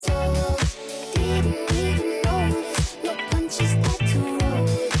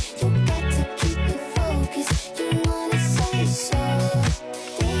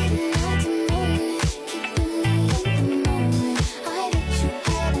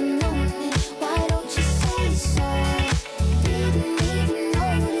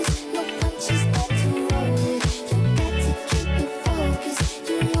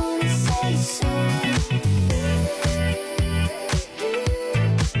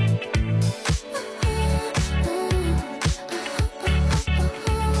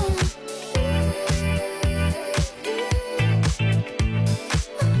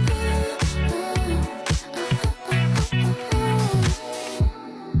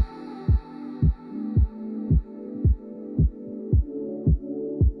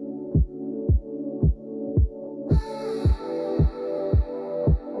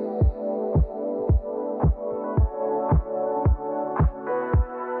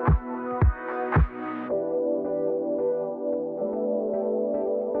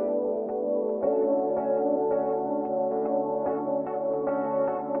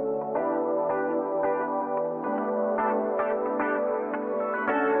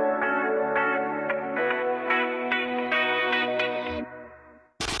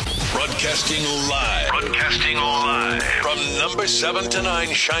Broadcasting live from number 7 to 9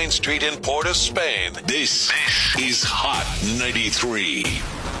 Shine Street in Port of Spain. This is Hot 93.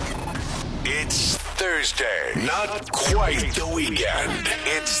 It's Thursday, not quite the weekend.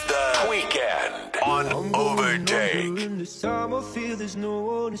 It's the weekend on Overtake. This time I feel there's no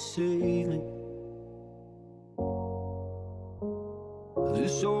one to save me.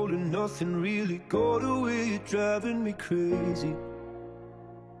 This all and nothing really got away, you're driving me crazy.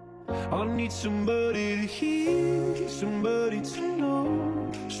 I need somebody to hear, somebody to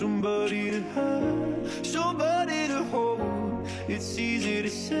know, somebody to have, somebody to hold. It's easy to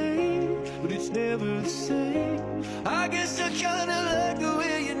say, but it's never the same. I guess I kinda like the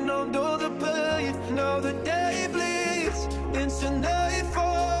way you numbed all the pain. Now the day bleeds into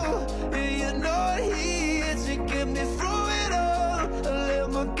nightfall, and you're not here to get me through it all. I let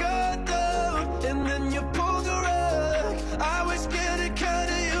my guard down, and then you pulled the rug. I was getting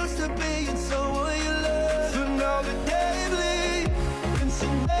kinda used to being someone you love. But now the day bleeds into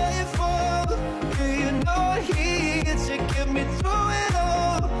nightfall, and you're not here to get me through it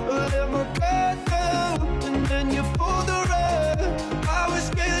all. I let my guard down, and then you pulled the rug. I was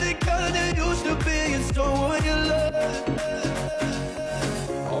getting kinda used to being someone you love.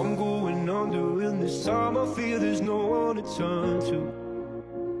 I'm going under, and this time I feel there's no one to turn to.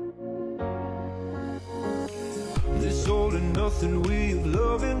 This all and nothing way of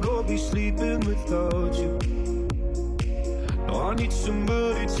loving, got me sleeping without you. Now I need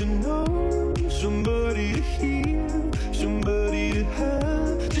somebody to know, somebody to hear, somebody to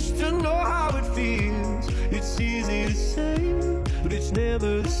have, just to know how it feels. It's easy to say, but it's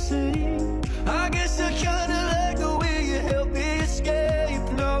never the same. I guess I kinda like the way you help me escape.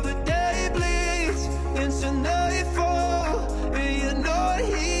 Now the day bleeds into nightfall, and you're not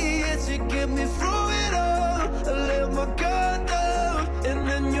here to get me through it all. I let my guard down, and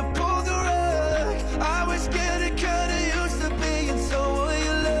then you pulled the rug. I was getting kinda used to being someone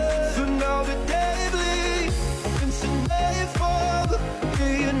you love. But now the day bleeds into nightfall,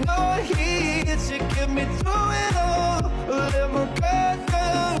 and you're not here to get me through it all. I let my guard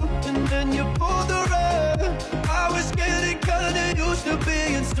down, and then you pulled the rug. I was getting kinda used to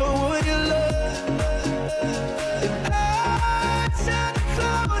being someone you love. And I tend to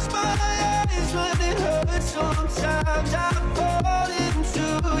close my eyes when it hurts. Sometimes I fall into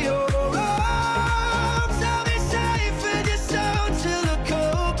your arms. I'll be safe in your sound till I go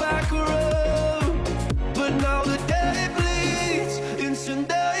back around. But now the day bleeds into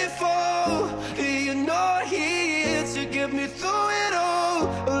nightfall, and you're not here to get me through it all.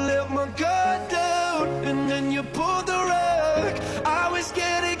 I let my guard down, and then you pulled the rug. I was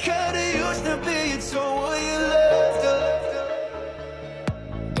getting kinda used to being someone you loved.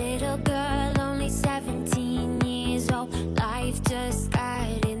 Little girl, only 17 years old. Life just got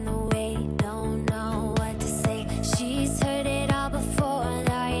in the way, don't know what to say. She's heard it all before,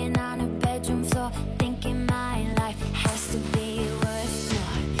 lying on her bedroom floor, thinking my life has to be worth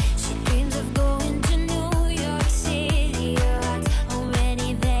more. She dreams of going to New York City. Her heart's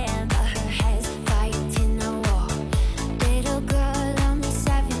already there, but her head's fighting a war. Little girl, only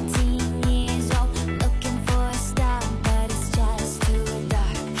 17 years old, looking for a star, but it's just too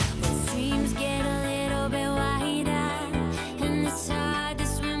dark. With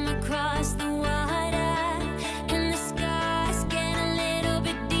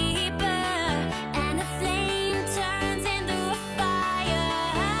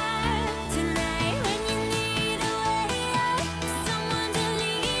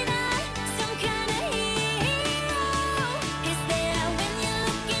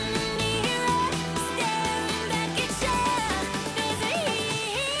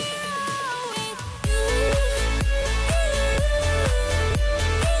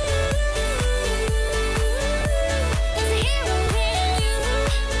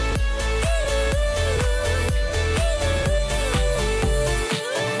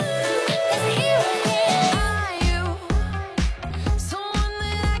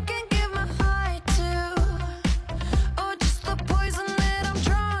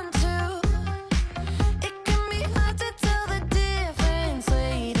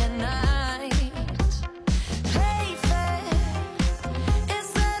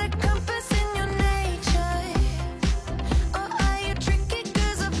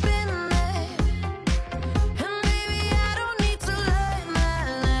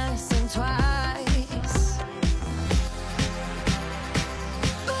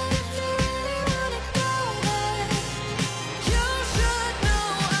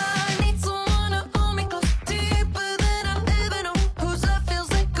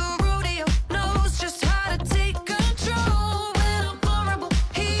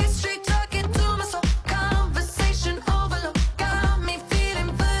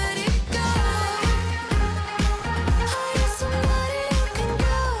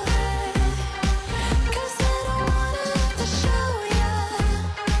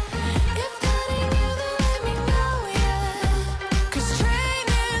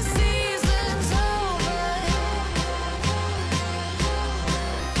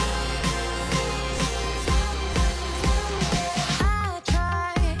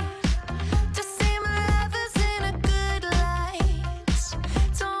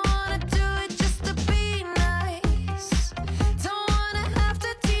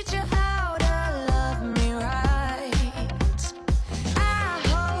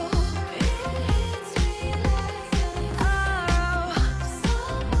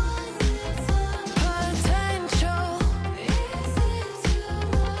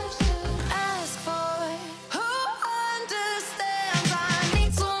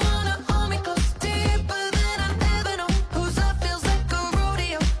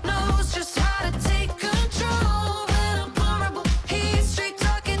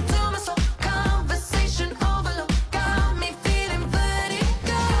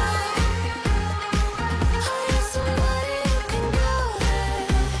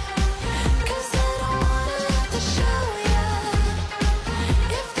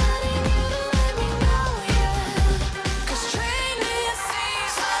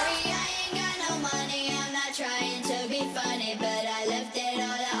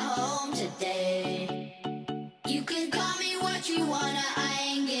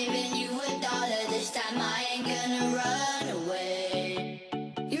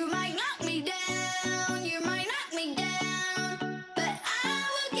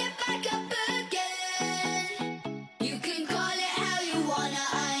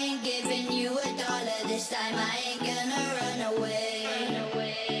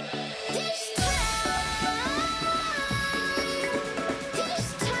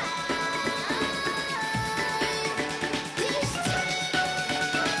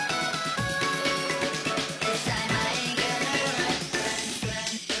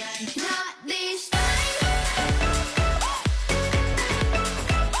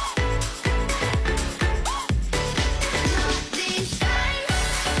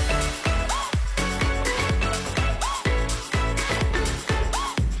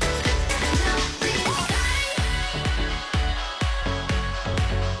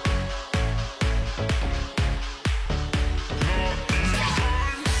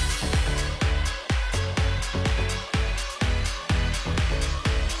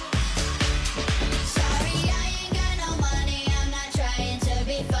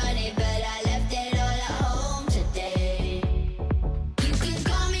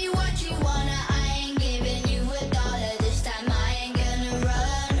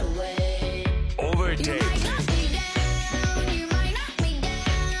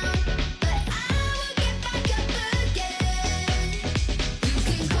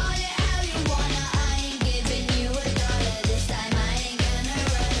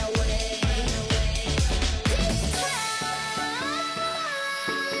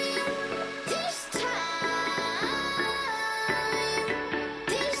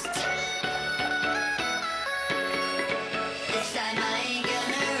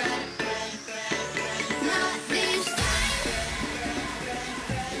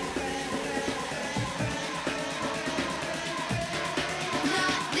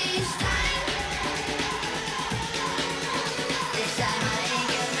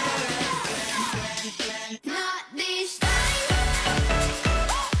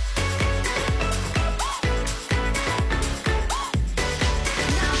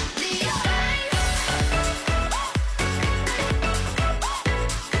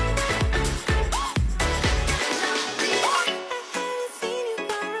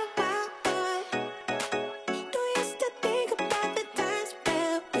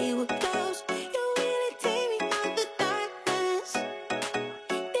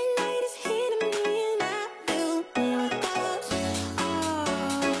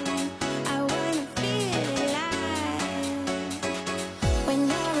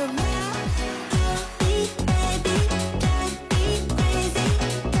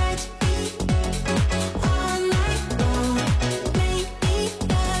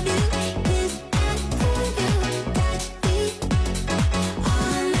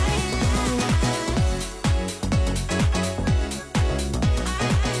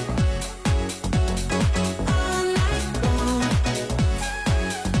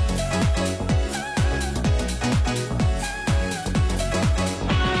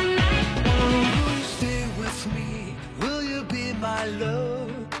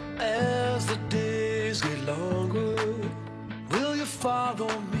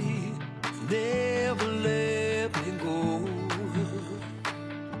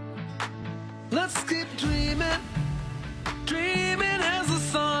just keep dreaming, dreaming as the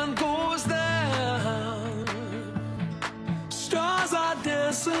sun goes down. Stars are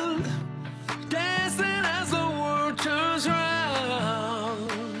dancing, dancing as the world turns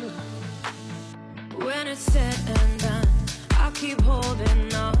round. When it's said and done, I'll keep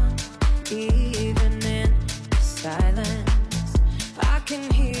holding on, even in silence. I can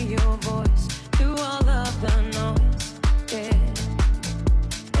hear your voice through all of the noise. Yeah,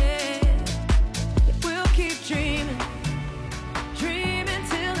 yeah. We'll keep dreaming, dreaming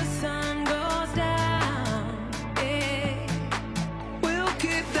till the sun goes down. Yeah, We'll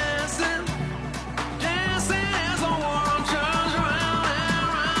keep dancing, dancing as the world turns round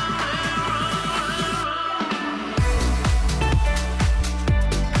and round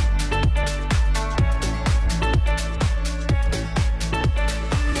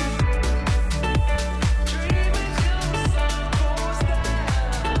Dreaming till the sun goes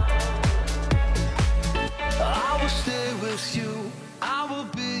down. I will stay with you, I will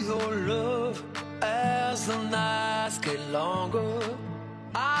be your love as the nights get longer.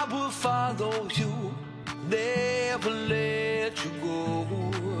 I will follow you, never let you go.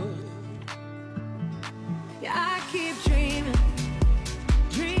 yeah. I keep dreaming,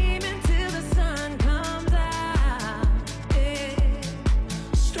 dreaming till the sun comes out. Yeah.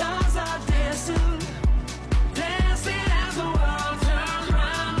 Stars are dancing, dancing as the world turns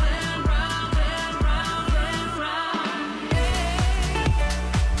round and round and round and round.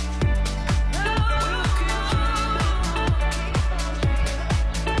 We'll keep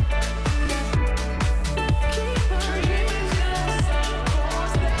dreaming till the sun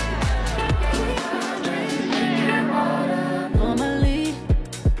goes down. Normally,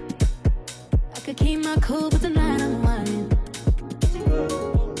 I could keep my cool, but tonight I'm whining.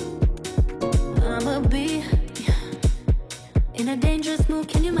 I'ma be in a dangerous mood.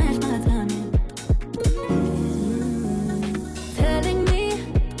 Can you match my timing? Telling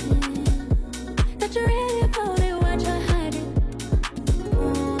me that you're really about it, what you're hiding.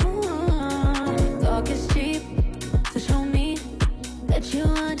 Talk is cheap, so show me that you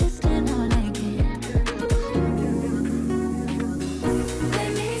understand how I like it.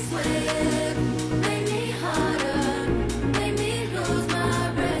 Make me sweat, make me harder, make me lose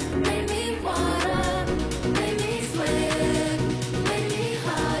my breath, make me water, make me sweat, make me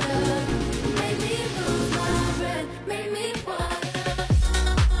harder, make me lose my breath, make me water.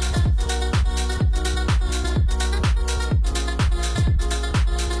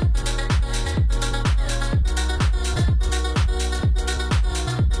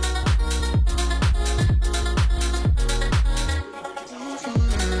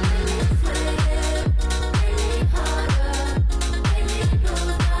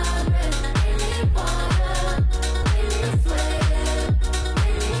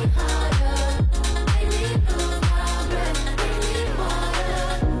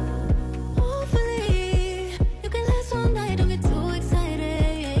 Hopefully, you can last all night, don't get too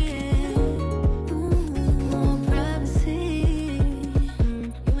excited. Privacy.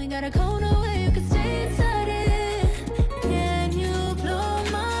 You ain't gotta go nowhere, you can stay inside it. Can you blow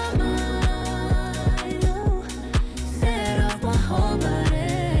my mind? Oh, set off my whole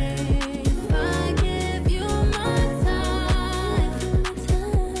body. If I give you my time,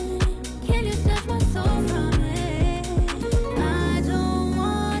 can you snatch my soul from me? I don't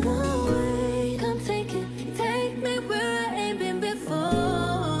wanna wait. Come take it, take me where I ain't been before.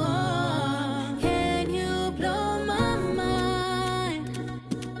 Can you blow my mind?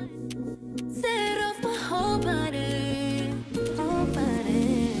 Set off my whole body, whole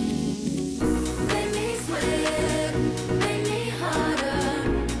body. Make me sweat, make me harder,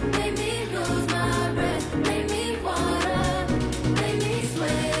 make me lose my breath, make me water, make me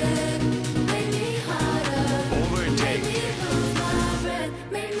sweat, make me harder, make me lose my breath,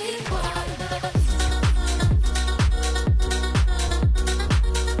 make me water.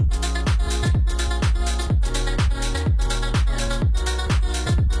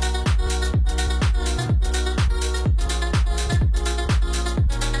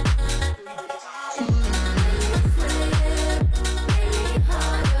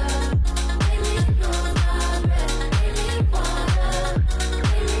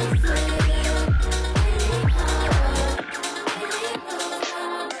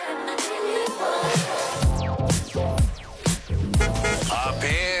 Hop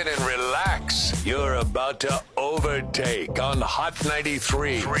in and relax. You're about to overtake on Hot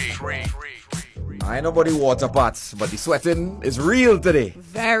 93. I ain't nobody water pots, but the sweating is real today.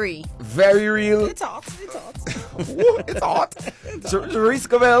 Very. Very real. It's hot. It's hot. Woo, it's hot. Sharice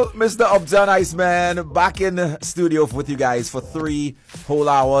Cavell, Mr. Uptown Iceman, back in the studio with you guys for 3 whole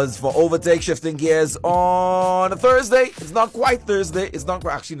hours for Overtake, shifting gears on a Thursday. It's not quite Thursday. It's not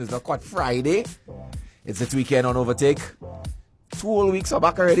quite Friday. It's the weekend on Overtake. 2 whole weeks are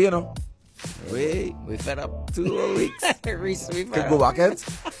back already, you know. We fed up 2 whole weeks. Reese, we fed Could up. go back in.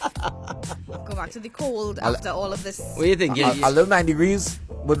 Go back to the cold after all of this. What do you think? A little 9 degrees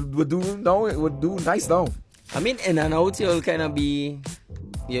would do now. It would do nice now. I mean, in and out, you'll kind of be...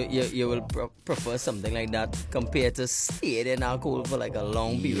 You will prefer something like that compared to staying in our cold for like a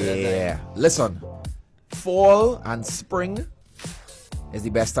long period of time. Yeah. Listen, fall and spring is the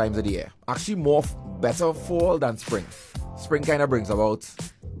best times of the year. Actually, better fall than spring. Spring kind of brings about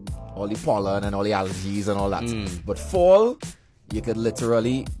all the pollen and all the algae and all that. But fall, you could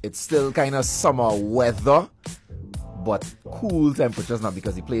literally, it's still kind of summer weather, but cool temperatures now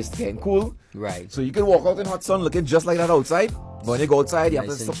because the place is getting cool. Right. So you can walk out in hot sun looking just like that outside. But when you go outside, you have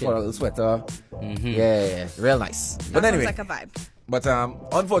Nice to and put a little sweater. Yeah, real nice. That But anyway, sounds like a vibe. but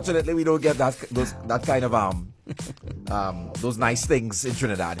unfortunately, we don't get that kind of those nice things in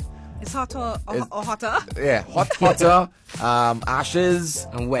Trinidad. It's hotter or hotter. Yeah, hotter, ashes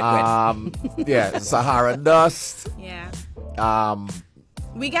And wet. yeah, Saharan dust. Yeah.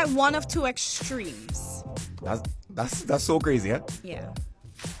 We We get one of 2 extremes. that's so crazy, huh? Yeah.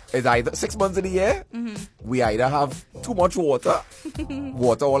 It's either 6 months of the year, we either have too much water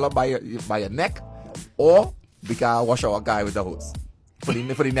all up by your neck, or we can wash our guy with the hose for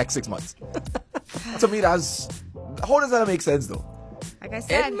the next 6 months. To me, how does that make sense though? Like I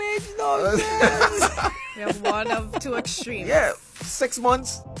said, It makes no sense. we have one of 2 extremes. Yeah, 6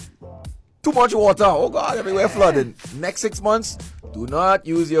 months, too much water. Oh God, everywhere flooding. Next 6 months, do not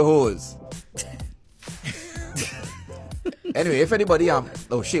use your hose. Anyway, if anybody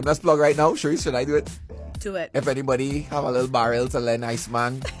shameless plug right now, Sharice, should I do it? Do it. If anybody have a little barrel to lend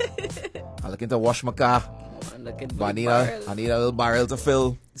Iceman, I'm looking to wash my car. Look at But the I barrel. need a little barrel to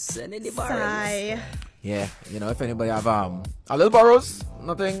fill. Send in the barrels. Sigh. Yeah, if anybody have a little borrows,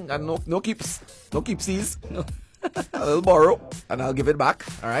 nothing, and no keepsies. No. A little borrow, and I'll give it back.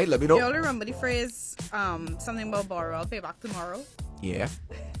 All right, let me know. You all remember the phrase, something about borrow, I'll pay back tomorrow? Yeah.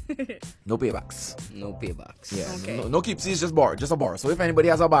 No paybacks. No paybacks. Yeah. Okay. No keepsies, just a borrow. So if anybody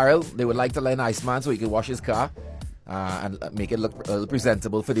has a barrel, they would like to lend Iceman so he can wash his car and make it look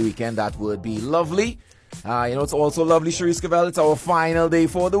presentable for the weekend, that would be lovely. It's also lovely, Sharice Cavell. It's our final day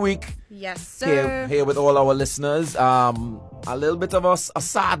for the week. Yes, sir. Here with all our listeners. A little bit of a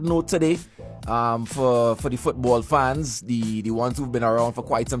sad note today for the football fans, the ones who've been around for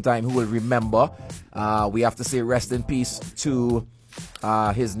quite some time, who will remember. We have to say rest in peace to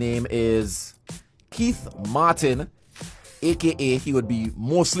his name is Keith Martin, aka he would be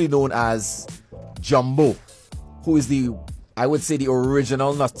mostly known as Jumbo, who is I would say the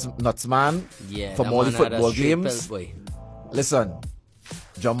original nuts man from all the football games. Listen,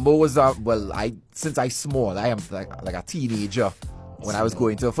 Jumbo was since I small, I am like a teenager when I was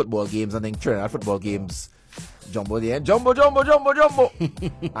going to football games and then Trinidad football games. Jumbo the end, Jumbo.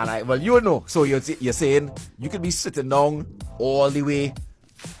 And so you're saying you could be sitting down all the way.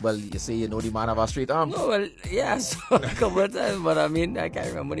 Well, you say the man have a straight arm. No, well, yeah, so a couple of times, but I mean, I can't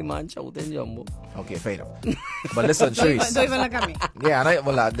remember the man shouting Jumbo. Okay, fair enough. But listen, Don't Sharice. even look at me. Yeah,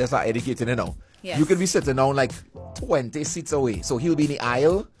 and that's not educating, Yes. You could be sitting down like 20 seats away. So he'll be in the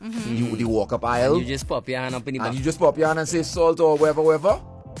aisle, the walk-up aisle, You just pop your hand up in the back. and you just pop your hand and say salt or whatever.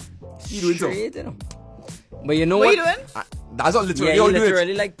 He doing so. Straight, But you know What what? are you doing? That's not literally Yeah, how you you do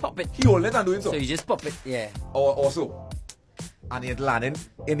literally it. like pop it. He hold it and doing so. So you just pop it, yeah. Or also. And it landing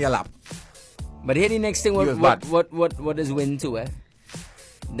in your lap. But here the next thing, He was bad. what is win to,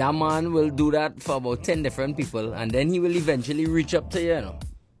 That man will do that for about 10 different people, and then he will eventually reach up to you,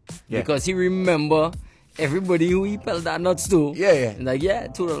 Yeah. Because he remember everybody who he peddled that nuts to. Yeah. Like, yeah,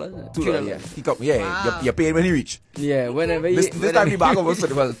 $2. $2, yeah. He come, Wow. you're paying when he reach. Yeah, whenever This you... time the bag almost,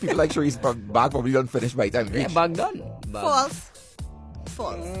 well, people like Sharice bag probably don't finish by the time he Yeah, reach. back done. False.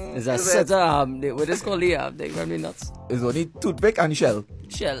 It's a set of, what is called the, they probably nuts. It's only toothpick and shell.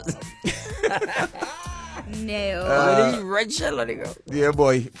 Shell. No. Really red shell on the ground. Yeah,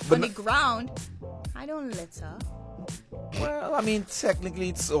 boy. On the ground, I don't litter. Well, I mean, technically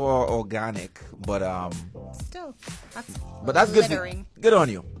it's organic, but Still, that's good. littering. Good on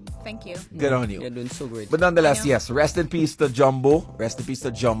you. Thank you. Good on you. You're doing so great. But nonetheless, I know. yes, rest in peace to Jumbo. Rest in peace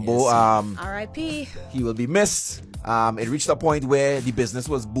to Jumbo. Yes. R.I.P. He will be missed. It reached a point where the business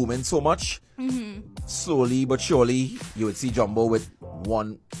was booming so much. Slowly but surely, you would see Jumbo with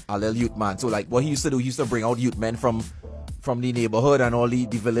a little youth man. So like what he used to do, he used to bring out youth men from the neighborhood and all the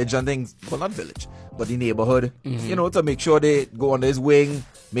village and things. Well, not village, but the neighborhood, you know, to make sure they go under his wing,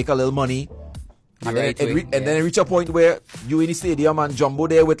 make a little money. And, Right then, wing, and then it reach a point where you in the stadium and Jumbo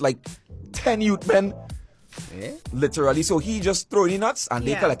there with like 10 youth men, Yeah. literally. So he just throw the nuts and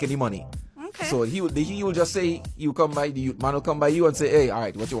they Yeah. collect any money. Okay. So he will just say, you come by, the youth man will come by you and say, hey, all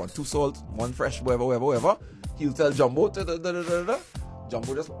right, what you want? 2 salt, 1 fresh, whatever. He'll tell Jumbo,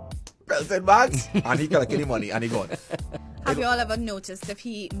 Jumbo just pelted bags and he collect any money and he gone. Have you all ever noticed if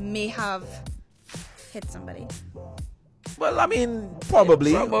he may have hit somebody? Well, I mean,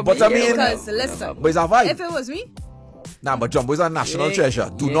 probably. Probably, But I yeah, mean, Because listen, but it's a vibe. if it was me, Nah, but Jumbo is a national Yeah,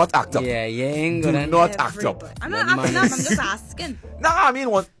 treasure. Do yeah, not act up. Yeah, you ain't Do gonna. not act up. everybody- I'm not That acting man up. I'm is- just asking. Nah, I mean,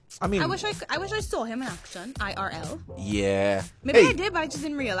 what? I mean, I wish I saw him in action, IRL. yeah. Maybe Hey, I did, but I just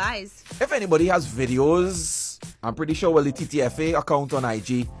didn't realize. if anybody has videos, I'm pretty sure, well, the TTFA account on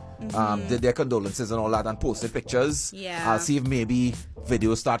IG did their condolences and all that and posted pictures. Yeah. I'll see if maybe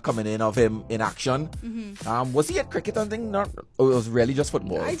videos start coming in of him in action. Was he at cricket and thing? Not, or it was really just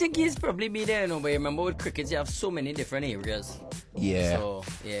football? I think he's probably be there, but remember with cricket, you have so many different areas. Yeah, So,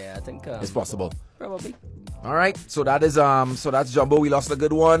 yeah, I think it's possible. probably. All right, so that's Jumbo. We lost a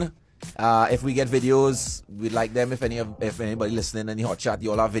good one. If we get videos, we'd like them. If anybody listening, any hot chat,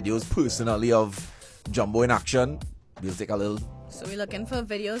 you all have videos personally of Jumbo in action. We'll take a little. So we're looking for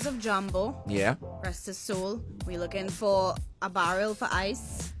videos of Jumbo, Yeah, rest his soul. We're looking for a barrel for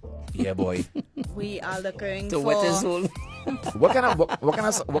ice. yeah, boy. We are looking To for. wet his soul. what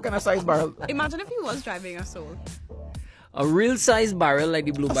kind of size barrel? Imagine if he was driving a soul. A real size barrel, like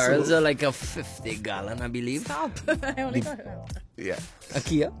the blue A barrels, soul. are like a 50 gallon, I believe. Stop. I only got it out. Yeah. A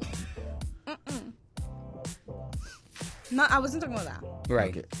Kia. No, I wasn't talking about that.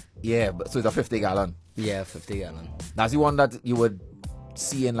 Right. Okay. Yeah, but so it's a 50 gallon. Yeah, 50 gallon. That's the one that you would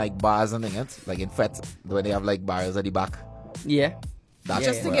see in like bars and things, like in Fet, when they have like barrels at the back. Yeah. That's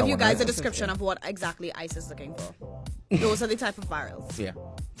Just to what give I you want. guys a description of what exactly ice is looking for. Those are the type of barrels. Yeah.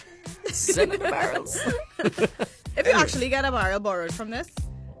 7 barrels. If you actually get a barrel borrowed from this,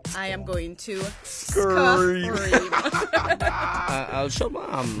 I am going to Scream. scream. I'll show my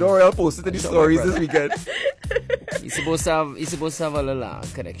Don't worry, I'll post it in the Show my stories brother. this weekend. He's supposed to have a little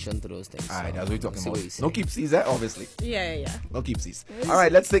connection to those things. Alright, that's what we're talking See about. what you say. No keepsies, obviously. Yeah. No keepsies.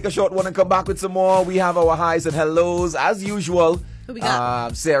 Alright, let's take a short one and come back with some more. We have our highs and hellos as usual. Who we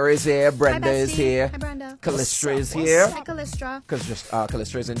got? Sarah is here, Brenda Hi, is bestie. here, Hi, Brenda. Callistra is here. Hi, Callistra. Because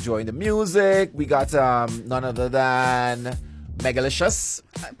Callistra is enjoying the music. We got none other than Megalicious.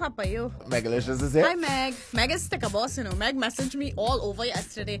 Papa, you. Megalicious is here. Hi, Meg. Meg is sticker boss, you know. Meg messaged me all over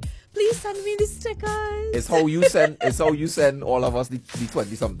yesterday. Please send me the stickers. It's how you send all of us the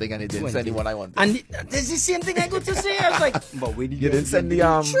 20 something and it didn't send the one I wanted. And that's the same thing I got to say. I was like, but where did You didn't send the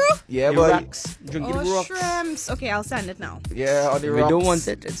True. Yeah, the but rocks? Drinking Oh, rocks. shrimps. Okay, I'll send it now. yeah, on the If rocks. we don't want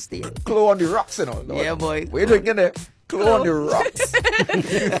it, it's stale. Clo on the rocks, you know. Yeah, boy. We're drinking it. Clo on the Clo. rocks.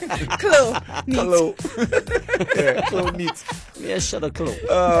 Chloe. Neat. Clo. Yeah, Clo neat. Yeah, shut up, Chloe.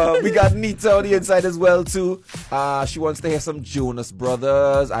 We got Nita on the inside as well too. She wants to hear some Jonas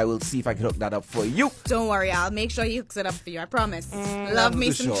Brothers. I will see if I can hook that up for you. Don't worry, I'll make sure he hooks it up for you. I promise. Love me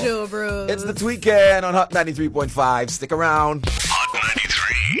for some sure. Joe Bros. It's the Tweekend on Hot 93.5. Stick around. Hot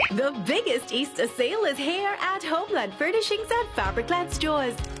 93. The biggest Easter sale is here at Homeland Furnishings and Fabricland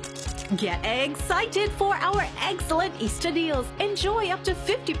stores. Get excited for our excellent Easter deals. Enjoy up to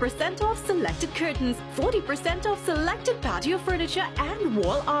 50% off selected curtains, 40% off selected patio furniture and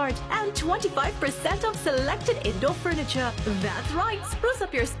wall art, and 25% off selected indoor furniture. That's right, spruce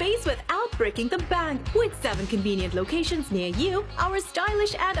up your space without breaking the bank. With 7 convenient locations near you, our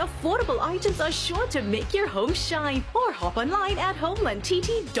stylish and affordable items are sure to make your home shine. Or hop online at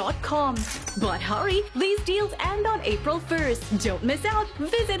homelandtt.com. But hurry, these deals end on April 1st. Don't miss out.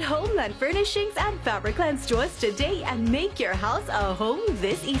 Visit Homeland Furnishings and Fabricland stores today and make your house a home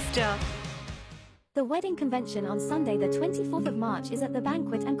this Easter. The wedding convention on Sunday the 24th of March is at the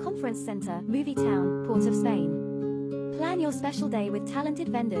Banquet and Conference Center, Movie Town, Port of Spain. Plan your special day with talented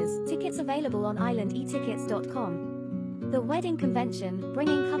vendors. Tickets available on islandetickets.com. The wedding convention,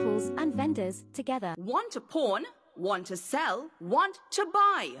 bringing couples and vendors together. Want to pawn? Want to sell? Want to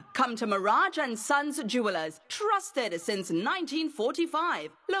buy? Come to Mirage and Sons Jewelers, trusted since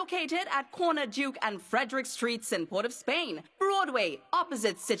 1945. Located at Corner Duke and Frederick Streets in Port of Spain, Broadway,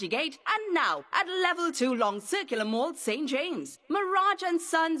 opposite Citygate, and now at Level 2 Long Circular Mall, St. James. Mirage and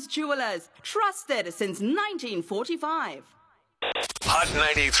Sons Jewelers, trusted since 1945. Hot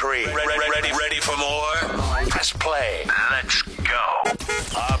 93. Ready for more? Press play. Let's go.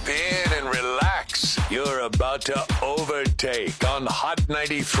 Hop in and relax. You're about to overtake on Hot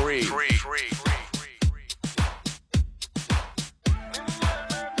 93.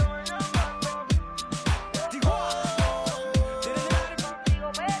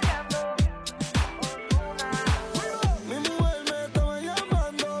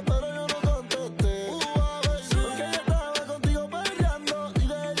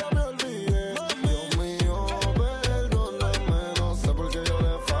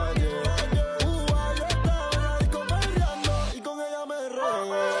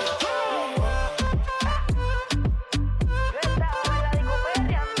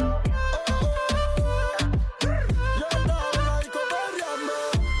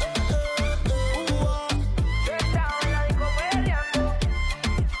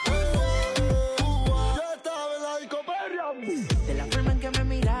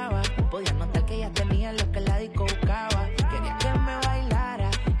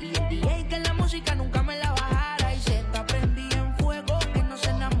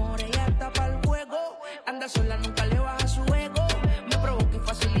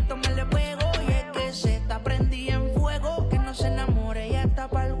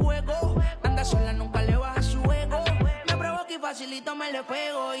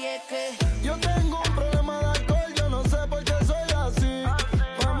 fuego y es que yo tengo un problema de alcohol, yo no sé por qué soy así.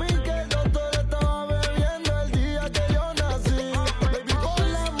 Pa' mí que el doctor estaba bebiendo el día que yo nací. Baby,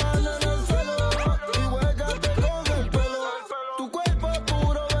 pon la mano en el suelo y huégate con el pelo. Tu cuerpo es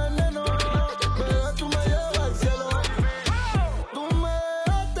puro veneno, bebé, tú me llevas al cielo. Tú me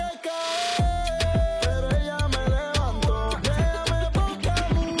dejaste caer, pero ella me levantó. Déjame poca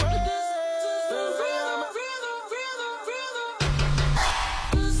mujer.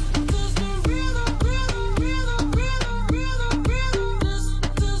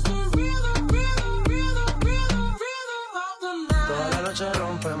 toda la noche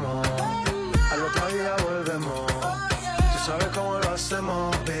rompemos, al otro día volvemos. Tú sabes cómo lo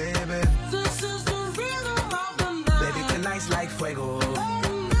hacemos, baby. Baby, tonight's like fuego.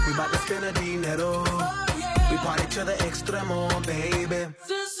 We bout to spend the dinero. We party to the extremo, baby.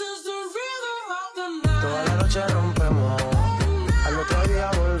 Toda la noche rompemos, al otro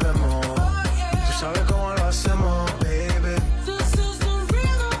día volvemos. Tú sabes cómo lo hacemos, baby.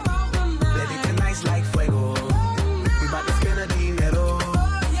 Baby, tonight's like fuego. We bout to spend the dinero.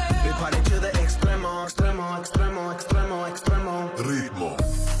 We party to the extremo, extremo, extremo, extremo, extremo. Ritmo.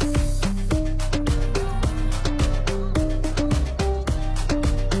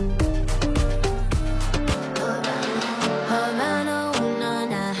 Havana, ooh, na,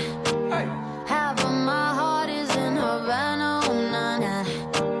 na. Half of my heart is in Havana, ooh, na, na.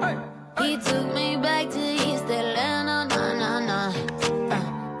 He took me back to East Atlanta, na, na, na.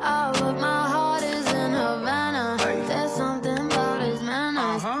 Oh, but my heart is in Havana. There's something about his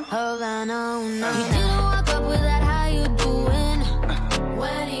manners. Havana, ooh, na, na. He didn't walk up with that, how you doing?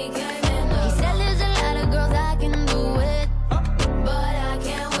 When he came in, he said there's a lot of girls I can do it, but I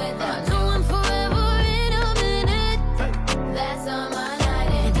can't with them. Doing forever in a minute. That's on my night.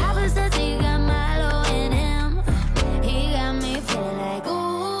 And Papa says he got Milo in him. He got me feeling like ooh.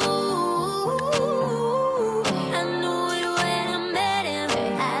 I knew it when I met him.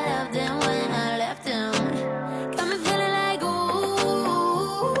 I loved him when I left him. Got me feeling like ooh.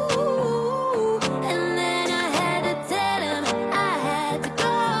 And then I had to tell him I had to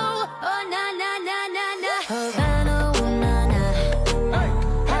go. Oh na na na na na. Havana, ooh na na.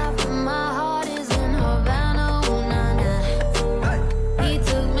 Half of my heart is in Havana, ooh na na. He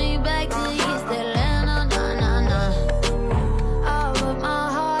took me back to East Atlanta, na na na. Oh, but my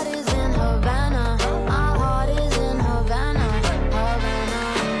heart is in Havana. My heart is in Havana, Havana,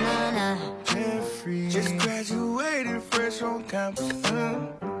 na na. Jeffrey just graduated fresh on campus.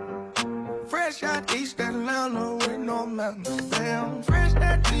 Fresh out East Atlanta with no mountains. Damn, fresh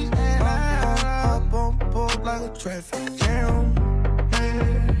out East Atlanta. Up on board like a traffic jam.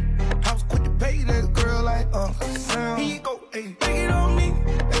 Yeah. I was quick to pay that girl like Uncle Sam. Here you go, ayy, take it on me.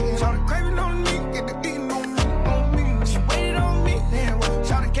 Ayy, shout the craving on me, get the beating on me, on me. She waited on me, yeah.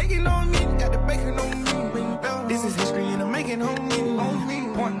 Shout the caking on me, got the bacon on me. This is history and I'm making on me, on me.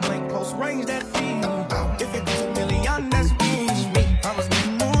 Point blank, close range, that beat. If it goes a million, that's me. I was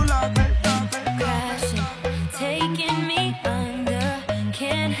getting moolah, Crashing, taking me under.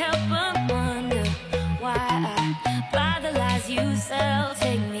 Can't help but wonder why I buy the lies you sell.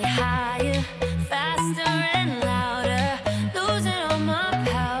 Take me higher, faster and louder. Losing all my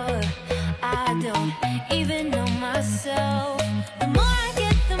power. I don't even know myself. The more I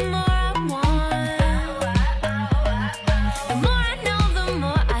get, the more I want. The more I know, the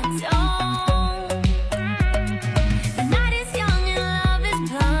more I don't. The night is young and love is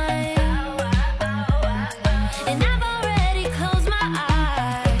blind. And I've already closed my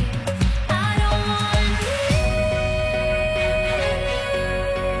eyes. I don't wanna leave,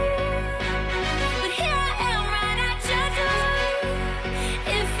 but here I am right at your door.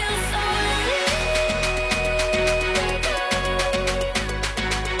 It feels so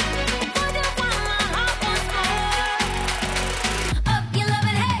wonder why my heart wants more. Up your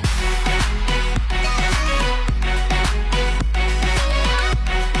loving head.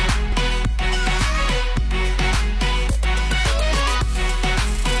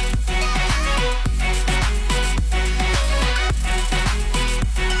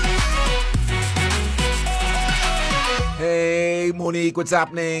 Hey, Monique, what's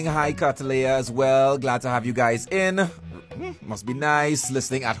happening? Hi, Catalea as well. Glad to have you guys in. Must be nice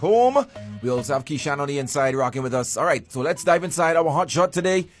listening at home. We also have Keishan on the inside rocking with us. All right, so let's dive inside our hot shot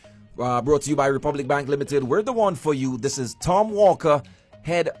today. Brought to you by Republic Bank Limited. We're the one for you. This is Tom Walker.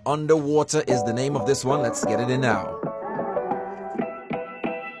 Head Underwater is the name of this one. Let's get it in now.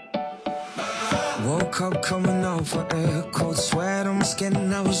 Woke up coming off of air, cold sweat on my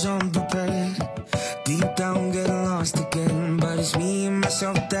skin, I was unprepared. Deep down getting lost again, but it's me and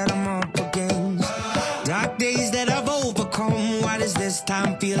myself that I'm up against. Dark days that I've overcome, why does this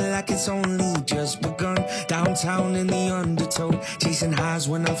time feel like it's only just begun. Downtown in the undertow, chasing highs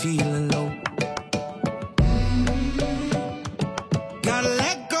when I'm feeling low. Gotta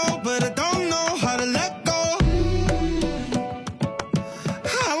let go, but I don't know how to let go.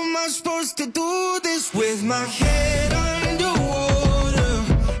 How am I supposed to do this with my head underwater?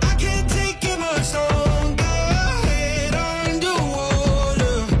 I can't take it much longer. Head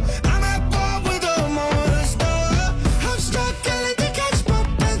underwater, I'm at war with a monster. I'm struggling to catch my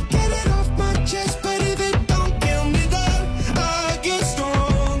breath, get it off my chest. But if it don't kill me, then I get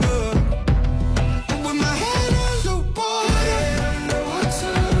stronger. And with my head underwater,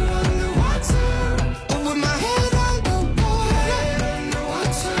 underwater, and with my head underwater,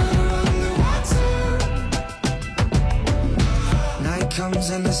 underwater. Night comes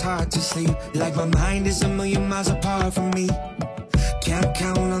and it's hard to sleep, like my mind is a million miles apart from me. Can't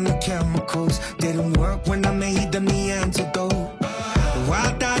count on the chemicals, didn't work when I made them the antidote. The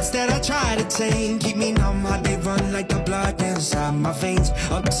wild thoughts that I try to tame keep me numb, how they run like the blood inside my veins.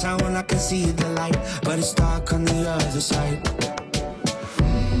 Uptown I can see the light, but it's dark on the other side.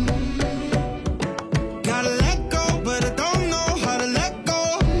 Gotta let go, but I don't know how to let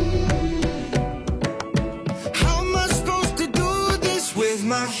go. How am I supposed to do this with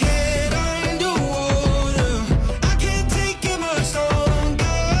my head underwater? I can't take it much longer.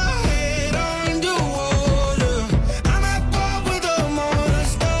 Head underwater, I'm at war with a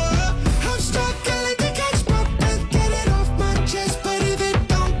monster. I'm struggling to catch my breath, get it off my chest. But if it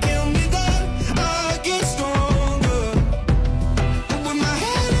don't kill me, then I get stronger. And with my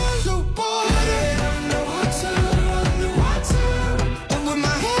head underwater, underwater, and with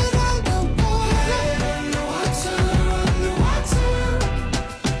my head underwater, underwater.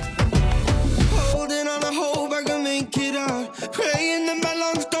 Holding on a hope I can make it out. Praying that my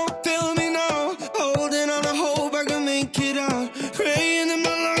lungs don't fail me now. Holding on a hope I can make it out. Praying that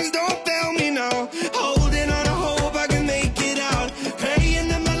my lungs don't fail me now. Holding on a hope I can make it out. Praying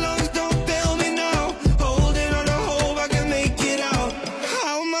that my lungs don't fail me now. Holding on a hope I can make it out.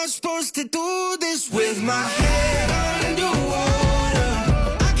 How am I supposed to do this with my head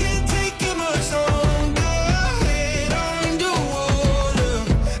underwater? I can't take it much longer. Head underwater,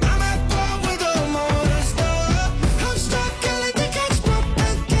 I'm at war with a monster. I'm struggling to catch my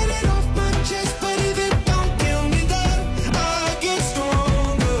breath, get it off my chest. But if it don't kill me, then I get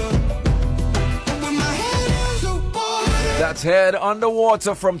stronger. And with my head underwater. That's Head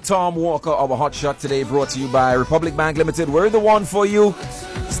Underwater from Tom Walker. Our hot shot today brought to you by Republic Bank Limited. We're the one for you.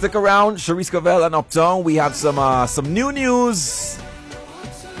 Stick around, Sharice Cavell and Uptown. We have some new news.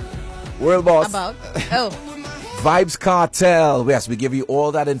 World Boss. About? Vibes Cartel. Yes, we give you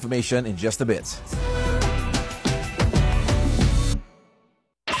all that information in just a bit.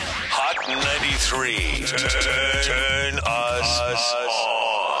 Hot 93. Turn us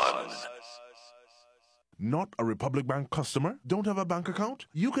on. Not a Republic Bank customer? Don't have a bank account?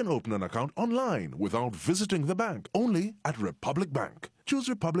 You can open an account online without visiting the bank, only at Republic Bank. Choose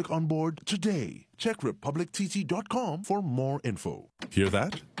Republic on board today. Check republictt.com for more info. Hear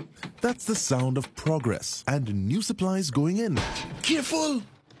that? That's the sound of progress and new supplies going in. Careful!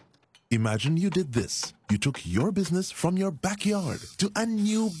 Imagine you did this. You took your business from your backyard to a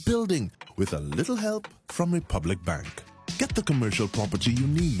new building with a little help from Republic Bank. Get the commercial property you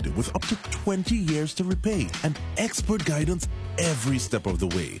need with up to 20 years to repay and expert guidance every step of the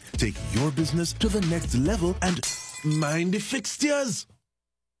way. Take your business to the next level and mind the fixtures.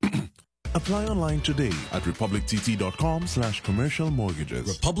 Apply online today at republictt.com/commercial mortgages.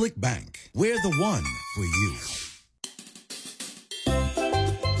 Republic Bank. We're the one for you.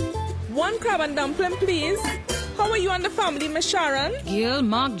 One crab and dumpling, please. How are you and the family, Miss Sharon? Girl,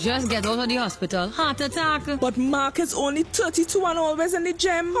 Mark just get out of the hospital. Heart attack. But Mark is only 32 and always in the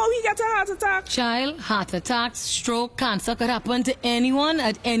gym. How he get a heart attack? Child, heart attacks, stroke, cancer could happen to anyone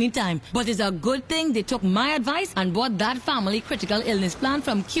at any time. But it's a good thing they took my advice and bought that family critical illness plan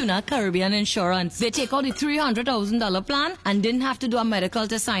from CUNA Caribbean Insurance. They take out the $300,000 plan and didn't have to do a medical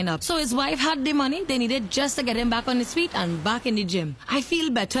to sign up. So his wife had the money they needed just to get him back on his feet and back in the gym. I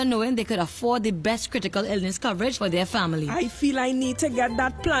feel better knowing they could afford the best critical illness coverage for their family. I feel I need to get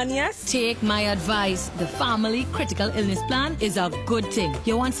that plan, yes? Take my advice. The family critical illness plan is a good thing.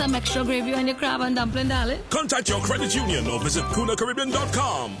 You want some extra gravy on your crab and dumpling, darling? Contact your credit union or visit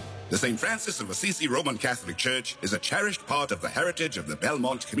CUNACaribbean.com. The St. Francis of Assisi Roman Catholic Church is a cherished part of the heritage of the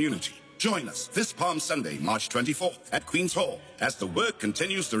Belmont community. Join us this Palm Sunday, March 24th at Queen's Hall as the work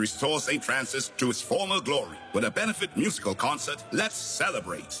continues to restore St. Francis to its former glory. With a benefit musical concert, Let's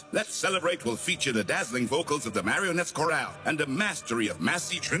Celebrate. Let's Celebrate will feature the dazzling vocals of the Marionettes Chorale and the mastery of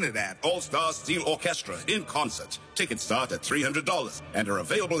Massey Trinidad All-Star Steel Orchestra in concert. Tickets start at $300 and are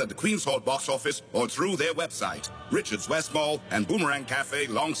available at the Queen's Hall box office or through their website, Richards West Mall and Boomerang Cafe,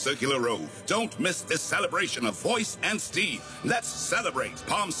 Long Circular Road. Don't miss this celebration of voice and Steve. Let's celebrate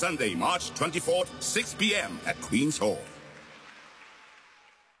Palm Sunday, March 24th, 6 p.m. at Queen's Hall.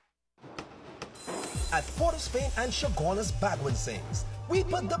 At Port of Spain and Shoguana's Bagwin Sings, we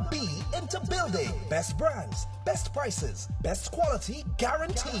put the B into building. Best brands, best prices, best quality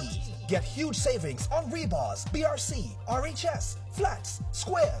guaranteed. Get huge savings on rebars, BRC, RHS, flats,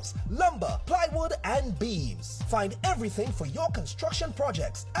 squares, lumber, plywood, and beams. Find everything for your construction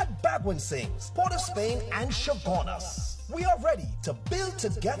projects at Bagwin Sings, Port of Spain and Shoguana's. We are ready to build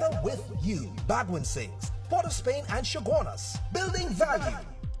together with you. Bagwin Sings, Port of Spain and Shoguana's. Building value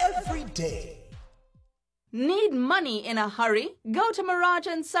every day. Need money in a hurry? Go to Mirage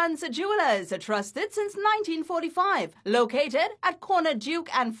 & Sons Jewelers, trusted since 1945. Located at corner Duke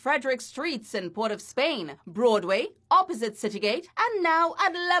and Frederick Streets in Port of Spain, Broadway, opposite Citygate, and now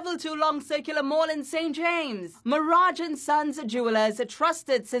at Level 2 Long Circular Mall in St. James. Mirage & Sons Jewelers,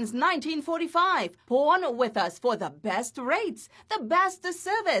 trusted since 1945. Pawn with us for the best rates, the best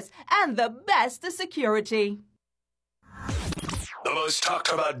service, and the best security. The most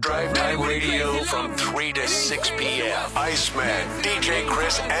talked about drive time radio from 3 to 6 p.m. Iceman, DJ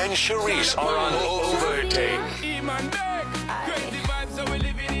Chris, and Sharice are on Overtake. Crazy vibes, so we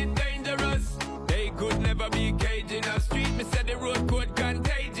living it dangerous. They could never be caging us. Street, me said the road code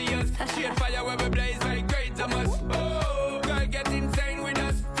contagious. Shade fire where we blaze like great Thomas. Oh, girl get insane with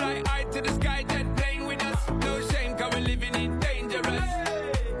us. Fly high to the sky, jet plane with us. No shame, cause we living it dangerous.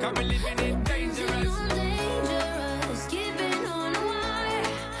 Cause we living it dangerous.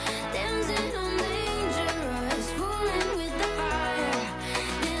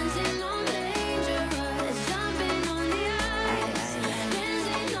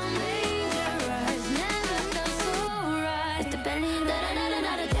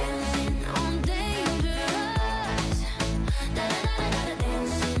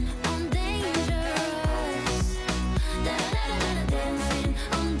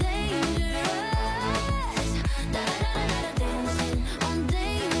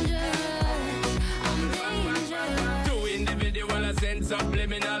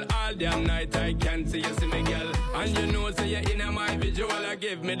 Subliminal all damn night I can't see you see me girl. And you know say you're in my visual. I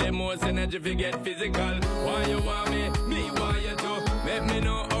give me the most energy if you get physical. Why you want me why you do. Make me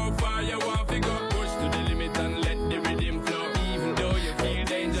know how far you want to go. Push to the limit and let the rhythm flow. Even though you feel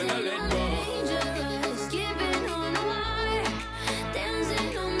danger, now let go.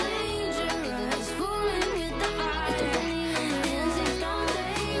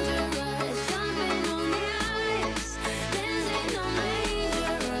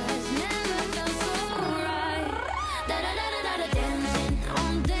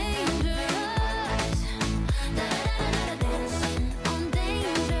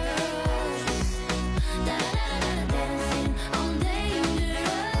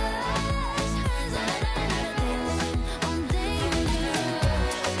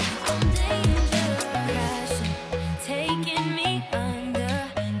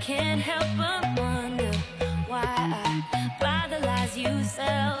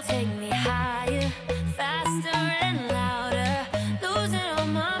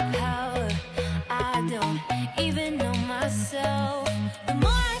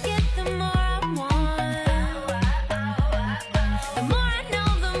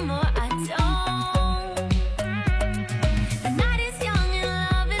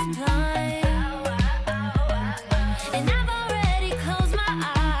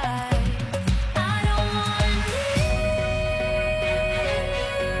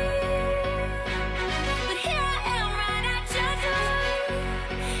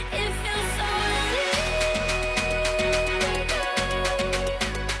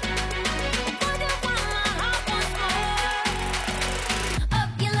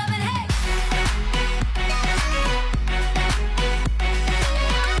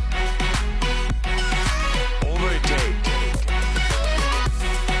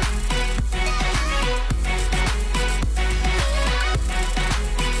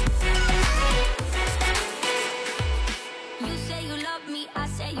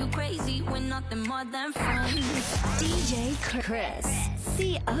 Chris,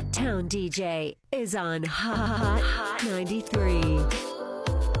 the Uptown DJ, is on Hot 93.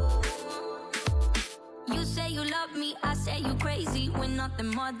 You say you love me, I say you crazy, we're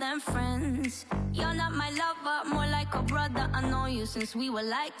nothing more than friends. You're not my lover, more like a brother. I know you since we were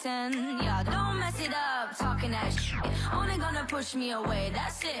like 10. Yeah, don't mess it up, talking that shit. Only gonna push me away,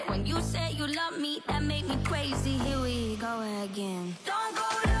 that's it. When you say you love me, that made me crazy. Here we go again. Don't go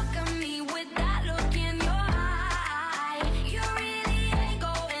look at me with that look in your eye. You really ain't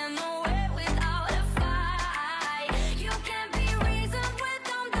going nowhere without a fight. You can't be reasoned with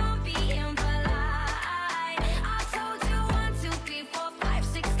them, don't be impolite. I told you 1, 2, 3, 4, 5,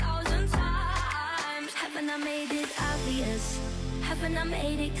 6,000 times. Haven't I made it obvious? Haven't I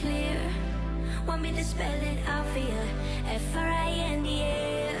made it clear? Want me to spell it out for you?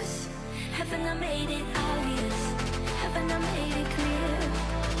 F-R-I-N-D-S. Haven't I made it obvious? Haven't I made it clear?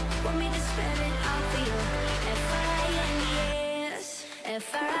 Want me to spell it out for you? F-R-I-N-D-S.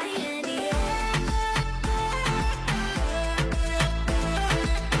 F-R-I-N-D-S.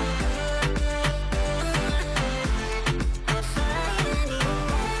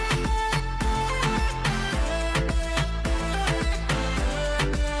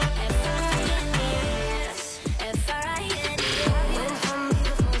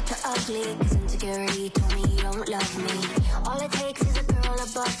 Cause insecurity told me you don't love me. All it takes is a girl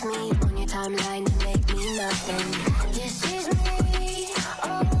above me on your timeline to make me nothing. This is me, a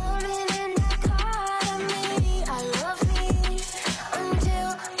woman in the part of me. I love me until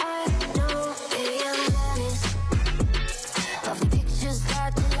I don't. Baby, I'm jealous of the pictures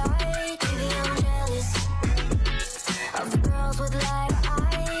that you like. Baby, I'm jealous of the girls with lighter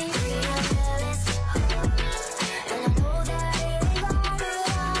eyes. Baby, I'm jealous, and I know that it ain't right, but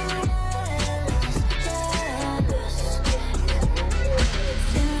I'm jealous.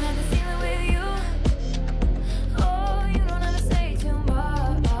 Feeling like the feeling with you. Oh, you don't have to say too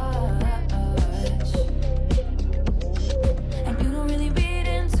much, and you don't really read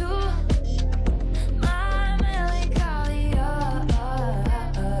into my melancholia.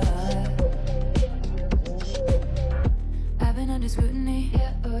 I've been under scrutiny,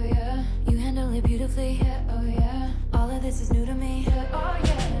 yeah, oh yeah. You handle it beautifully, yeah, oh yeah. All of this is new to me, yeah, oh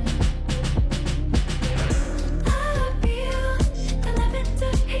yeah. I feel the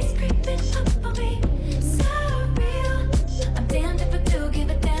lavender haze creeping up on me. So real, I'm damned if I do give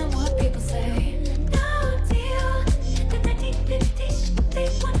a damn what people say. No deal, the 1950s they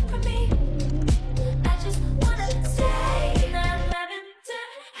want from me. I just wanna stay in that lavender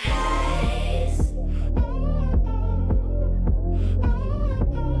haze.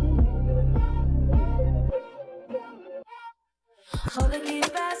 All they keep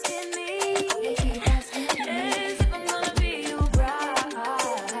asking me is if I'm gonna be your bride.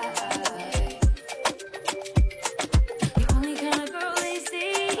 The only kind of girl they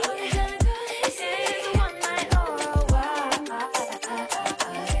see is a one night or a while.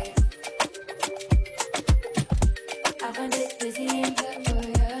 I find it busy and yeah, oh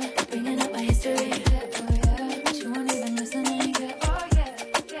yeah. Bringing up my history, yeah, oh yeah. But you weren't even listening, yeah, oh yeah,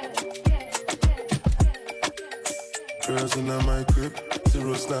 Girls in my crib,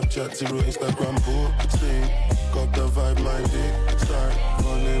 0 Snapchat, 0 Instagram posting. Got the vibe, my dick start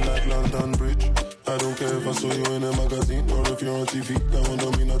falling like London Bridge. I don't care if I saw you in a magazine or if you're on TV. That one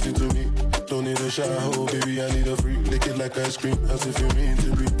don't mean nothing to me. Don't need a shower, baby, I need a free. Lick it like ice cream, as if you mean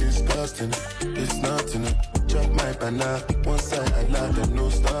to be disgusting. It's not enough. Chop my banana, one side I laugh and no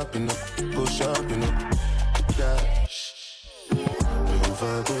stopping up. Go shopping up, dash.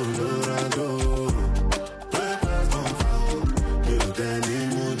 Over Colorado.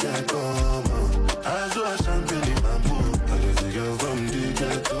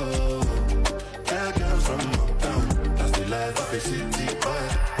 City boy,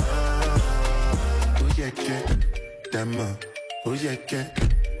 oh yeah, Dama, oh yeah,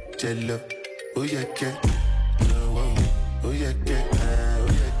 Jello, oh yeah, oh yeah,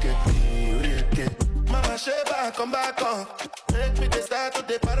 Mama Sheba, come back on, make me the start of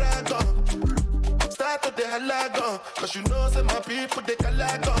the paragon, start of the halagon, cause you know say my people they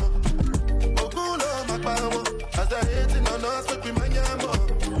calagon. Ogulo Makbawo, as they hating on us, make me manyamo.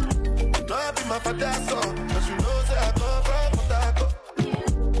 No, I be my father's son, cause you know say I come from.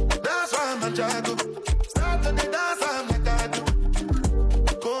 That's why I'm a jago. Start to the dance, I'm like I do.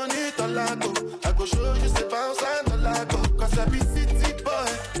 Go need to lago. I go show you say bounce and the lago. Cause I be city boy.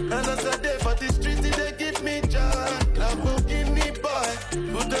 And as I day for the street, they give me joy. Lamborghini boy.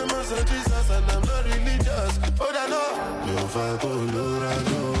 Put them on some Jesus and I'm not religious. Oh, I know. Yo, Fago,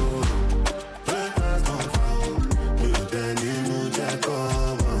 Lorado. Breakfast on fire. You Danny Mujako.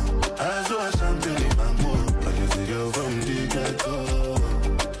 As I champagne in my mood. I can see you from the ghetto.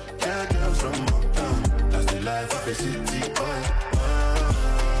 Life of a city boy.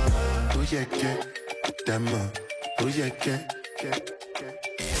 Oh yeah, Dama, oh Oh yeah, get.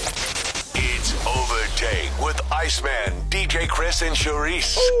 It's Overtake with Iceman, DJ Chris, and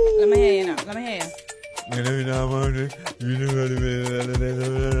Sharice. Let me hear you now. Let me hear you.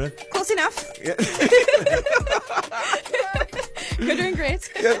 Close enough. You're doing great.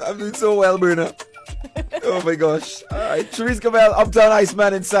 Yes, I'm doing so well, Bruno. Oh my gosh. Alright, Sharice Cavell, Uptown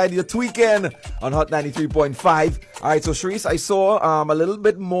Iceman inside your Tweekend on Hot 93.5. Alright, so Sharice, I saw a little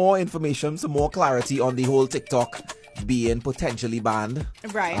bit more information, some more clarity on the whole TikTok being potentially banned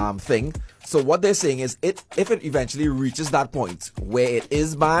thing. So what they're saying is if it eventually reaches that point where it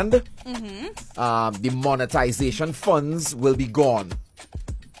is banned, the monetization funds will be gone.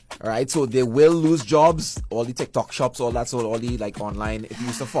 Alright, so they will lose jobs, all the TikTok shops, all that, so all the like online, if you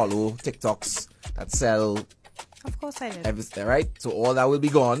used to follow TikToks that sell Of course I did. everything, right? So all that will be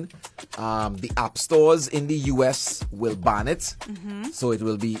gone. The app stores in the US will ban it. So it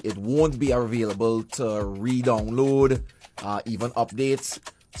won't be available to re-download, even updates.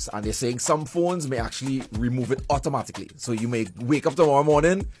 And they're saying some phones may actually remove it automatically. So you may wake up tomorrow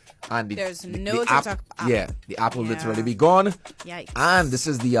morning and There's no the TikTok app. app. Yeah, the app will literally be gone. Yikes. And this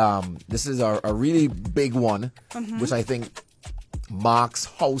is a really big one, which I think marks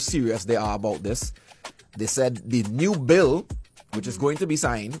how serious they are about this. They said the new bill, which is going to be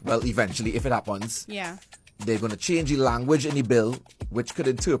signed, well, eventually, if it happens, they're going to change the language in the bill, which could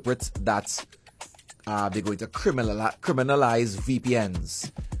interpret that they're going to criminalize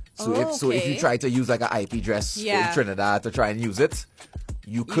VPNs. So if you try to use like an IP address in Trinidad to try and use it,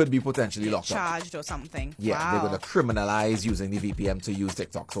 you could be potentially locked up. Charged or something. Yeah, Wow. they're going to criminalize using the VPN to use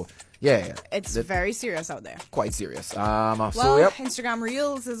TikTok. So, yeah. It's very serious out there. Quite serious. Well, So, yep. Instagram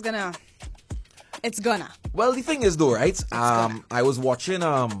Reels is gonna... It's gonna. Well, the thing is though, right? I was watching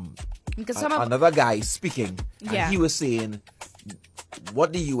Because some of- another guy speaking, and Yeah. he was saying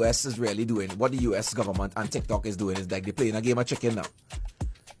what the US is really doing, what the US government and TikTok is doing is like they're playing a game of chicken now.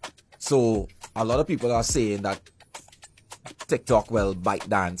 So a lot of people are saying that TikTok, well,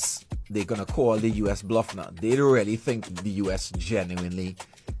 ByteDance, they're gonna call the US bluff now. They don't really think the US genuinely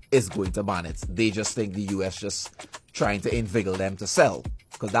is going to ban it. They just think the US just trying to inveigle them to sell.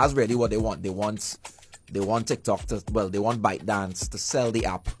 Because that's really what they want. They want TikTok to, well, they want ByteDance to sell the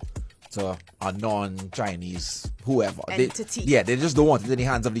app to a non-Chinese whoever. Entity. They just don't want it in the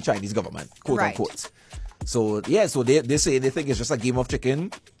hands of the Chinese government, quote Right. unquote. So they say they think it's just a game of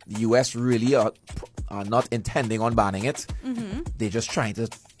chicken. The US really are not intending on banning it. They're just trying to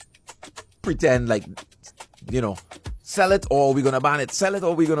pretend like, sell it or we're gonna ban it. Sell it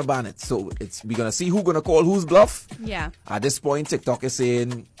or we're gonna ban it. So we're gonna see who's gonna call who's bluff. Yeah. At this point, TikTok is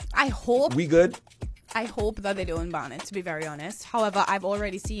saying I hope we good. I hope that they don't ban it, to be very honest. However, I've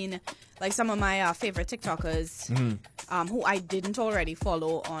already seen like some of my favorite TikTokers who I didn't already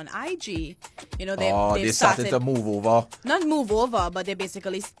follow on IG. They've started to move over. Not move over, but they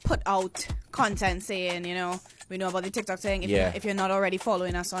basically put out content saying, we know about the TikTok thing. If you're not already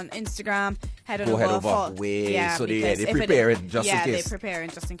following us on Instagram, head over. So because they're if preparing just in case. Yeah, they're preparing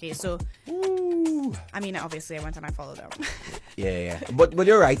just in case. So, I mean, obviously, I went and I followed them. Yeah. But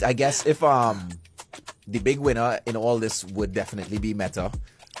you're right. I guess if the big winner in all this would definitely be Meta.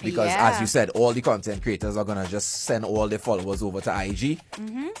 Because as you said, all the content creators are gonna just send all their followers over to IG.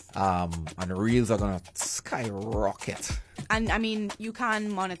 And Reels are gonna skyrocket. And I mean, you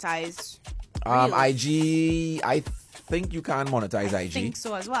can monetize Reels. IG, I think you can monetize IG. I think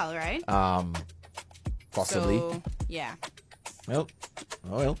so as well, right? Possibly. So, yeah. Well,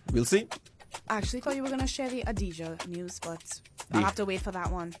 we'll see. I actually thought you were going to share the Adidja news, but I'll have to wait for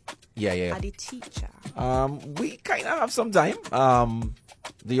that one. Yeah. Adi teacher. We kind of have some time.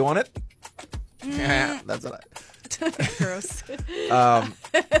 Do you want it? That's a lot. Gross.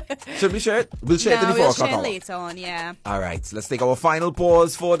 Should we share it? We'll share it in the 4 we'll o'clock share hour. later on, yeah. Alright, let's take our final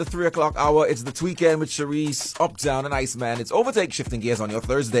pause for the 3 o'clock hour. It's the Tweekend with Sharice, Uptown and Iceman. It's Overtake, shifting gears on your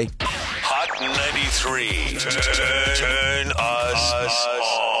Thursday. Hot 93. Turn us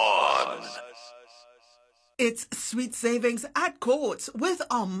on. It's sweet savings at Courts with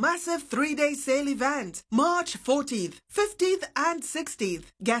our massive 3-day sale event. March 14th, 15th and 16th.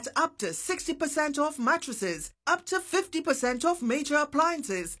 Get up to 60% off mattresses, up to 50% off major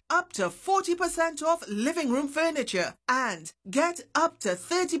appliances, up to 40% off living room furniture, and get up to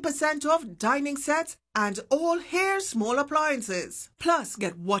 30% off dining sets and all hair small appliances. Plus,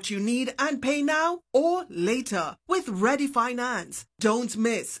 get what you need and pay now or later with Ready Finance. Don't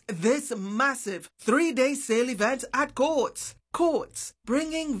miss this massive 3-day sale event at Courts. Courts,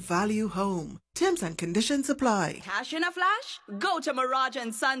 bringing value home. Terms and conditions apply. Cash in a flash? Go to Mirage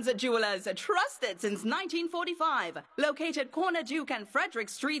and Sons Jewelers, trusted since 1945. Located corner Duke and Frederick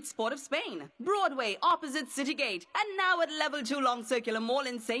Streets, Port of Spain. Broadway, opposite Citygate. And now at Level 2 Long Circular Mall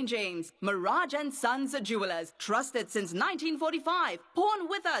in St. James. Mirage and Sons Jewelers, trusted since 1945. Pawn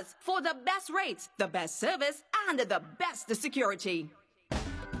with us for the best rates, the best service, and the best security.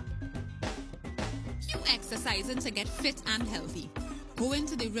 You exercising to get fit and healthy. Going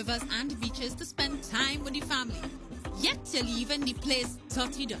to the rivers and beaches to spend time with the family. Yet you're leaving the place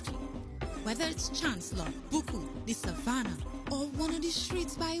dirty. Whether it's Chancellor, Buku, the Savannah, or one of the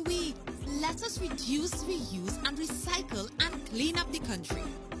streets by way, let us reduce, reuse, and recycle and clean up the country.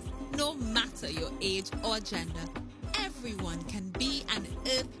 No matter your age or gender, everyone can be an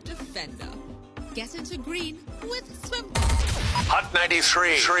Earth defender. Get into green with Swimwear. Hot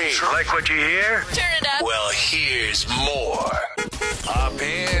 93. Like what you hear? Turn it up. Well, here's more. Hop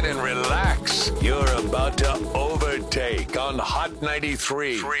in and relax. You're about to overtake on Hot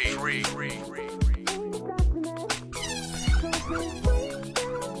 93.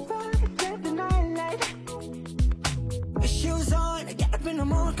 Shoes on, get up in the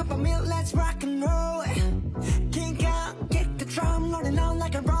morning, cup of milk, let's rock and roll. Kink out, kick the drum, rolling on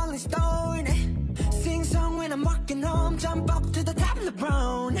like a rolling stone. Sing song when I'm walking home, jump up to the top of the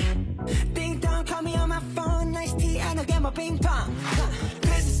brown. Ding dong, call me on my phone, nice tea, and I'll get my ping pong.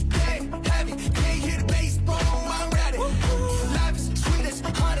 This is dead heavy, can't hear the bass, boom, I'm ready. Life is sweet as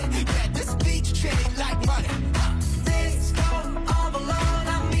honey, yeah, this beach chain like money. This go all alone,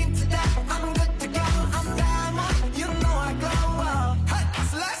 I'm into that, I'm good to go, I'm down, you know I go. Hey,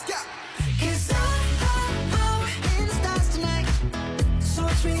 so let's go. 'Cause I'm in the stars tonight, so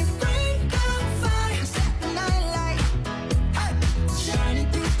watch me bring down fire, set the night light. Hey, shining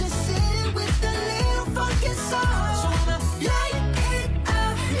through the city with a little funky soul. So I'ma light it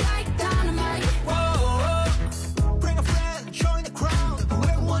up like dynamite. Whoa, bring a friend, join the crowd,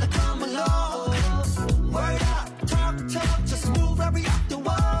 whoever wanna come along. Word up, talk, just move right up the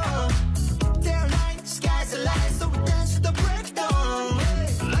wall. Day or night, sky's the line, so we dance to the break of dawn.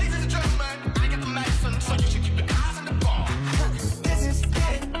 Ladies and gentlemen, I got the medicine, so you should keep your eyes on the ball. This is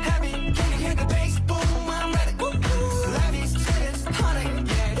getting heavy, can you hear the bass? Boom, I'm ready. Life is sweet as honey,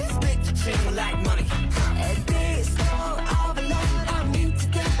 yeah, this bitch treat like money. And this go all alone, I'm into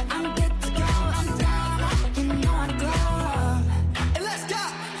that, I'm good to go, I'm down, you know I go. And let's go.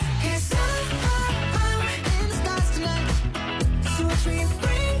 'Cause I'm in the stars tonight, so watch me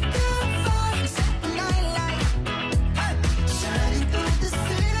bring down fire, set the night light. Hey, shining through the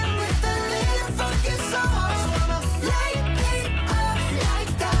city with a little funky soul. So I'ma light it up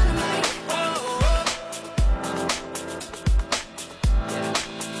like dynamite.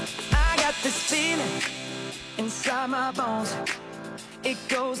 I got this feeling inside my bones. It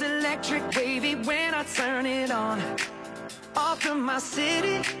goes electric wavy when I turn it on. Off from my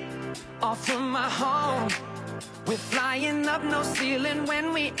city, off from my home. We're flying up, no ceiling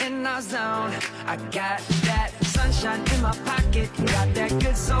when we in our zone. I got that sunshine in my pocket, got that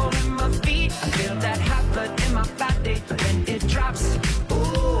good soul in my feet. I feel that hot blood in my body when it drops.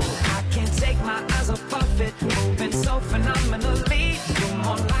 Ooh, I can't take my eyes off of it, moving so phenomenally. You're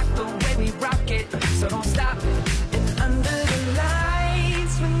more like the way we rock it, so don't stop. And under the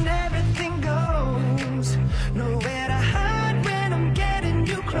lights, when everything goes, nowhere to hide when I'm getting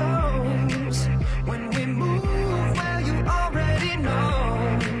you close. When we move, well, you already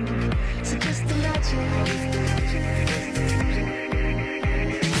know. So just imagine.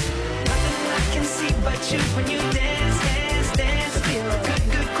 Nothing I can see but you when you dance. Feel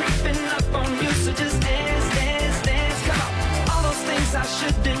good creeping up on you. So just dance. Come on. All those things I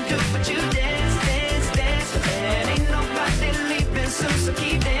shouldn't do, but you dance. And ain't nobody leaving soon, so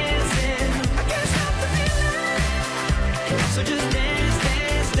keep dancing. I can't stop the feeling. So just dance.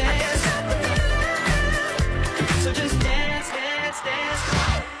 I can't stop the feeling. So just dance.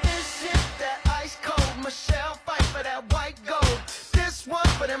 This is that ice cold Michelle fight for that white gold. This one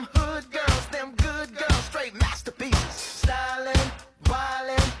for them hood girls, them good girls, straight masterpieces. Styling,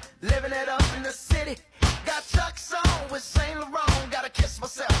 wildin', living it up in the city. Got Chuck's on with Saint Laurent. Gotta kiss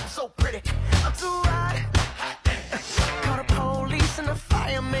myself, I'm so pretty. I'm too hot. Call the police and the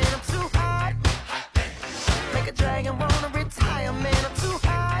fireman. I'm too hot. Make a dragon wanna retire, man. I'm too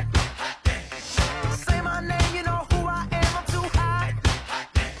hot. Say my name, you know who I am. I'm too hot.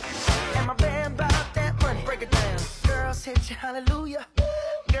 And my band bought that money. Break it down. Girls hit you, hallelujah.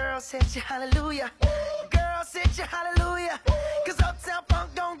 Girls hit you, hallelujah. Girls hit you, hallelujah. 'Cause Uptown Funk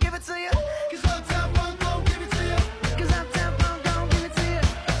don't give it to you. 'Cause Uptown Funk don't give it to you. 'Cause Uptown Funk don't give it to you.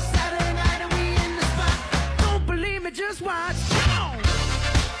 Saturday night and we in the spot. Don't believe me, just watch.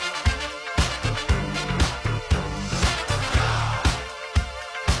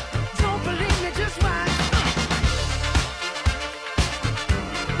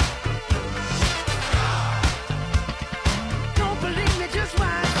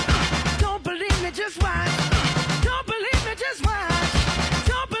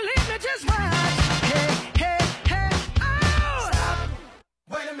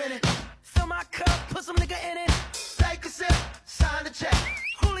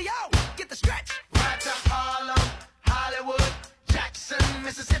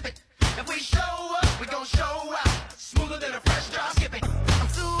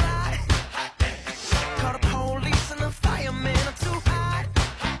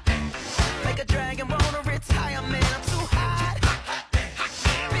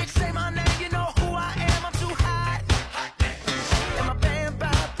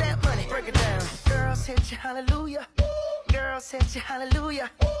 set you hallelujah.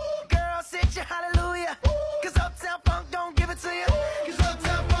 Girl, set you hallelujah. Cause Uptown Funk don't give it to you. Cause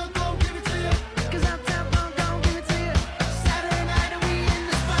Uptown Funk don't give it to you. Cause Uptown Funk don't give it to you. Saturday night and we in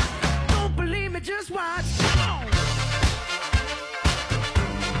the spot. Don't believe me, just watch.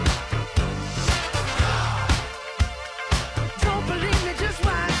 Don't believe me, just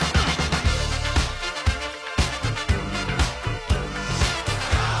watch.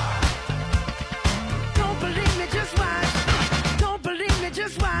 Don't believe me, just watch. Don't believe me,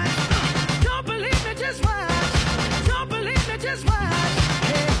 just watch. Don't believe me, just watch. Don't believe me, just watch.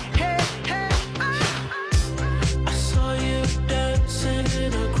 Hey, hey, hey. I saw you dancing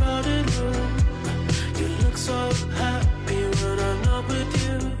in a crowded room. You look so happy when I'm not with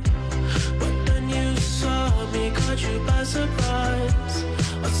you. But then you saw me, caught you by surprise.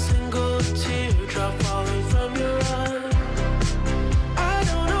 A single teardrop falling from your eye. I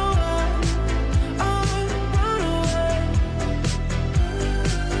don't know why I run away.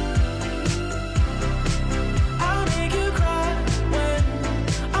 I'll make you cry when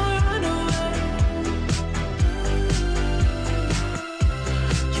I run away.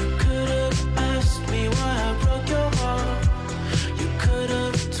 You could have asked me why I broke your heart. You could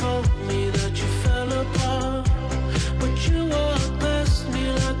have told me that you fell apart. But you walked past me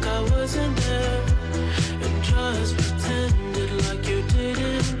like I wasn't there, and just pretended like you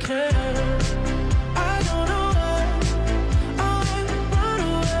didn't care. I don't know why I run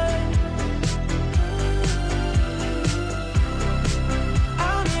away.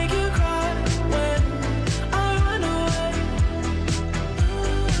 I'll make you cry when I run away.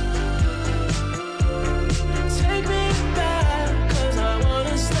 Take me back, cause I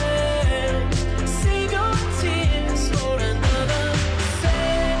wanna stay. Save your tears for another.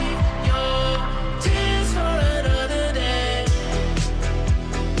 Save your tears for another day.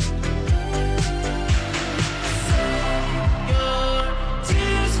 Save your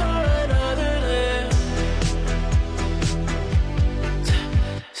tears for another day.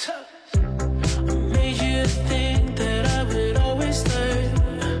 I made you think that I would always stay.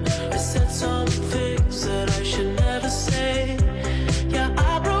 I said some things that I should never say. Yeah,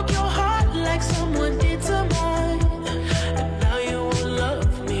 I broke your heart like someone did to mine. And now you won't love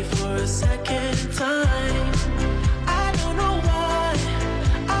me for a second time. I don't know why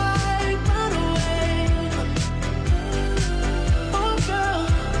I run away. Oh girl,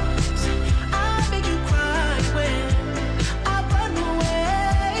 I make you cry when I run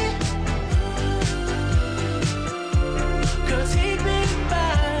away. Girl, take me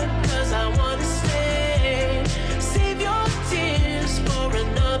back, cause I wanna stay. Save your tears for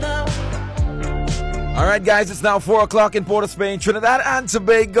another. All right, guys, it's now 4 o'clock in Port of Spain, Trinidad and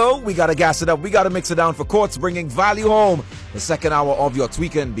Tobago. We got to gas it up. We got to mix it down for Courts, bringing value home. The second hour of your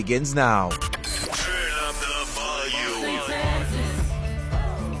tweaking begins now. Turn up the volume.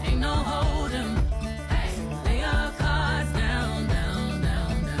 Ain't no hold'em. Lay our cards down, down,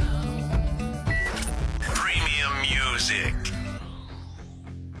 down, down. Premium music.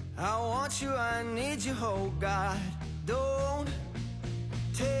 I want you, I need you, oh God. Don't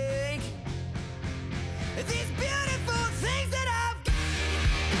take these beautiful things that I've got.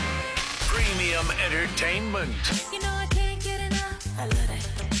 Premium entertainment. You know I can't get enough. I love it.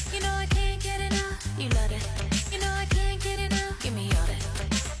 You know I can't get enough. You love it. You know I can't get enough. Give me all that.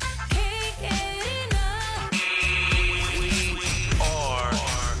 Can't get enough. We are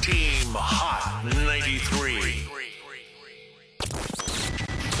Team Hot 93.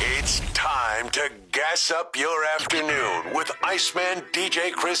 It's time to gas up your afternoon with Iceman,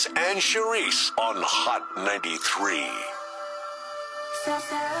 DJ Chris, and Sharice on Hot 93. So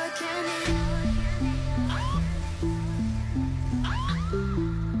sour candy.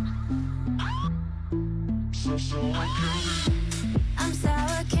 I'm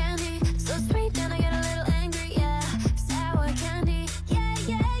sour candy, so sweet and I get a little angry, yeah. Sour candy, yeah,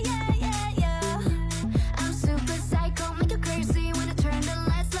 yeah, yeah, yeah, yeah. I'm super psycho, make you crazy when I turn the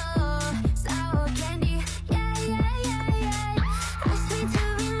lights low. Sour candy, yeah, yeah, yeah, yeah. Ask me to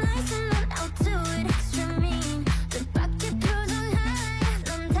be nice and then I'll do it extra mean. 뜻밖의 표정 하나에 넌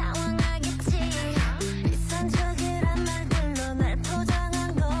당황하겠지. 비싼 척이란 말들로 날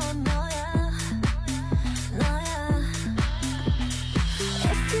포장한 건 너야, 너야.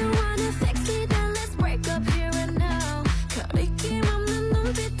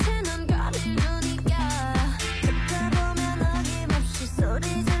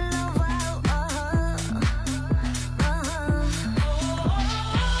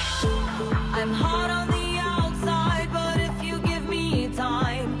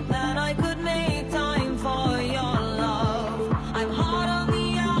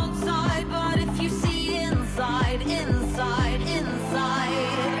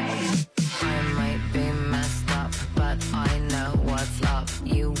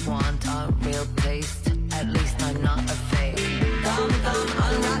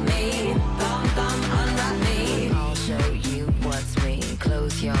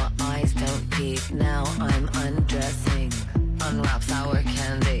 sour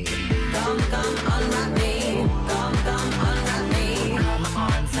candy. Come, come, unwrap me. Come, come, unwrap me. Come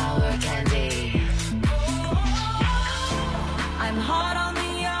on, sour candy. I'm hot on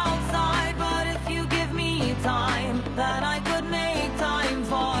the outside, but if you give me time, then I could make time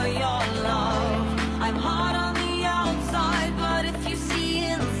for your love. I'm hot on the outside, but if you see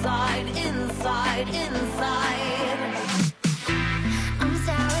inside, inside, inside. I'm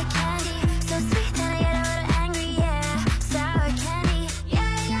sour candy, so sweet that I get a little angry, yeah. Sour candy,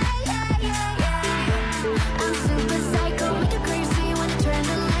 yeah, yeah, yeah, yeah, yeah. I'm super psycho, make you crazy when I turn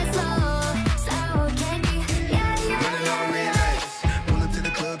the lights low. Sour candy, yeah, yeah, Running on red lights, pull up to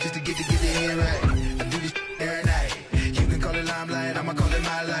the club just to get the head right. I do this every night. You can call it limelight, I'ma call it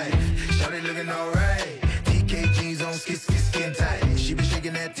my life. Shawty looking alright, TK jeans on, skin tight. She been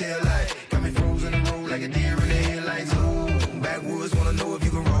shaking that tail light, got me frozen in the road like a deer in the headlights. Ooh, backwoods wanna know if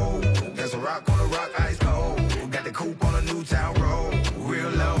you can roll. That's a rock on a rock, ice cold. Got the coupe on a new town road, real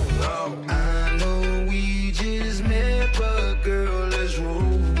low. Oh, I know we just met, but girl, let's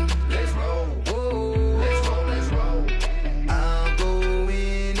roll. Let's roll. Whoa. Let's roll, let's roll. I'll go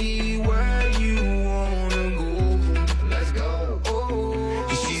anywhere you wanna go. Let's go.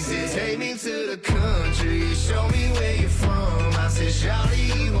 Oh. She said, take me to the country, show me where you're from. I said, shawty,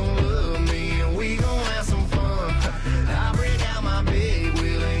 you gon' love me, and we gon' have some fun. I'll break out my big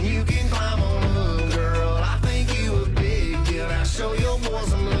wheel, and you can climb on up, girl. I think you a big deal. I'll show your boy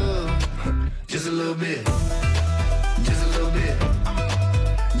some love. Just a little bit. Just a little bit.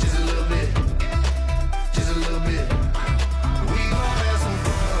 Just a little bit. Just a little bit. We gon' have some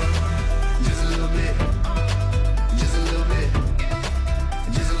fun. Just a little bit. Just a little bit.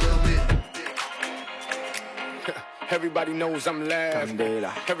 Just a little bit. Everybody knows I'm loud.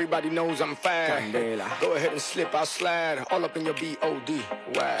 Candela. Everybody knows I'm fast. Candela. Go ahead and slip, I'll slide. All up in your B.O.D.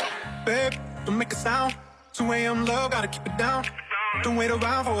 Wow. Babe, don't make a sound. 2 a.m. love, gotta keep it down. Don't wait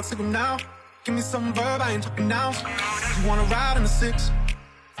around for a signal now. Give me some verb, I ain't talking now. You wanna ride in the 6,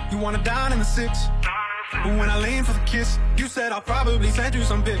 you wanna dine in the 6. But when I lean for the kiss, you said I'll probably send you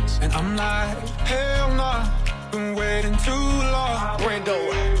some pics. And I'm like, hell nah, been waiting too long. Brando.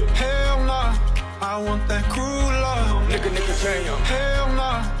 Hell nah, I want that cruel love. Nigga, jam. Hell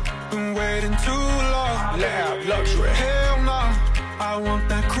nah, been waiting too long. Loud, luxury. Hell nah, I want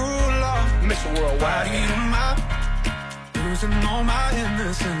that cruel love. Mr. Worldwide. Body on my, losing all my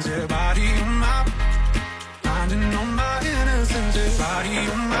innocence. Yeah, body on my, finding all my innocence. Yeah, body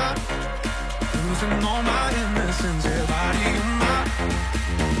on my, losing all my innocence. Yeah, body on my,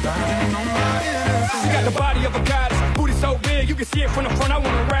 finding all my innocence. She got the body of a goddess, booty so big you can see it from the front. I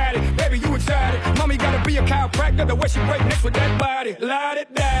wanna ride it, baby you excited. Mommy gotta be a chiropractor, the way she break next with that body. Light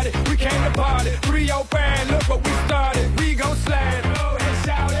it, daddy, we came to party. 305, look what we started. We gon' slide, go ahead,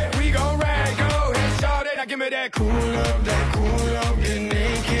 shout it. We gon' ride, go ahead, shout it. Now give me that cool love, get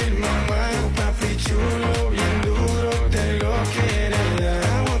naked, mama. Papi chulo, bien duro, te lo quiere dar. I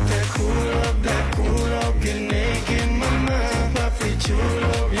want that cool love, get naked, mama. Papi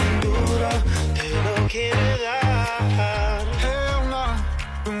chulo, bien duro, te lo quiere dar. Hell nah,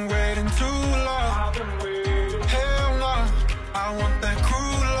 been waiting too long. Hell nah, I want that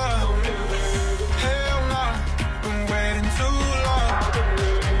cruel love. Hell nah, been waiting too long.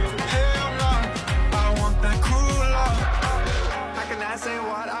 Hell nah, I want that cruel love. How can I say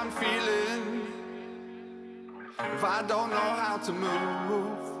what I'm feeling if I don't know how to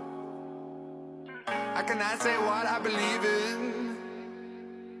move? How can I say what I believe in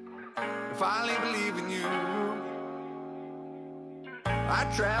if I only believe in you? I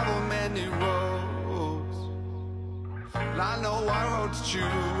travel many roads, and I know what road to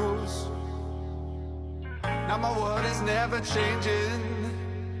choose. Now my world is never changing.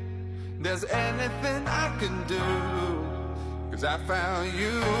 There's anything I can do, 'cause I found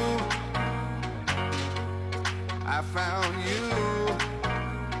you. I found you.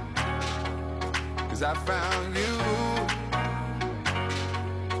 'Cause I found you.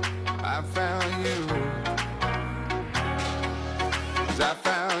 I found you. 'Cause I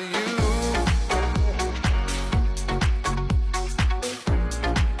found you.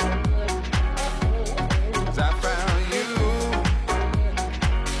 'Cause I found you.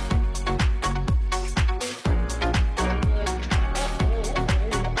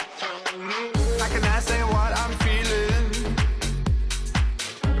 How can I say what I'm feeling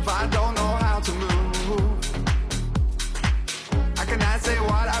if I don't know how to move? How can I say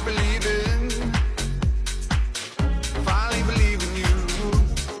what I believe in if I only believe in you?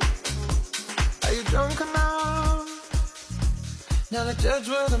 Are you drunk enough now to judge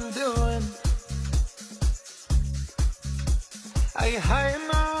what I'm doing? Are you high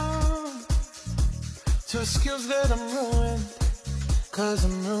enough to excuse that I'm ruined? 'cause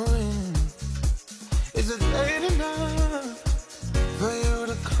I'm ruined. Is it late enough for you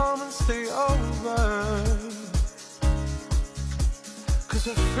to come and stay over? 'Cause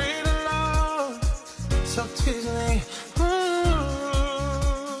we're free to love, so tease me.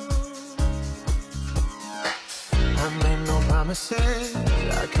 I made no promises,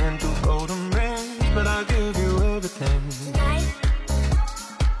 I can't do golden rings, but I'll give you everything.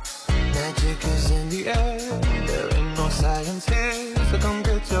 Magic is in the air, there ain't no science here, so come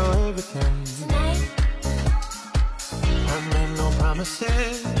get your everything. I made no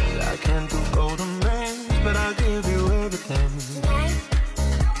promises, I can't do golden rings, but I'll give you everything.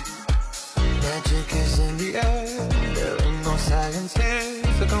 Magic is in the air, there ain't no science here,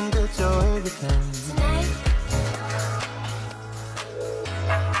 so come get your everything.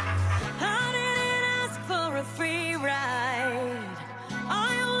 I didn't ask for a free ride. I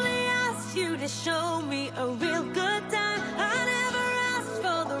only asked you to show me a real good time. I never asked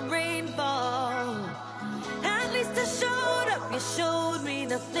for the rainfall. At least I showed up, you showed me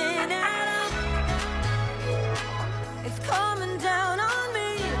nothing at all. It's coming down on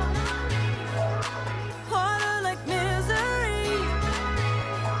me, harder like misery.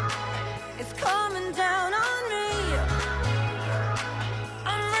 It's coming down on me.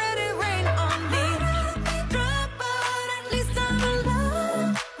 I'm ready, rain on me. Drop, but at least I'm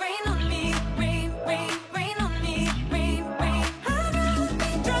alive. Rain on me, rain, rain, rain on me, rain, rain. I'd rather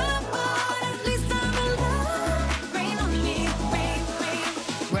be drop, but at least I'm alive. Rain on me, rain, rain.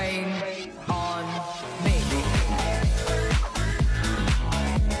 Rain on me.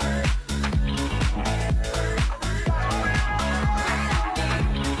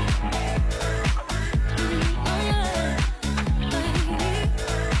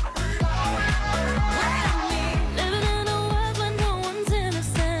 Living in a world where no one's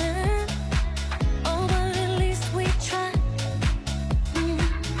innocent. Oh, but at least we try.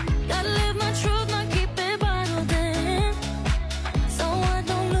 Gotta live my truth, not keep it bottled in, so I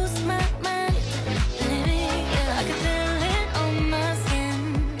don't lose my mind. Yeah, I can feel it on my skin.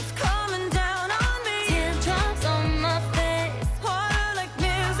 It's coming down on me. Teardrops on my face, harder like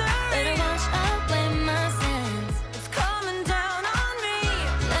misery. Let it wash away my sins. It's coming down on me.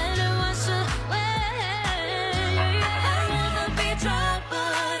 Let it wash away. I'd rather be dry,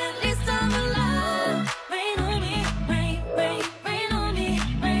 but at least I'm alive. Rain on me, rain, rain, rain on me,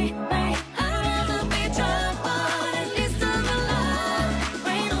 rain, rain. I'd rather be dry, but at least I'm alive.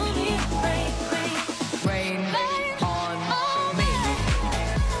 Rain on me, rain, rain. Rain on me.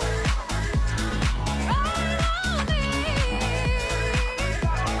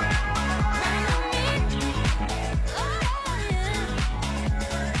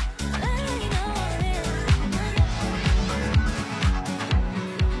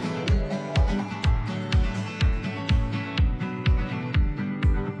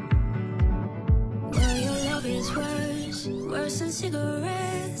 Well, your love is worse, worse than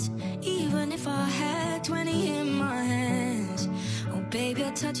cigarettes. Even if I had 20 in my hands. Oh, babe,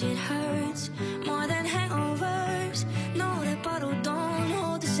 your touch, it hurts more than hangovers. No, that bottle don't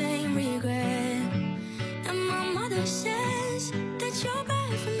hold the same regret. And my mother says that you're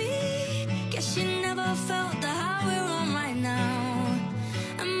bad for me. Guess she never felt the high we're on right now.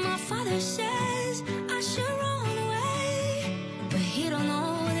 And my father says I should run away, but he don't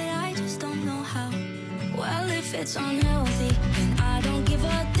know that I just don't know how. Well, if it's unhealthy, then I don't give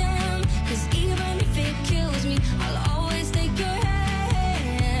a damn. 'Cause even if it kills me, I'll always take your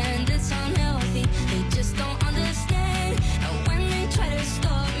hand. It's unhealthy, they just don't understand. And when they try to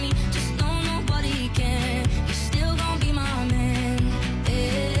stop me, just know nobody can. You're still gonna be my man. Hey,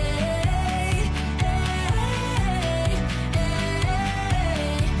 hey,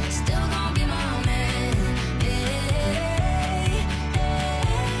 hey, still gonna be my man. Hey, hey,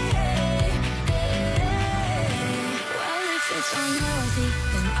 well, if it's unhealthy,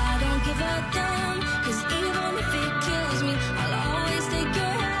 then I don't give a damn. 'Cause even if it kills me, I'll always take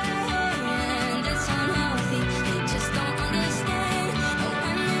your hand. It's unhealthy, they just don't understand. And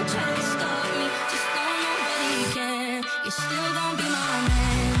when they try to stop me, just know nobody can. You're still gonna be my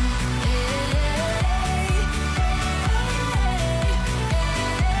man.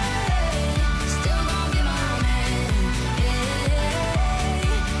 Still gonna be my man.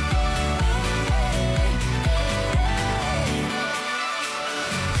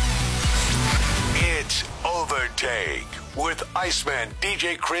 It's Overtake with Iceman,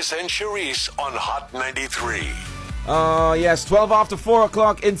 DJ Chris, and Sharice on Hot 93. Yes, 12 after 4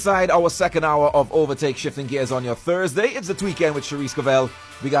 o'clock inside our second hour of Overtake, shifting gears on your Thursday. It's the weekend with Sharice Cavell.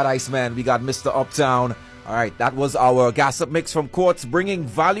 We got Iceman, we got Mr. Uptown. All right, that was our Gossip Mix from Courts, bringing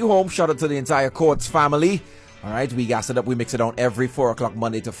value home. Shout out to the entire Courts family. All right, we gas it up. We mix it down every 4 o'clock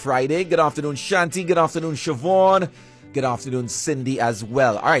Monday to Friday. Good afternoon, Shanti. Good afternoon, Siobhan. Good afternoon, Cindy, as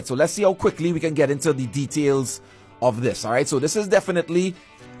well. All right, so let's see how quickly we can get into the details of this. All right, so this is definitely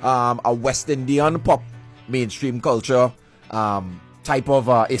a West Indian pop mainstream culture type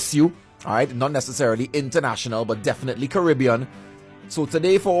of issue. All right, not necessarily international, but definitely Caribbean. So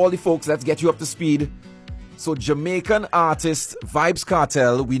today, for all the folks, let's get you up to speed. So Jamaican artist Vybz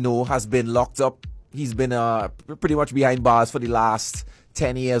Kartel, we know, has been locked up. He's been pretty much behind bars for the last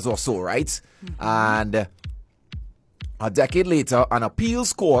 10 years or so, right? And a decade later, an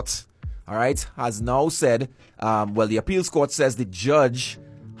appeals court, all right, has now said, the appeals court says the judge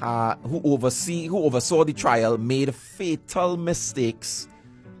who oversaw the trial made fatal mistakes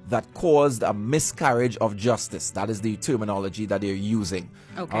that caused a miscarriage of justice. That is the terminology that they're using.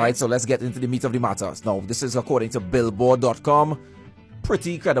 Okay. All right, so let's get into the meat of the matter. Now, this is according to Billboard.com.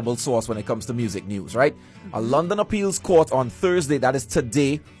 Pretty credible source when it comes to music news, right? A London appeals court on Thursday, that is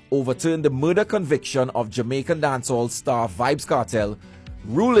today, overturned the murder conviction of Jamaican dancehall star Vybz Kartel,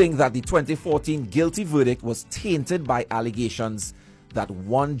 ruling that the 2014 guilty verdict was tainted by allegations that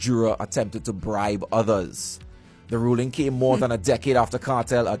one juror attempted to bribe others. The ruling came more than a decade after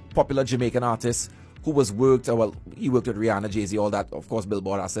Kartel, a popular Jamaican artist who he worked with Rihanna, Jay-Z, all that. Of course,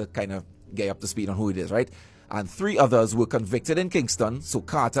 Billboard has to kind of get up to speed on who it is, right? And 3 others were convicted in Kingston. So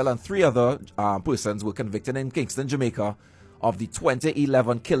Kartel and 3 other persons were convicted in Kingston, Jamaica, of the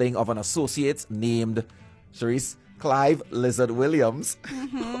 2011 killing of an associate named Sharice Clive Lizard Williams,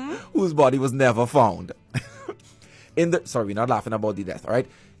 whose body was never found. Sorry, we're not laughing about the death, all right?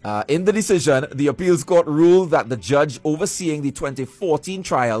 In the decision, the appeals court ruled that the judge overseeing the 2014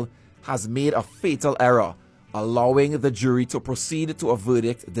 trial has made a fatal error, allowing the jury to proceed to a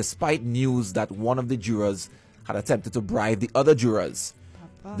verdict despite news that one of the jurors had attempted to bribe the other jurors.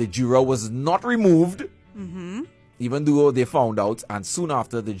 The juror was not removed, even though they found out, and soon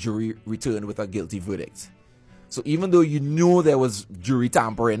after the jury returned with a guilty verdict. So even though you knew there was jury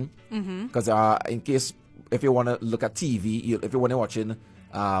tampering, because in case, if you want to look at TV, if you want to watching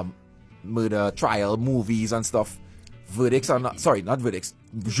murder trial movies and stuff, jurors are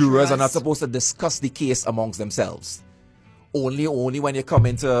not supposed to discuss the case amongst themselves. Only when you come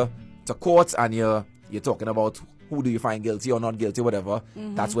into court and you're talking about who do you find guilty or not guilty, whatever,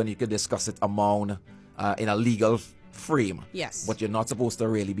 that's when you can discuss it among in a legal frame. Yes. But you're not supposed to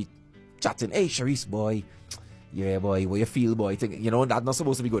really be chatting, hey Sharice boy, yeah boy, what you feel boy, that's not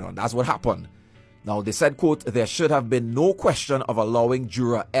supposed to be going on. That's what happened. Now, they said, quote, there should have been no question of allowing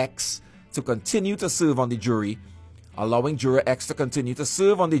Juror X to continue to serve on the jury. Allowing Juror X to continue to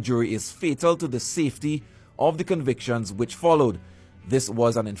serve on the jury is fatal to the safety of the convictions which followed. This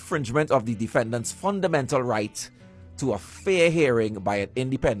was an infringement of the defendant's fundamental right to a fair hearing by an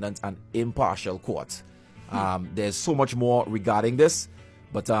independent and impartial court. There's so much more regarding this,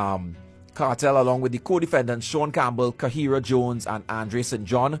 but Kartel, along with the co-defendants Sean Campbell, Kahira Jones, and Andre St.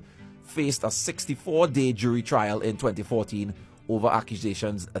 John, faced a 64-day jury trial in 2014 over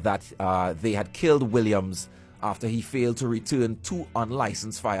accusations that they had killed Williams after he failed to return 2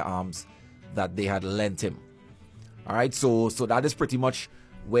 unlicensed firearms that they had lent him. All right, so that is pretty much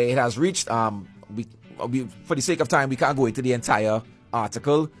where it has reached. We for the sake of time, we can't go into the entire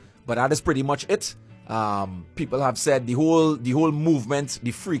article, but that is pretty much it. People have said the whole movement,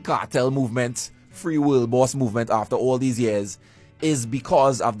 the Free Kartel movement, Free World Boss movement, after all these years, is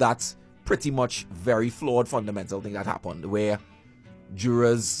because of that pretty much very flawed fundamental thing that happened, where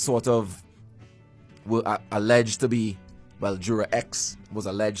jurors sort of were alleged to be, Juror X was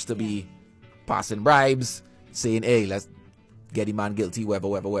alleged to be passing bribes, saying, hey, let's get the man guilty,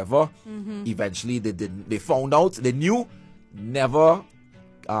 whoever. Eventually, they found out, they knew, never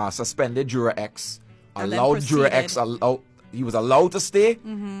suspended Juror X, allowed Juror X, he was allowed to stay,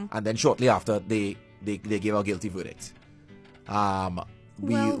 and then shortly after, they gave a guilty verdict.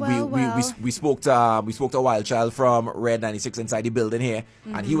 We spoke to a wild child from Red 96 inside the building here,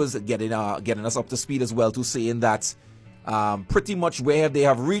 and he was getting us up to speed as well, to saying that pretty much where they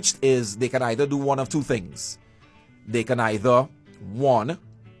have reached is they can either do one of 2 things. They can either, 1,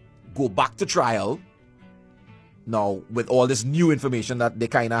 go back to trial now with all this new information that they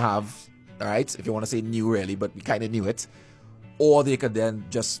kind of have, all right, if you want to say new really, but we kind of knew it, or they could then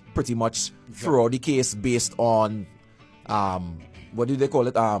just pretty much throw out the case based on what do they call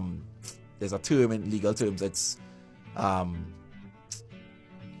it? There's a term in legal terms. It's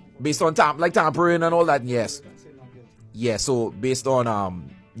based on tampering and all that. Yes. Yeah. So based on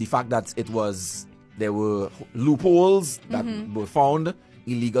the fact that there were loopholes that were found,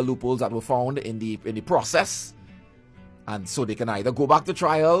 illegal loopholes that were found in the process, and so they can either go back to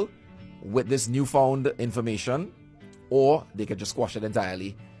trial with this newfound information, or they could just squash it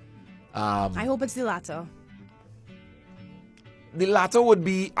entirely. I hope it's the latter. The latter would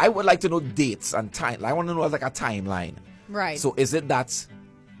be, I would like to know dates and time. I want to know like a timeline. Right. So is it that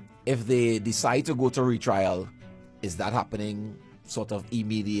if they decide to go to retrial, is that happening sort of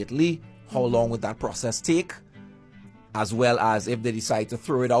immediately? How long would that process take? As well as if they decide to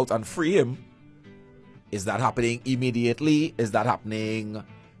throw it out and free him, is that happening immediately? Is that happening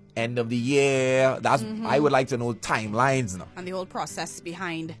end of the year? That's I would like to know timelines now. And the whole process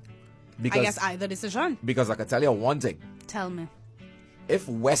behind, Because, I guess, either decision. Because I can tell you one thing. Tell me. If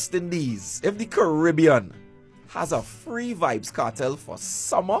West Indies, if the Caribbean has a free Vibes Cartel for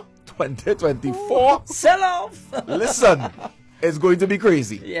summer 2024, sell off. Listen, it's going to be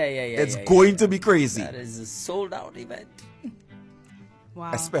crazy. Yeah. It's going to be crazy. That is a sold out event.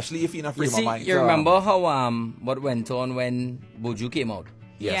 Wow. Especially if you're in a frame You see, of mind. you remember how what went on when Buju came out?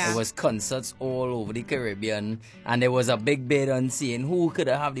 Yes. Yeah. There was concerts all over the Caribbean, and there was a big bid on seeing who could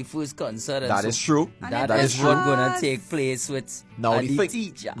have the first concert. That is true. That is what's going to take place with Now the the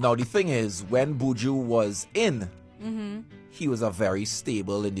teacher. thing is, when Buju was in, he was a very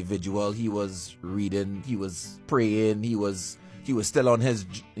stable individual. He was reading, he was praying, he was still on his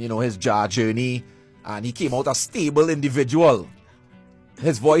his Jah journey, and he came out a stable individual.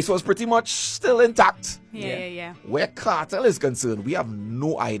 His voice was pretty much still intact. Yeah. Where Cartel is concerned, we have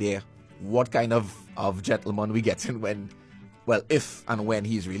no idea what kind of gentleman we get in when, well, if and when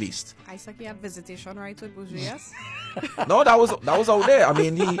he's released. Isaac, you have visitation right with Buju, yes? No, that was out there. I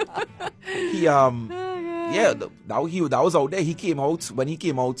mean, that was out there. He came out, when he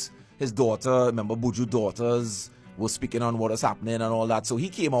came out, his daughter, remember Buju daughters was speaking on what was happening and all that. So he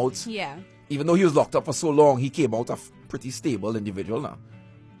came out. Yeah. Even though he was locked up for so long, he came out a pretty stable individual now.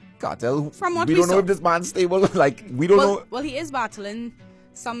 Cartel, From what we we don't know saw. if this man's stable. Like, we don't know. Well, he is battling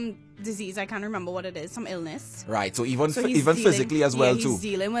some disease. I can't remember what it is. Some illness. Right, so even he's even dealing- physically as well, he's too.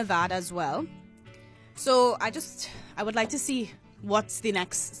 dealing with that as well. So I would like to see what's the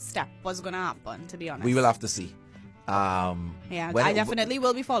next step. What's going to happen, to be honest. We will have to see. Yeah, when I it- definitely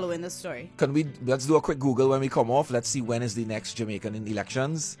will be following this story. Let's do a quick Google when we come off. Let's see when is the next Jamaican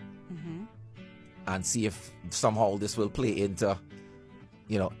elections. And see if somehow this will play into,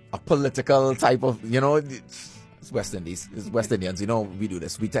 a political type of, it's West Indies. It's West Indians, we do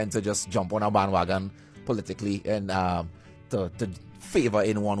this. We tend to just jump on a bandwagon politically and to favor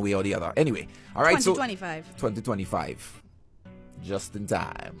in one way or the other. Anyway, all right. 2025. Just in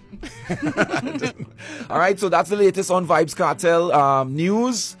time. All right, so that's the latest on Vibes Cartel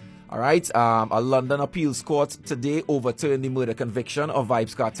news. All right, a London appeals court today overturned the murder conviction of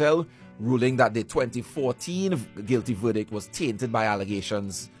Vibes Cartel, ruling that the 2014 guilty verdict was tainted by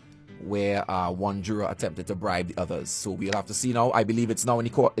allegations where one juror attempted to bribe the others. So we'll have to see now. I believe it's now in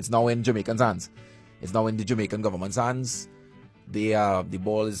the court. It's now in Jamaican's hands. It's now in the Jamaican government's hands. The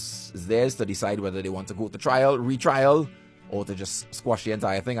ball is theirs to decide whether they want to go to trial, retrial, or to just squash the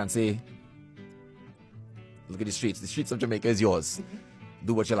entire thing and say, look at the streets. The streets of Jamaica is yours.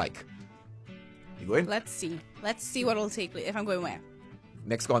 Do what you like. You going? Let's see what will take place. If I'm going where?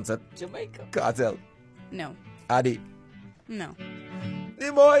 Next concert. Jamaica. Cartel. No. Adi. No.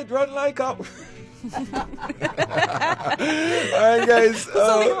 The boy run like up. Alright, guys.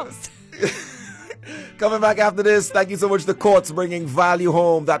 Coming back after this, thank you so much to Courts bringing value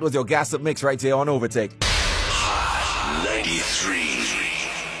home. That was your Gossip Mix right here on Overtake. Hot 93.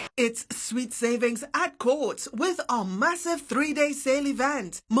 It's sweet savings at Courts with our massive 3-day sale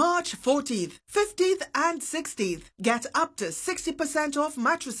event. March 14th, 15th and 16th. Get up to 60% off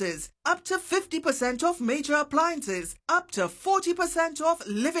mattresses, up to 50% off major appliances, up to 40% off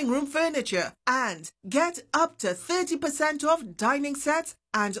living room furniture, and get up to 30% off dining sets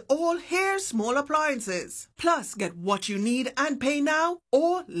and all hair small appliances. Plus, get what you need and pay now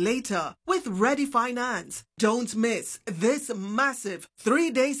or later with Ready Finance. Don't miss this massive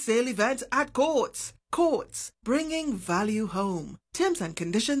 3-day sale event at Courts. Courts, bringing value home. Terms and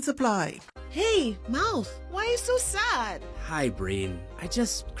conditions apply. Hey, Mouth, why are you so sad? Hi, Brain. I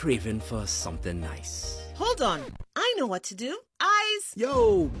just craving for something nice. Hold on, I know what to do. Eyes.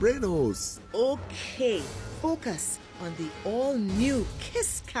 Yo, Brainos. Okay, focus on the all-new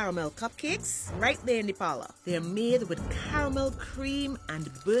Kiss Caramel Cupcakes right there in the parlor. They're made with caramel cream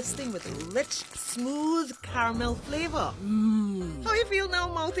and bursting with rich, smooth caramel flavor. How you feel now,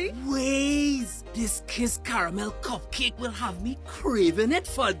 Mouthy? Ways! This Kiss Caramel Cupcake will have me craving it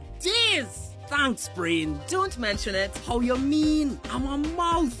for days! Thanks, Brain. Don't mention it. How you mean? I'm a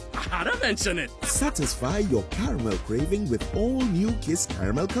mouth. I had to mention it. Satisfy your caramel craving with all new Kiss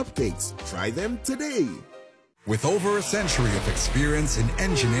Caramel Cupcakes. Try them today. With over a century of experience in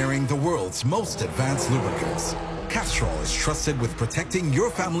engineering the world's most advanced lubricants, Castrol is trusted with protecting your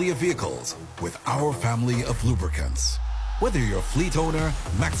family of vehicles with our family of lubricants. Whether you're a fleet owner,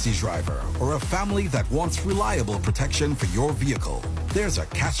 maxi driver, or a family that wants reliable protection for your vehicle, there's a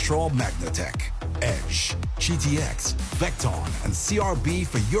Castrol Magnatech, Edge, GTX, Vecton, and CRB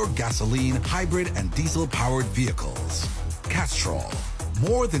for your gasoline, hybrid, and diesel-powered vehicles. Castrol,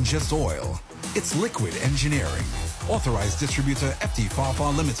 more than just oil, it's liquid engineering. Authorized distributor FT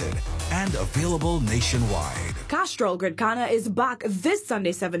Farfar Limited and available nationwide. Castrol Gridcana is back this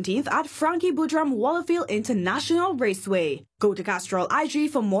Sunday 17th at Frankie Boudram Wallerfield International Raceway. Go to Castrol IG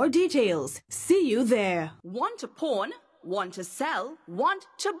for more details. See you there. Want to pawn? Want to sell? Want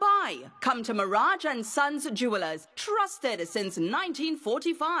to buy? Come to Mirage and Sons Jewelers, trusted since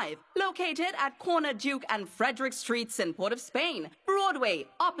 1945. Located at Corner Duke and Frederick Streets in Port of Spain, Broadway,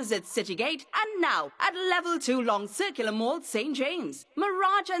 opposite City Gate, and now at Level 2 Long Circular Mall, St. James.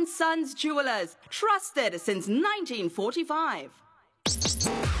 Mirage and Sons Jewelers, trusted since 1945.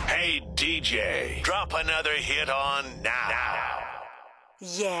 Hey, DJ, drop another hit on now.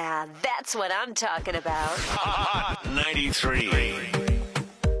 Yeah, that's what I'm talking about. Hot 93.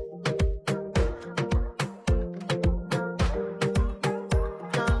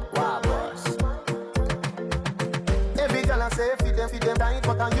 Every girl I say fit them tight,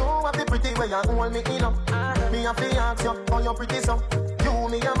 but you have the pretty way you hold me in up. Me have to ask you, how you pretty so? You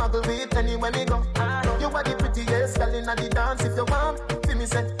me a muggle with anywhere me go. You are the prettiest girl in the dance. If you want, see me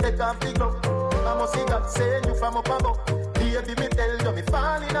say take off the glove. I must see God say you from up above. Baby, me tell you, me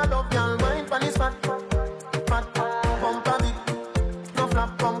fall in love, y'all mind pan is fat, fat, bump a bit, no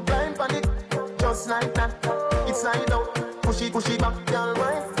flap, come climb pan it, just like that, it's slide out, push it back, y'all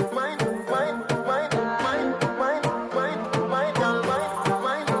mind, y'all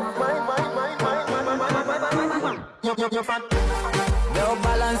mind, you're fat. Yo,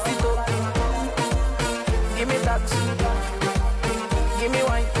 balance it up, give me that, give me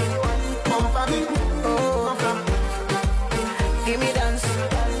wine, bump a bit, no flap. Give me dance,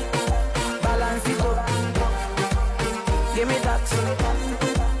 balance it up. Give me that.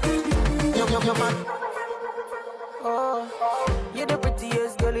 You're fat. Oh, you're the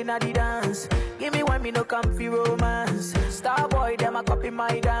prettiest girl in the dance. Give me one, me no comfy romance. Star boy, them a copy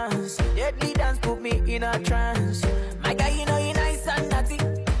my dance. Deadly dance put me in a trance. My guy, you know you nice and naughty.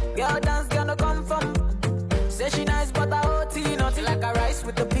 Girl dance gonna come from. Say she nice, but I OT naughty like a rice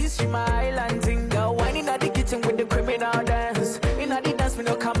with the peas. She my island thing. Girl whining at the kitchen with the criminal dance. Inna the dance, me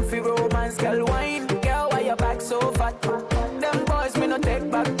no comfy romance. Girl wine, girl why your back so fat? Them boys me no take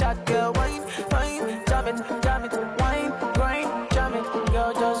back chat. Girl wine, jam it, wine, grind, jam it.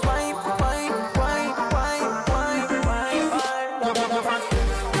 Girl just wine.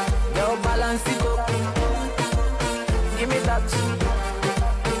 Girl balance it up. Give me that.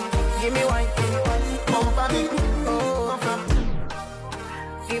 Give me wine.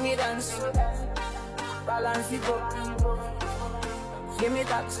 Give me dance. Balance it up. Give me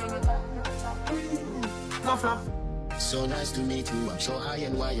that. No flap. So nice to meet you, I'm so high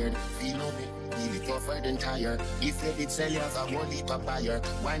and wired. Feel me, feel it tougher than tired. If you did sell you have a whole heap of buyer.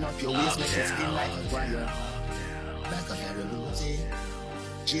 Wind up your waist, make it spin like a choir. Like a Harry Lucy.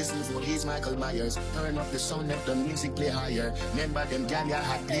 Jason Voorhees, Michael Myers. Turn up the sound, let the music play higher. Remember them gal ya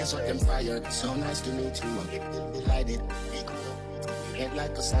had place with them fire. So nice to meet you, I'm delighted. Head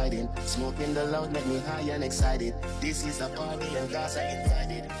like a siding. Smoking the loud, make me high and excited. This is a party and guys are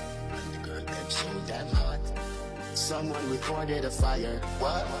invited. And the girl them so damn hot. Someone recorded a fire.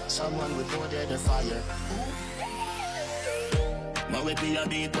 What? Someone recorded a fire. My way be a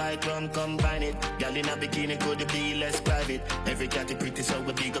beat white rum, combine it. Girl in a bikini could be less private. Every cat is pretty, so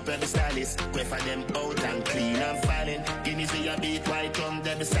we big up every stylist. Go for them out and clean and filing. Guineas be a beat white rum,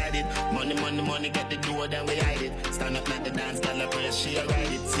 they beside it. Money, get the door, then we hide it. Stand up like the dance, girl, I press, she a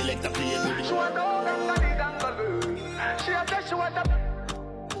ride it. Select a play good. She want she said she want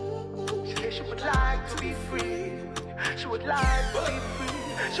she said she would like to be free. She would like to be free.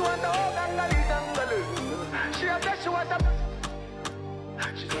 She want she said she want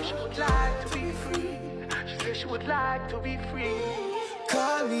she said she would like to be free. She said she would like to be free.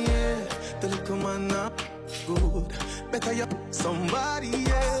 Call me, yeah, the little man not good. Better you somebody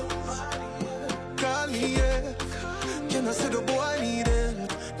else. Call me, yeah. Can I say the boy need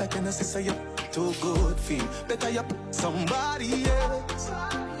help? Like can I say you're too good feel? Better you somebody else.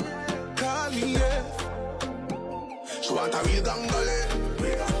 Call me, yeah. She want a real gangale.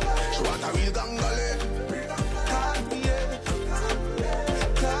 She want a real gangale. Call me, yeah.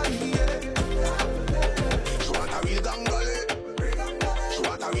 Call me, yeah. She want a real gangale. She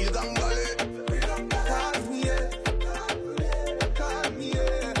want a real gangale. Call me, yeah.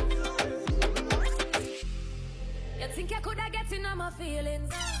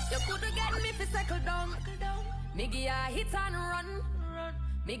 feelings. You coulda get me fi settle down. Me give ya hit and run.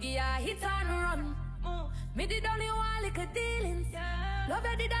 Me give ya hit and run. Me did only one little dealings. Love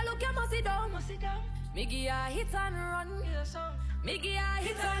you did I look you must sit down. Me give ya hit and run. Me give ya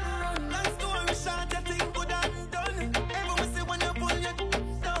hit and run. Long story short, you think good and done. Every we see when you pull your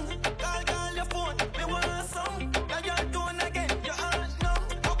down. Call your phone, me want some. Now you're doing again, your heart numb.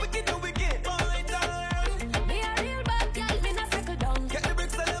 How wicked do we get? Point and run. Me a real bad girl, me not settle down. Get the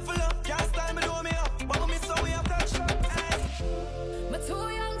bricks a level up, can't style me, do me up. But me so we have touch. Me too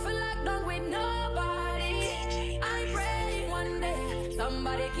young for lockdown with nobody. I pray one day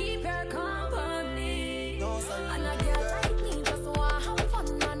somebody keep your company. And a girl like me just want have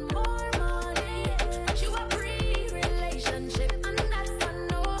fun and more money. She a pre-relationship and that's a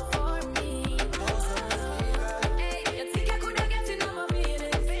no for me. Hey, you think I coulda get in on my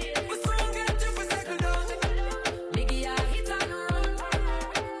feelings? We soon get you for settle down. Me give ya hit and run.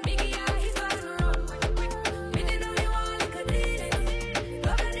 Me give ya hit and run. Me did only one little dealings.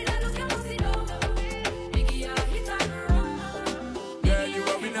 Love you did I look you must sit down. Me give ya hit and run. Girl, you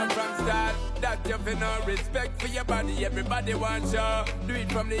are winner from start. That you feel no respect for your body. Everybody wants you. Do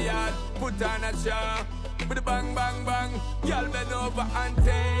it from the yard. Put on a show. With a bang, bang, bang. Y'all bend over and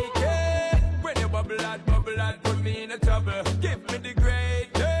take it. When you bubble out, put me in a trouble. Give me the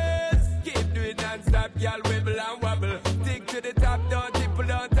greatest. Keep doing non-stop, y'all wibble and wobble. Stick to the top, don't tipple,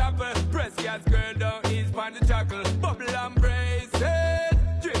 don't topple. Press gas, girl, don't ease on the chuckle. Bubble and brace it.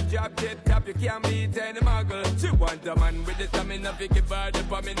 Drip, drop, tip, tap, you can't beat any muggle. She want a man with the stamina, fi give her the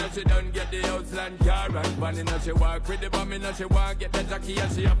bomb. Now she don't get the outland car and bunny. Now she walk with the bomb. Now she want get the jockey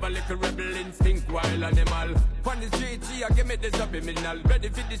and she have a little rebel instinct, wild animal. On the street, she a give me the subliminal. Ready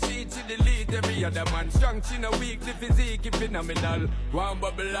for the sheet, she delete every other man. Strong, she no weak, the physique is phenomenal. One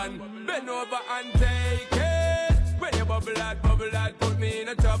bubble and bend over and take it. When you bubble out, put me in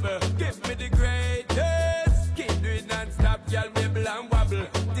a trouble. Give me the greatest. Keep doing non-stop, y'all wibble and wobble.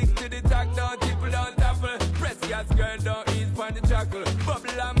 Stick to the tack, don't tipple, don't topple. Press gas, girl, don't ease on the chuckle.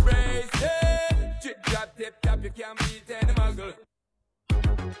 Bubble and brace it. Drip, drop, tip, tap, you can't beat any muggle.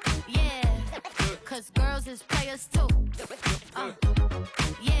 Yeah, cause girls is players too.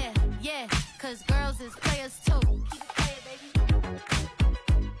 Yeah, cause girls is players too. Keep it playing, baby.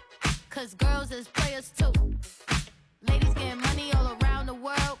 Cause girls is players too. Ladies getting money all around the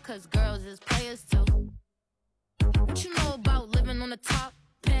world, cause girls is players too. What you know about living on the top?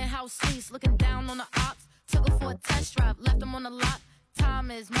 Penthouse suites, looking down on the ops. Took her for a test drive, left them on the lot.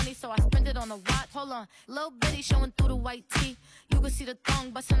 Time is money, so I spend it on a watch. Hold on, little bitty showing through the white tee. You can see the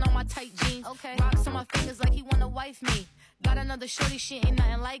thong busting on my tight jeans. Okay, rocks on my fingers like he wanna wife me. Got another shorty, she ain't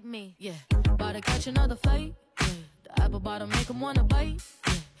nothing like me. Yeah, about to catch another fight. Yeah, the apple bottom make him wanna bite.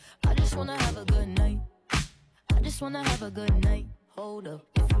 Yeah, I just wanna have a good night. I just wanna have a good night. Hold up,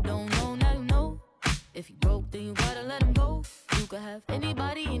 if you don't know, now you know. If you broke, then you gotta let him go. You could have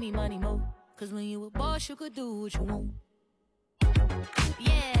anybody, any money, mo. Cause when you a boss, you could do what you want.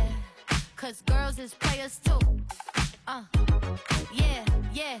 Yeah, cause girls is players too.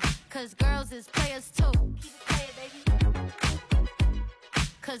 Yeah, cause girls is players too. Keep it playing, baby.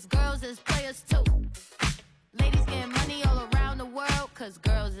 Cause girls is players too. Ladies getting money all around the world, cause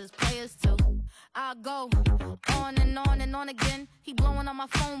girls is players too. I go on and on and on again. He blowing on my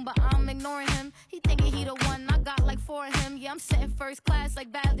phone, but I'm ignoring him. He thinking he the one, I got like 4 of him. Yeah, I'm sitting first class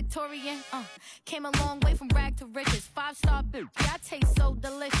like bad Victorian. Came a long way from rag to riches. 5-star bitch, yeah, I taste so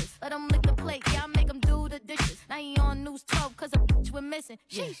delicious. Let him lick the plate, yeah, I make him do the dishes. Now he on News 12, cause a bitch we're missing.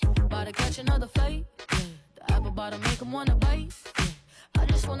 Sheesh, about to catch another fight. Yeah, the apple bottom make him wanna bite. Yeah, I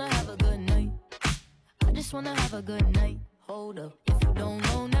just wanna have a good night. I just wanna have a good night. Hold up, if you don't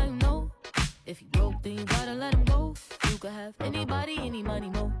know, now you know. If you broke, then you gotta let him go. You could have anybody, any money,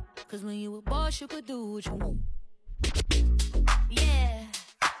 mo. Cause when you a boss, you could do what you want. Yeah,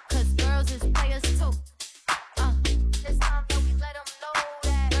 cause girls is players too. This time that we let them know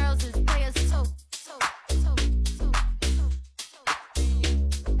that girls is players too.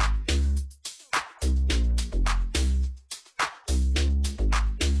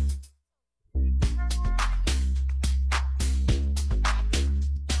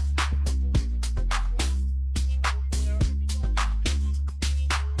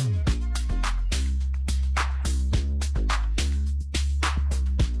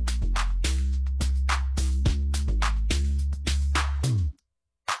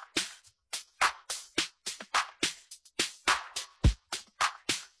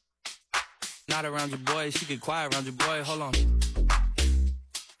 Not around your boy, she get quiet around your boy, hold on.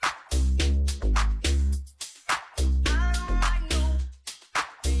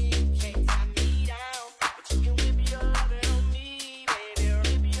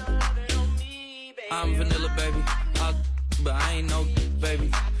 I'm vanilla, baby. But I ain't no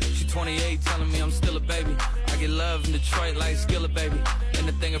baby. She 28, telling me I'm still a baby. I get love in Detroit like Skillet, baby. And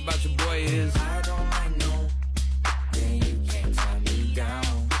the thing about your boy is I don't like no, then you can't tie me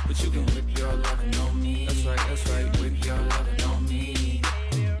down. But you can whip your lovin' on me. That's right, whip your lovin' on me.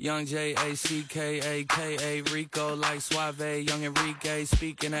 Young J-A-C-K-A-K-A Rico like Suave, young Enrique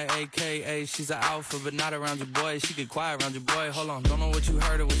speaking at AKA. She's an alpha but not around your boy. She get quiet around your boy. Hold on, don't know what you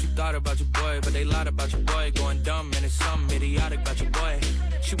heard or what you thought about your boy, but they lied about your boy. Going dumb and it's something idiotic about your boy.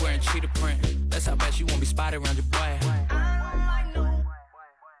 She wearing cheetah print, that's how bad she won't be spotted around your boy.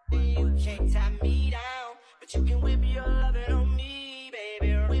 You can't tie me down, but you can whip your lovin' on me,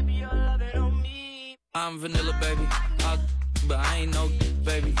 baby. Whip your lovin' on me. I'm vanilla, baby. But I ain't no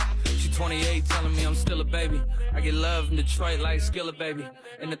baby. She 28, telling me I'm still a baby. I get love in Detroit like Skillet, baby.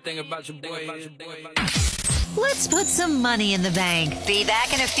 And the thing about your boy is Let's put some money in the bank. Be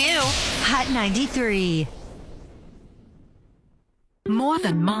back in a few. Hot 93. More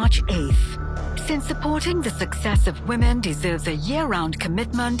than March 8th. Since supporting the success of women deserves a year-round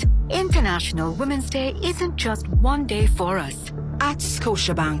commitment, International Women's Day isn't just one day for us. At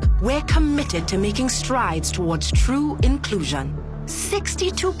Scotiabank, we're committed to making strides towards true inclusion.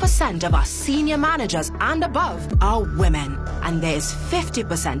 62% of our senior managers and above are women, and there is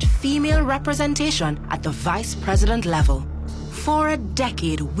 50% female representation at the vice president level. For a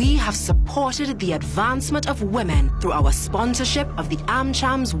decade, we have supported the advancement of women through our sponsorship of the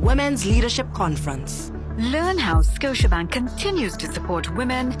AmChams Women's Leadership Conference. Learn how Scotiabank continues to support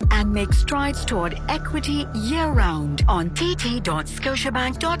women and make strides toward equity year-round on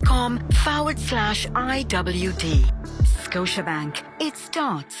tt.scotiabank.com/IWD. Scotiabank, it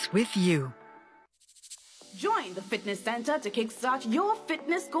starts with you. Join the Fitness Center to kickstart your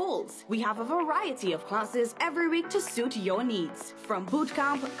fitness goals. We have a variety of classes every week to suit your needs. From boot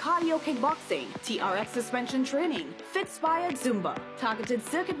camp, cardio kickboxing, TRX suspension training, Fitspired Zumba, targeted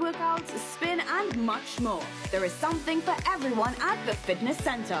circuit workouts, spin, and much more. There is something for everyone at the Fitness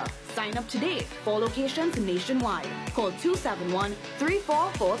Center. Sign up today. 4 locations nationwide. Call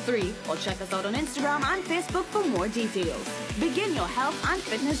 271-3443 or check us out on Instagram and Facebook for more details. Begin your health and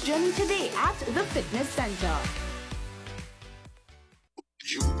fitness journey today at the Fitness Center.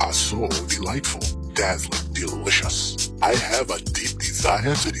 You are so delightful, dazzling, delicious. I have a deep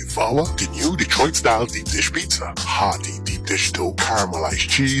desire to devour the new Detroit-style deep dish pizza. Hearty deep dish dough, caramelized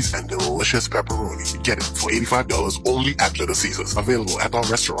cheese, and delicious pepperoni. Get it for $85 only at Little Caesars. Available at our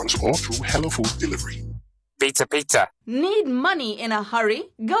restaurants or through Hello Food Delivery. Pizza. Need money in a hurry?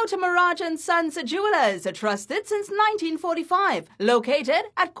 Go to Mirage & Sons Jewelers, trusted since 1945. Located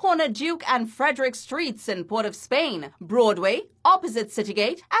at corner Duke and Frederick Streets in Port of Spain, Broadway, opposite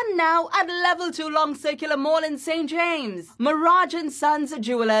Citygate, and now at Level 2 Long Circular Mall in St. James. Mirage & Sons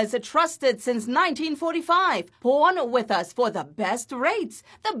Jewelers, trusted since 1945. Pawn with us for the best rates,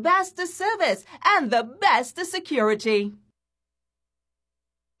 the best service, and the best security.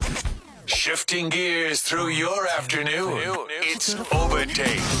 Shifting gears through your afternoon, it's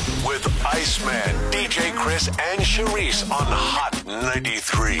Overtake with Iceman, DJ Chris, and Sharice on Hot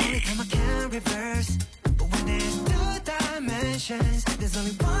 93. There's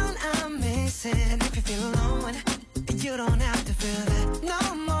only one I'm missing. If you feel alone, you don't have to feel that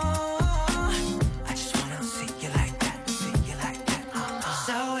no more. I just wanna see you like that,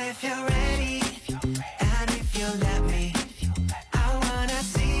 So if you're ready, and if you let me, I wanna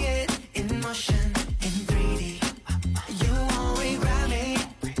see it in motion, in 3D. You won't regret me.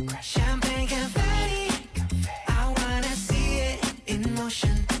 Champagne confetti. I wanna see it in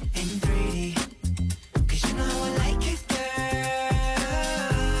motion, in 3D. 'Cause you know I like it,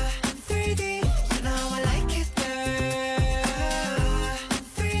 girl. 3D. You know I like it, girl.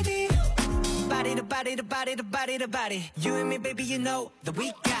 3D. Body to body to body to body to body. You and me, baby, you know that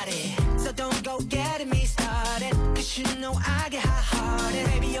we got it. So don't go getting me started. 'Cause you know I get hot-hearted.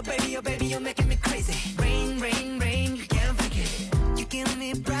 Baby, oh baby, oh baby, you're making me crazy. Rain, rain, rain, you can't forget it. You give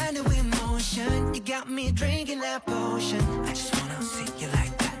me brand new emotion. You got me drinking that potion. I just wanna see you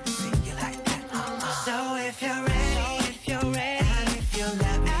like that, So if you're ready, and if you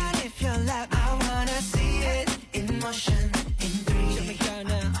let me, I wanna see it in motion, in 3D.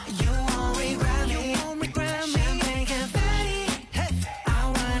 You won't regret me. Champagne confetti. I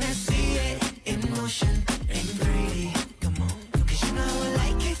wanna see it in motion, in 3D. Come on, 'cause you know I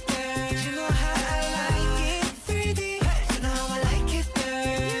like it, girl. You know how I like it, 3D. You know I like it,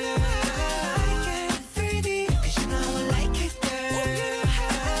 girl. You know how I like it, 3D. 'Cause you know I like it, girl. You know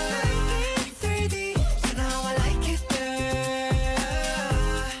how I like it, 3D. You know I like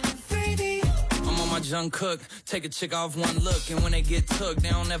young cook, take a chick off one look, and when they get took, they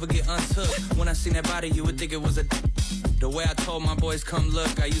don't ever get untook. When I seen that body, you would think it was a the way I told my boys, come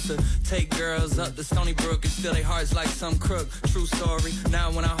look. I used to take girls up to Stony Brook and steal their hearts like some crook. True story. Now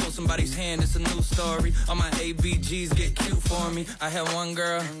when I hold somebody's hand, it's a new story. All my ABGs get cute for me. I had one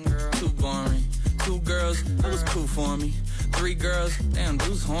girl, too boring. 2 girls, that was cool for me. 3 girls, damn,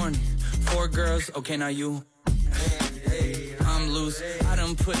 dude's horny. 4 girls, okay, now you. I'm loose. I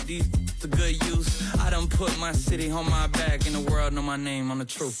done put these to good use. I done put my city on my back, and the world know my name on the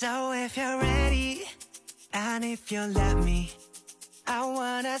truth. So if you're ready, and if you let me, I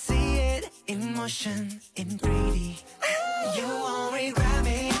wanna see it in motion, in 3D. You won't regret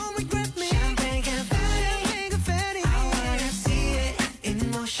me. Champagne confetti. I wanna see it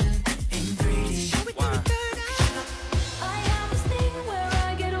in motion, in 3D. I have this thing where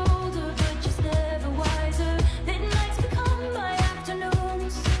I get older, but just never wiser. Midnights become my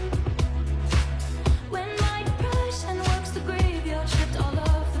afternoons. When my depression works the graveyard shift, all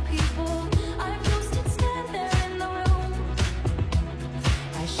of the people I've ghosted stand there in the room.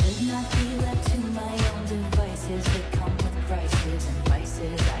 I should not be left to my own devices. They come with prices and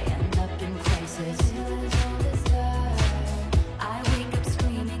vices. I end up in crisis. I wake up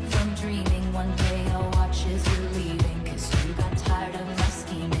screaming from dreaming. One day I'll watch as you're leaving, 'cause you got tired of my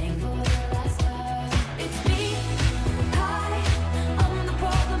scheming. For the last time, it's me. Hi, I'm the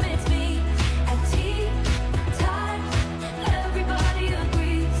problem. It's me. At tea time, everybody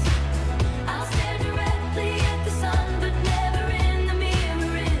agrees. I'll stare directly at the sun, but never in the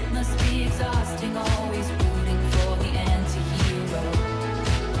mirror. It must be exhausting, always rooting for the anti-hero.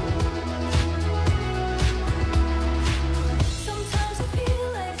 Sometimes I feel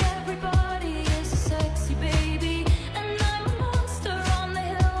like everybody is a sexy baby, and I'm a monster on the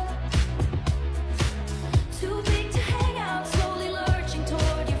hill. Too big to hang out, slowly lurching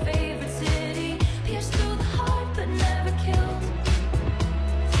toward your favorite city. Pierced through the heart, but never killed.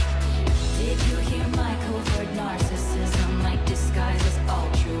 Did you hear my covert narcissism? Like disguise as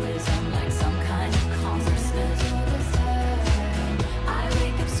altruism, like some kind of consciousness. I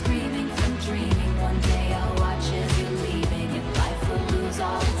wake up screaming from dreaming. One day I'll watch as you're leaving, and life will lose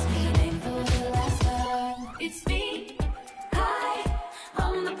all its meaning. For the last time, it's me. Hi,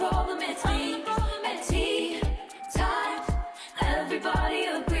 I'm the problem. It's me. At tea time, everybody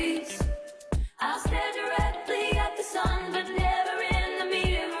agrees. I'll stare directly at the sun, but never in the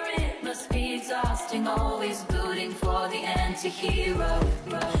mirror. It must be exhausting, always rooting for the anti-hero.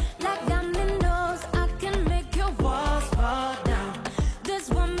 Like dominoes, I can make your walls fall down. This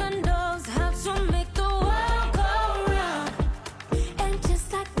woman knows how to make the world go round. And just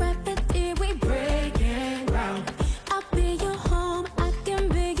like gravity, we break it round. I'll be your home, I can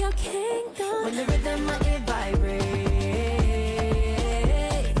be your kingdom. When the rhythm of it vibrate,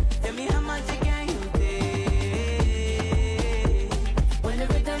 tell me how much again you take. When the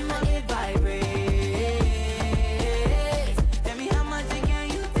rhythm of it vibrate, tell me how much again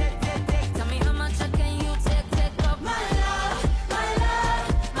you take.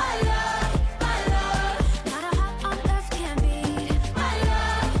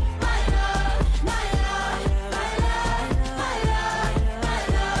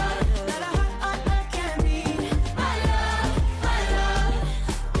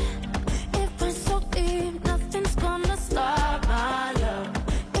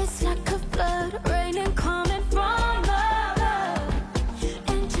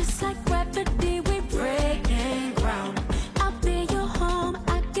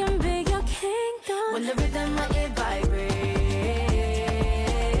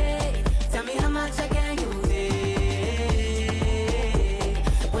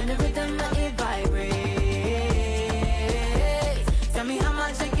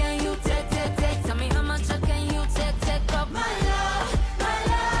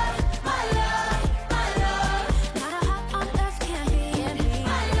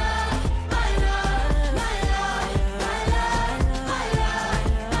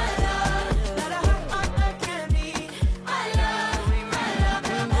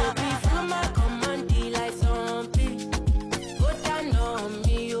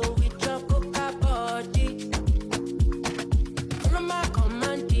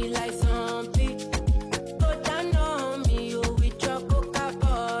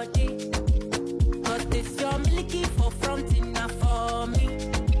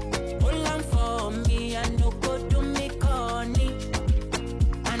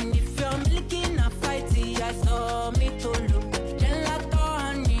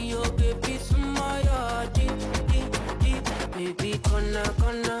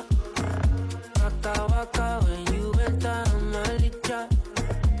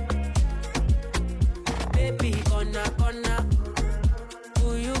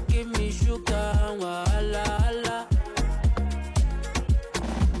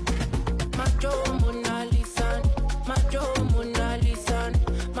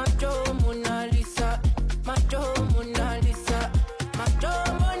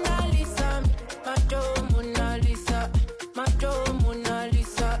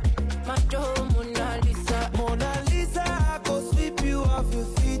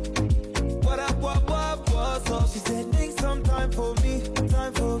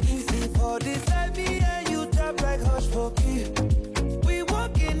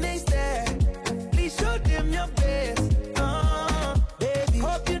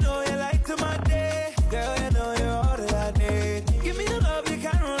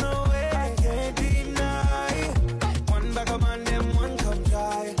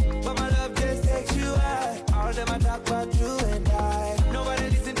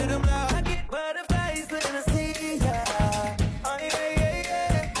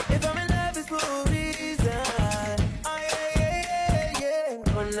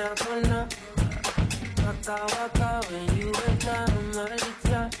 corner. Waka waka when you enter my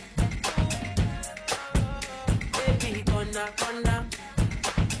litter. Baby, corner.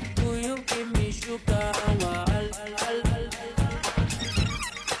 Do you give me sugar?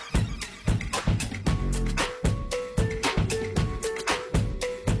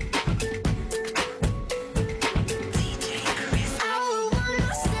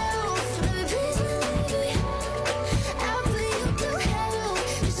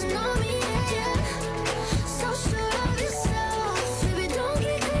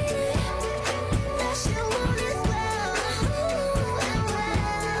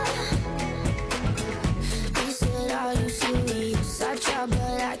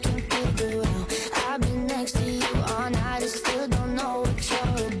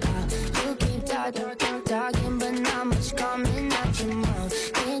 Talking, but not much coming out your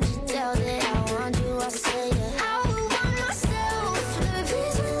mouth. Can't you tell that I want you? I say that I would want myself. Let me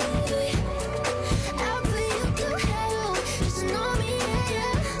please believe me. I'll put you through hell. Just know me,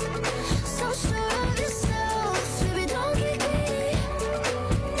 yeah. So sure of yourself. Baby, don't get greedy.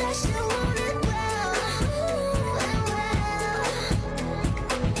 That shit want it well.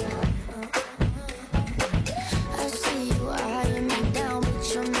 I see you eyeing me down,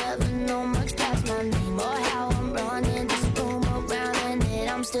 but you'll never know much past my name or how I'm running this room around, and that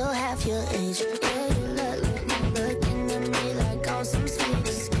I'm still half your age. Yeah, you looking at me like I'm some sweet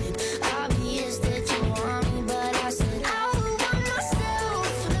escape. Obvious that you want me, but I said I would want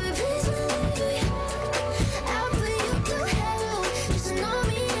myself. Let me please believe me. I'll put you through hell. Just know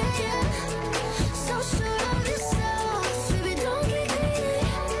me, yeah. So sure of yourself. Baby, don't get greedy.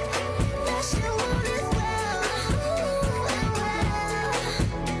 That shit want it well.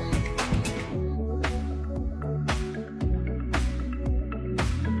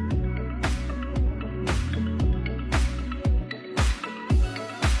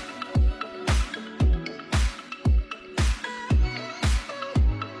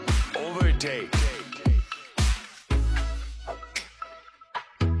 Overtake.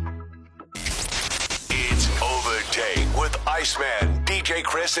 It's Overtake with Iceman, DJ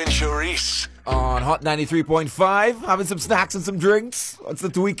Chris, and Charisse. On Hot 93.5, having some snacks and some drinks. What's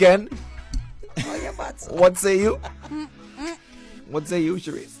the weekend? What say you? What say you,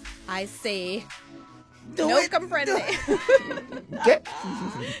 Charisse? I say, Do no it. comprende.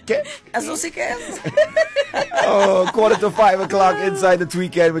 ¿Qué? Eso sí que es. Oh, 4:45 inside the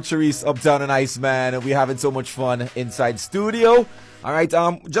weekend with Charisse, Uptown, and Iceman, and we're having so much fun inside studio. All right,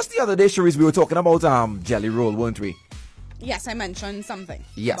 just the other day, Charisse, we were talking about Jelly Roll, weren't we? Yes, I mentioned something.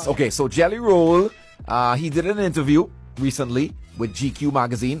 Yes. about Okay. So Jelly Roll, he did an interview recently with GQ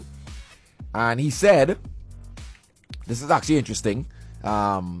magazine, and he said, this is actually interesting.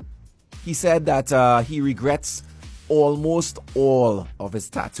 He said that he regrets almost all of his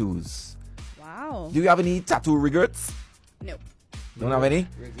tattoos. Wow. Do you have any tattoo regrets? No. Don't have any?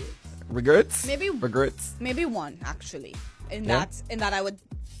 Regrets? Maybe Regrets? Maybe one actually. In Yeah? that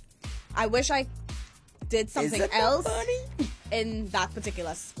I wish I did something it else in that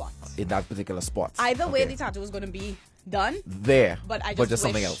particular spot. In that particular spot. Either way, Okay. the tattoo was going to be done. There. But I just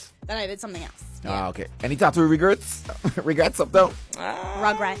something wish else. that I did something else. Ah, okay. Any tattoo regrets? Regrets up down?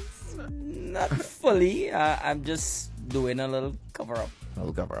 Regrets. Not fully. I'm just doing a little cover up. A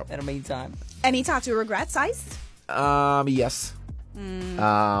little cover up. In the meantime. Any tattoo regrets, Ice? Yes.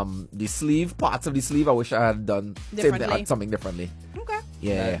 The sleeve, parts of the sleeve, I wish I had done Differently. something differently. Okay.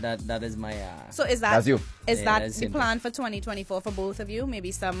 Yeah. That is my. So is that That's you. Is Yeah, that that's the simple. plan for 2024 for both of you?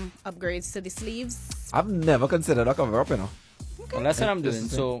 Maybe some upgrades to the sleeves. I've never considered a cover up, you know. Well, that's what I'm doing.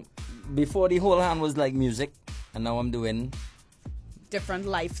 So before the whole hand was like music, and now I'm doing Different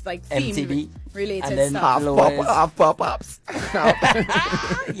life, like theme MTV related and then stuff. Half pop-ups.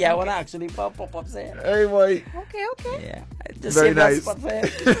 Yeah, I want to actually pop ups there. Hey, boy. Okay. Yeah, just Very save that nice. spot for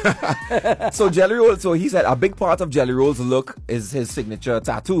him. So Jelly Roll, so he said a big part of Jelly Roll's look is his signature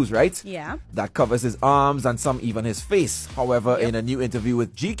tattoos, right? Yeah. That covers his arms and some even his face. However, in a new interview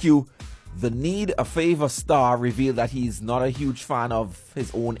with GQ, the Need a Favor star revealed that he's not a huge fan of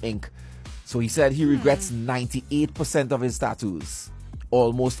his own ink. So he said he regrets 98% of his tattoos.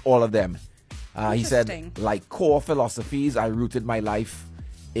 Almost all of them. He said, Interesting. like core philosophies I rooted my life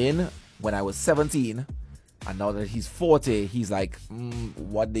in when I was 17. And now that he's 40, he's like,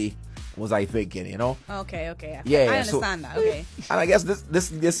 what the was I thinking, you know? Okay. Yeah, I so- understand that. Okay. And I guess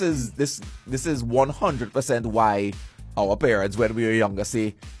this is 100% why our parents, when we were younger,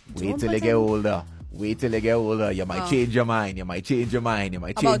 say, wait till you get older. Wait till you get older. You might change your mind. You might change your mind. You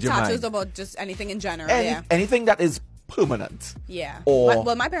might About change your tattoos, mind. about just anything in general. Anything that is permanent. Yeah. Or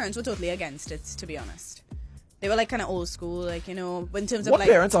Well, my parents were totally against it, to be honest. They were like kind of old school, like, you know, in terms of What like.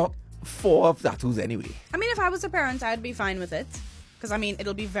 parents are for tattoos anyway? I mean, if I was a parent, I'd be fine with it, because I mean,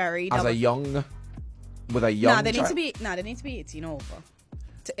 it'll be very. As a young, with a young. They need child? to be. They need to be 18 or over,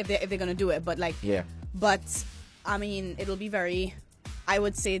 if they're gonna do it. But like. Yeah. But I mean, it'll be very. I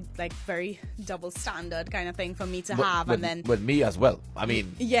would say like very double standard kind of thing for me to have, and then with me as well. I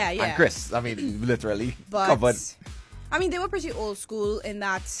mean, yeah, and Chris. I mean, literally but, covered. I mean, they were pretty old school in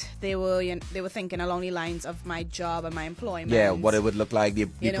that they were thinking along the lines of my job and my employment. Yeah, what it would look like, the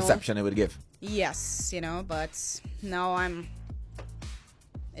perception it would give. Yes, you know, but now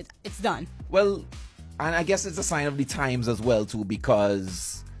it's done. Well, and I guess it's a sign of the times as well too,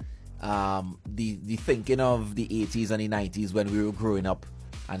 because the thinking of the 80s and the 90s when we were growing up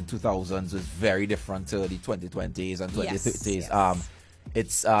and 2000s was very different to the 2020s and 2030s. Yes.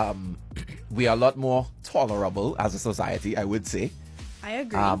 It's we are a lot more tolerable as a society, I would say. I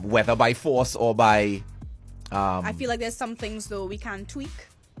agree. Whether by force or by I feel like there's some things though we can tweak.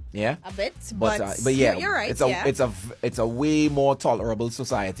 Yeah, a bit, but yeah, you're right. It's a way more tolerable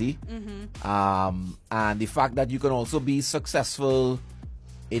society. Mm-hmm. And the fact that you can also be successful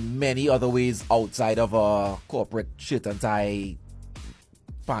in many other ways outside of a corporate shirt and tie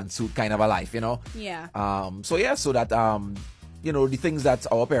pantsuit kind of a life, you know. Yeah. So that you know, the things that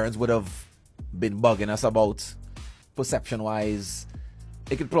our parents would have been bugging us about perception wise,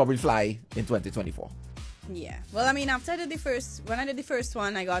 it could probably fly in 2024. Yeah. Well, I mean, after when I did the first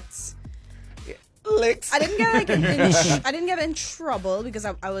one, I got licks. I didn't get like I didn't get in trouble because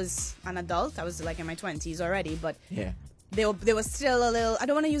I was an adult. I was like in my 20s already, but yeah. They were still a little. I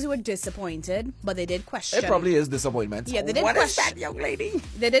don't want to use the word disappointed, but they did question. It probably is disappointment. Yeah, they did What question. is that, young lady?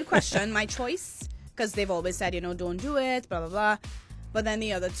 They did question my choice because they've always said, you know, don't do it, blah blah blah. But then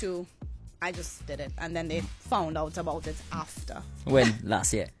the other two, I just did it, and then they found out about it after. When?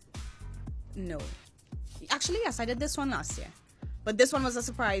 Last year? No, actually, yes, I did this one last year, but this one was a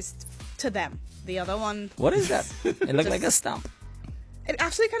surprise to them. The other one. What is that? It looked like a stamp. It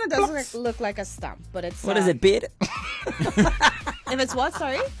actually kind of does look like a stamp, but it's. What is it, paid? If it's what?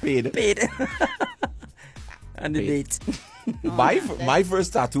 Sorry? Paid. And the date. My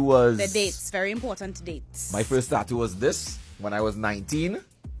first tattoo was... The dates. Very important dates. My first tattoo was this when I was 19.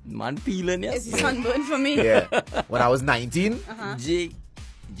 Man peeling, yes. It's sunburn for me. Yeah. When I was 19. Uh-huh. J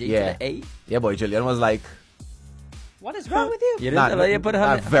yeah. A? Yeah, boy. Jillian was like... What is wrong with you? You didn't tell her you put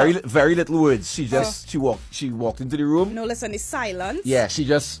her... very little words. She just... She walked into the room. No, listen, it's silence. Yeah, she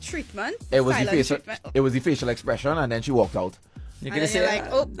just... Treatment. It was the facial expression, and then she walked out. You're gonna say,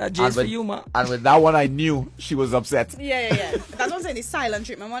 like, oh, that J's for you, ma. And with that one, I knew she was upset. Yeah. That's what I'm saying. The silent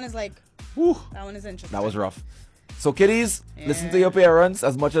treatment one is like... Whew. That one is interesting. That was rough. So, kiddies, listen to your parents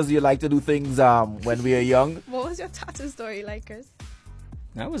as much as you like to do things when we are young. What was your tattoo story like, Chris?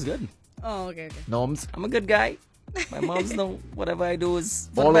 That was good. Oh, okay. Norms? I'm a good guy. My mom's know whatever I do is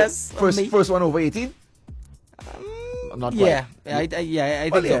for All the best. first one over 18? Not quite. Yeah, I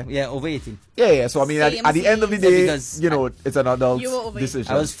think so. Yeah, over 18. Yeah. So I mean, at the end of the day, you know, it's an adult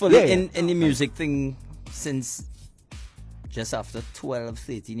decision. I was fully in the music thing since just after 12,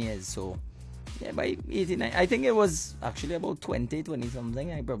 13 years. So yeah, by 18, I think it was actually about 20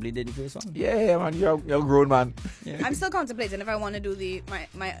 something. I probably did the first one. Yeah, man, you're a grown man. Yeah. I'm still contemplating if I want to do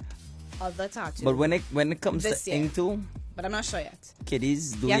my other tattoo. But when it comes this to year. into, but I'm not sure yet.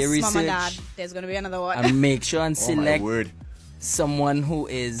 Kiddies, do yes, your research. Mom and Dad, there's gonna be another one. And make sure and select word. someone who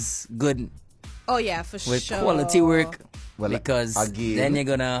is good. Oh yeah, for with sure. quality work. Well, because again, then you're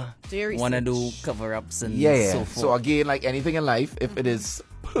gonna do want to do cover-ups and so forth. so So again, like anything in life, if it is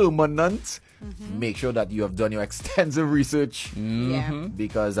permanent, make sure that you have done your extensive research. Yeah.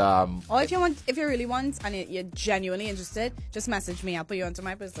 Because or if you really want and you're genuinely interested, just message me. I'll put you onto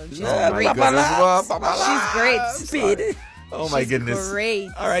my person. She's great. She's great. Speed. Oh my She's goodness. Great.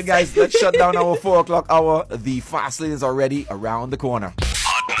 All right, guys, let's shut down our 4 o'clock hour. The fast lane is already around the corner.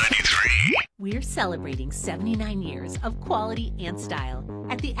 We're celebrating 79 years of quality and style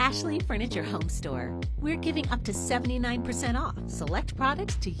at the Ashley Furniture Home Store. We're giving up to 79% off select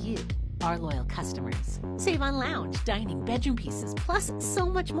products to you, our loyal customers. Save on lounge, dining, bedroom pieces, plus so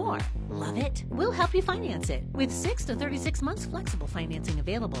much more. Love it? We'll help you finance it with 6 to 36 months flexible financing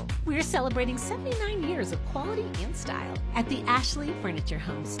available. We're celebrating 79 years of quality and style at the Ashley Furniture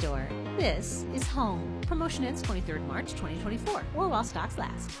Home Store. This is home. Promotion ends 23rd March 2024 or while stocks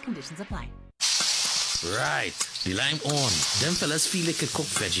last. Conditions apply. Right, the lime on. Them fellas feel like a cook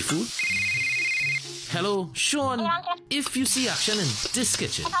veggie food. Hello, Sean. If you see action in this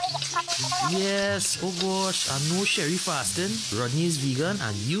kitchen. Yes, oh gosh, I know Sherry fasting, Rodney is vegan,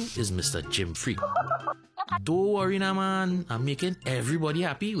 and you is Mr. Jim Freak. Don't worry now, man. I'm making everybody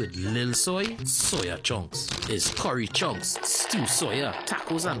happy with Lil Soy soya chunks. It's curry chunks, stew soya,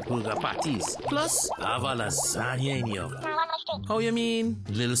 tacos and burger patties. Plus, I have a lasagna in here. How you mean?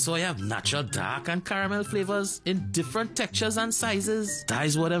 Lil Soy have natural dark and caramel flavors in different textures and sizes. That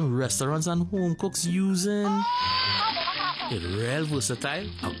is what them restaurants and home cooks using. It's real versatile,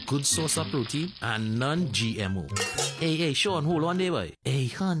 a good source of protein, and non-GMO. Hey, Sean, hold on there, boy. Hey,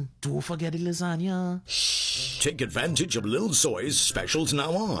 hon, don't forget the lasagna. Take advantage of Lil Soy's specials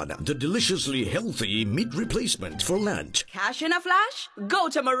now on. The deliciously healthy meat replacement for lunch. Cash in a flash? Go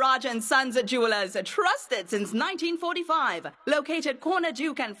to Mirage & Sons Jewelers, trusted since 1945. Located corner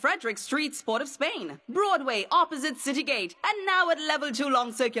Duke and Frederick Streets, Port of Spain. Broadway, opposite Citygate. And now at Level 2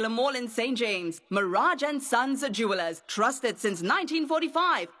 Long Circular Mall in St. James. Mirage & Sons Jewelers, trusted since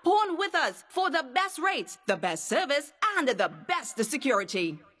 1945. Pawn with us for the best rates, the best service, and the best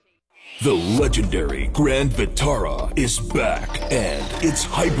security. The legendary Grand Vitara is back, and it's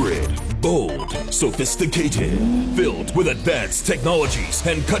hybrid, bold, sophisticated, filled with advanced technologies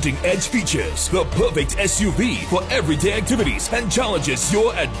and cutting-edge features. The perfect SUV for everyday activities and challenges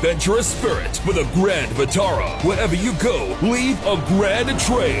your adventurous spirit. With a Grand Vitara, wherever you go, leave a grand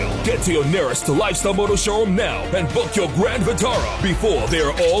trail. Get to your nearest Lifestyle Motor showroom now and book your Grand Vitara before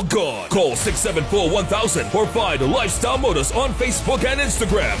they're all gone. Call 674-1000 or find Lifestyle Motors on Facebook and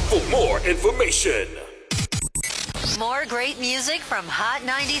Instagram for more information. More great music from Hot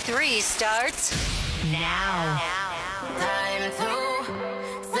 93 starts now. Time to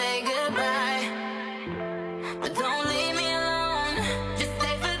say goodbye, but don't leave me alone. Just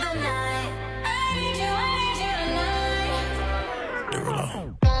stay for the night. I need you tonight.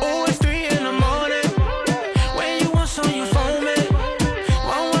 Oh, it's 3 in the morning. When you want some, you phone me.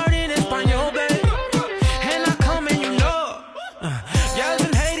 One word in Espanol, babe. And I come and you know. Girls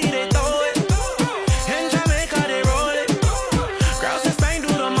in Haiti, they throw it. In Jamaica, they roll it. Girls in Spain do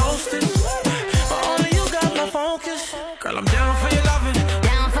the mostest. But only you got my focus. Girl, I'm down for your loving.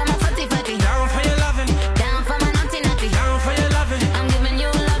 Down for my footy footy. Down for your loving. Down for my naughty naughty. Down for your loving. I'm giving you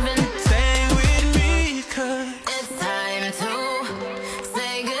loving. Stay with me, cause It's time to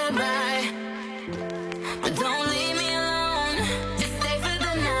say goodbye, but don't leave me alone. Just stay for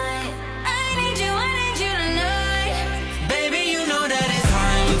the night. I need you tonight. baby, you know that it's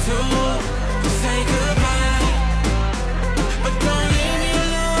time to say goodbye. But don't leave me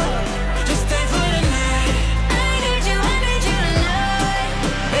alone. Just stay for the night. I need you tonight.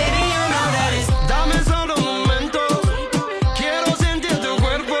 Baby, you know that it's dame solo un momento. Quiero sentir tu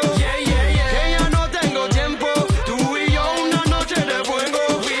cuerpo. Que ya no tengo tiempo. Tú y yo una noche de fuego.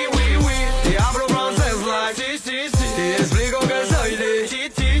 Oui. Te hablo francés like si. Te explico que soy de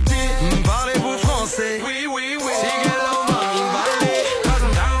ti. Parlez-vous français? Oui. Síguelo, mami, baile. 'Cause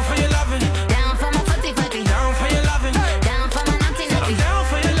I'm down for your loving. Down for my footy footy. Down for your loving. Down for my naughty I'm naughty. down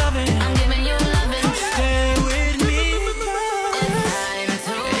for your loving. I'm giving you loving. Stay with me.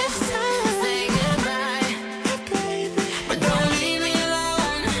 It's time to say goodbye, but don't leave me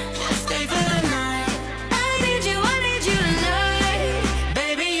alone. Just stay for the night. I need you tonight.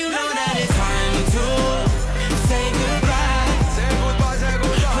 Baby, you know that it's time to say goodbye.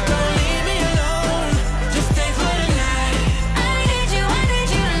 But don't leave me alone. Just stay for the night. I need you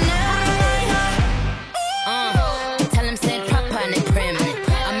tonight. Tell him sit proper on the prim.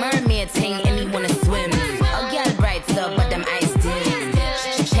 A mermaid thing and he wanna swim. A girl bright so but them eyes dim.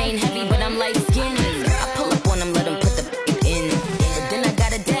 Chain heavy but I'm light skinned. I pull up on him, let him put the in. But then I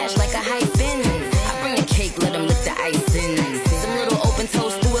got a dash like a high fin. I bring the cake, let him lick the icing. Some little open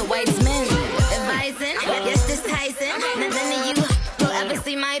toast through it, white men. Advising, yes this Tyson. None of you will ever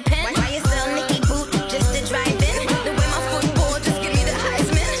see my pen. Why you sell Nicky boot just to drive in? The way my football just give me the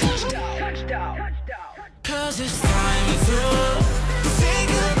Heisman. 'Cause it's time to say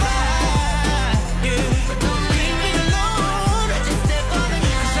goodbye. But don't leave me alone. Just stay for the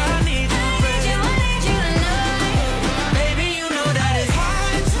night. 'Cause I need you, baby. Baby, you know that it's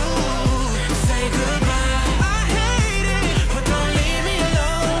hard to say goodbye. I hate it, but don't leave me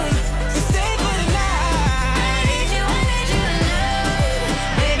alone. Just stay for the night.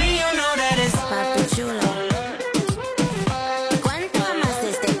 Baby, you know that it's Papi chulo, ¿cuánto amas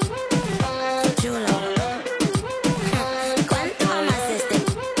este? Chulo, ¿cuánto amas este?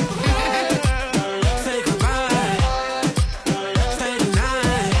 say goodbye. Stay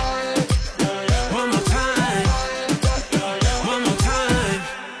tonight. One more time.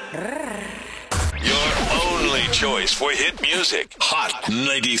 Your only choice for hit music. Hot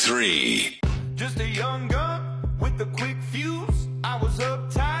 93. Just a young gun with a quick fuse. I was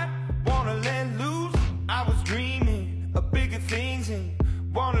uptight, wanna let loose. I was dreaming of bigger things and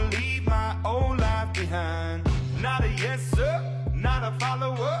wanna leave my old life behind. not a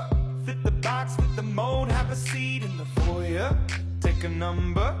follower. Fit the box, fit the mold, have a seat in the foyer. Take a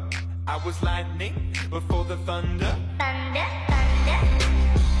number. I was lightning before the thunder. Thunder, thunder,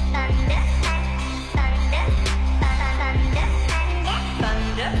 thunder, thunder, thunder,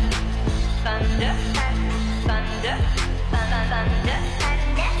 thunder, thunder, thunder, thunder,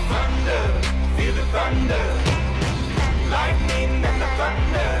 thunder, feel the thunder. Lightning and the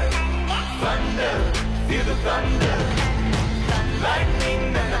thunder. Thunder, feel the thunder.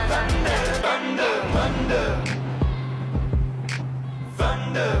 Lightning and the thunder. Thunder, thunder,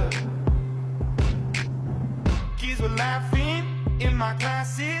 thunder. Kids were laughing in my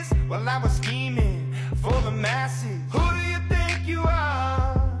classes while I was scheming for the masses. Who do you think you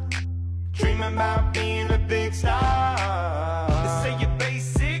are? Dreaming about being a big star. They say you're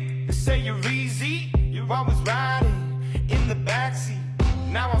basic, they say you're easy. You're always riding in the backseat.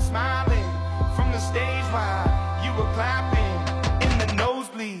 Now I'm smiling from the stage while you were clapping in the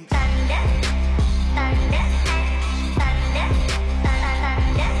nosebleeds. thunder,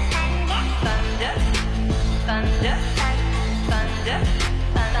 thunder, thunder, thunder,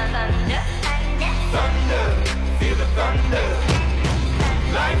 thunder, thunder, Thunder, feel the thunder.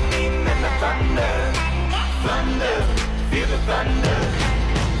 Lightning and the thunder. Thunder, feel the thunder.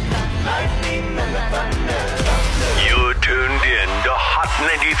 Lightning and the thunder. You're tuned in to Hot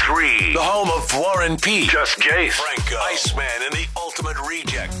 93, the home of Warren P, Just Jace, Franco, Iceman, and the Ultimate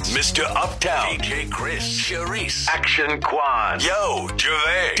Reject, Mr. Uptown, DJ Chris, Charisse, Action Quan, Yo,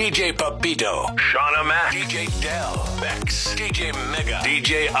 Gervais, DJ Papito, Shauna Mac, DJ Dell, Bex, DJ Mega,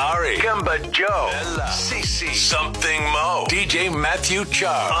 DJ Ari, Gamba Joe, Ella, Cece, Something Mo, DJ Matthew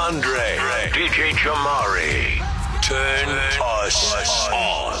Char, Andre, DJ Jamari. Turn us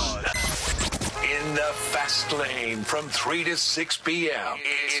on. In the fast lane from 3 to 6 p.m.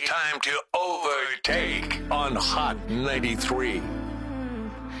 It's time to overtake on Hot 93.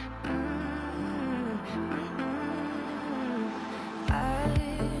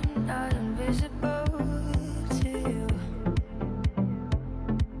 I'm not invisible to you.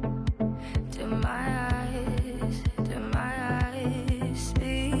 Do my eyes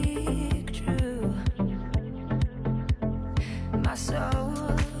speak true? My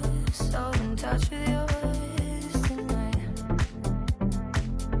soul's so in touch with yours tonight.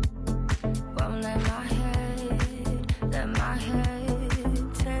 Won't let my head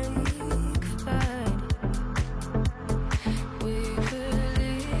take flight. We could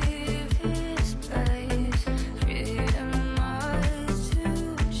leave this place, freedom ours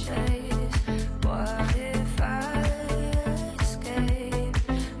to chase. What if I escape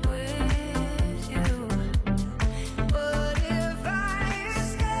with you? What if I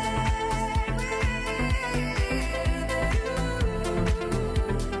escape with you?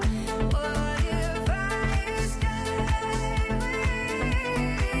 What if I escape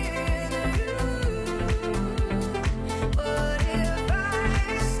with you? What if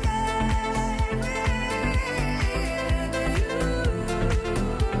I escape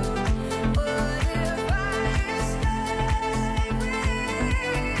with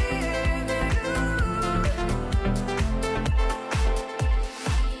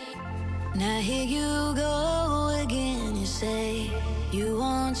Now here you go again, you say you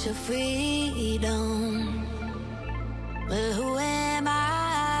want your freedom. Well, who am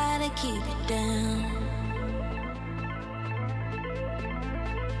I to keep it down?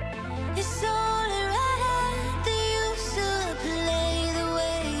 It's only right that you should play the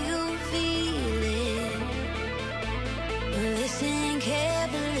way you feel it. Listen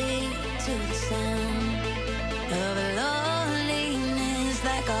carefully to the sound of loneliness,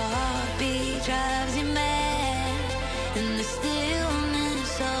 like a heartbeat drives you mad, and the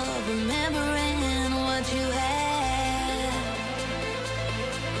stillness of remembering what you had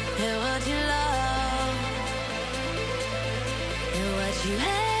and what you love and what you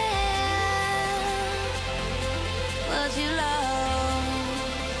had, what you love.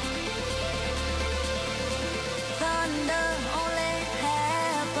 Thunder only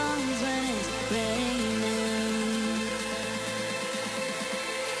happens when it's raining.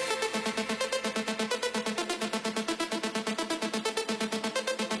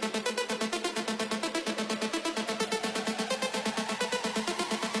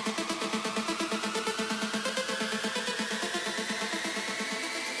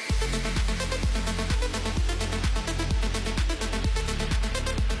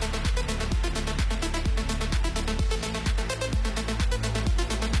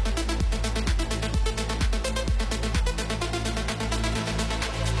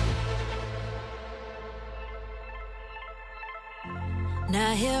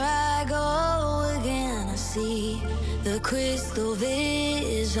 Now here I go again, I see the crystal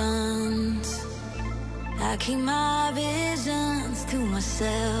visions. I keep my visions to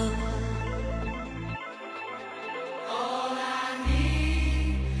myself. All I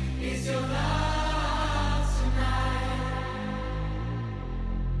need is your love tonight.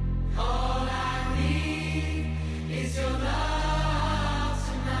 All I need is your love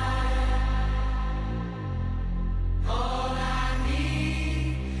tonight. All I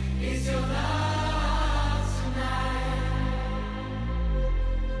need is your love tonight.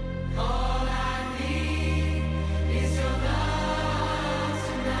 All I need is your love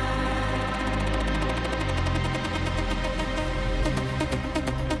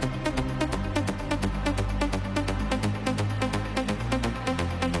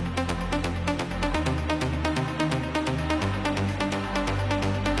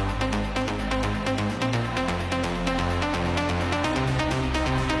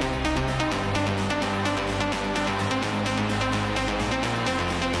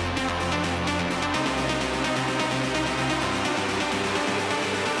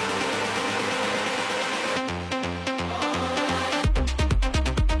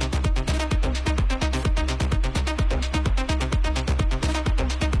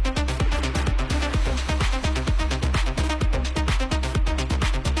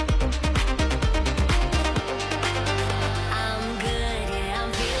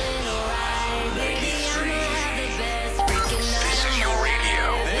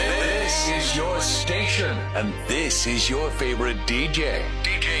And this is your favorite DJ.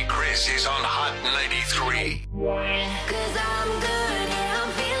 DJ Chris is on Hot 93. Cause I'm good, yeah,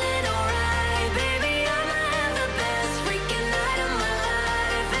 I'm feeling alright. Baby, I'ma have the best freaking night of my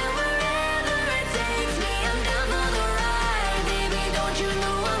life. And wherever it takes me, I'm down for the ride. Baby, don't you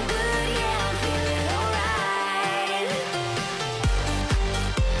know I'm good, yeah, I'm feeling alright.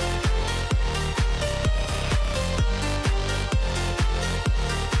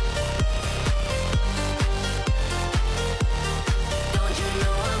 Don't you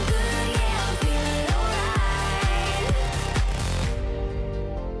know I'm good, yeah, I'm feeling alright.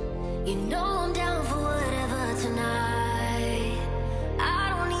 You know I'm down for whatever tonight. I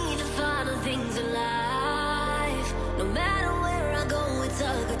don't need the final things in life. No matter where I go, it's a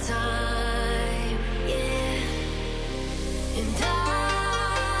good time. Yeah. And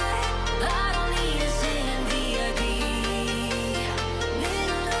I don't need to sit in VIP.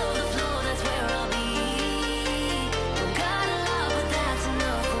 Middle of the floor, that's where I'll be. Don't got a lot, but that's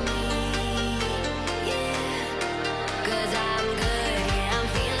enough for me. Yeah. Cause I'm good, yeah, I'm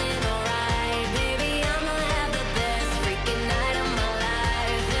feeling alright. Baby, I'ma have the best freaking night of my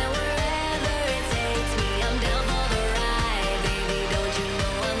life. And wherever it takes me, I'm down for the ride. Baby, don't you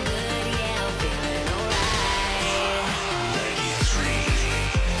know I'm good, yeah, I'm feeling alright. 93.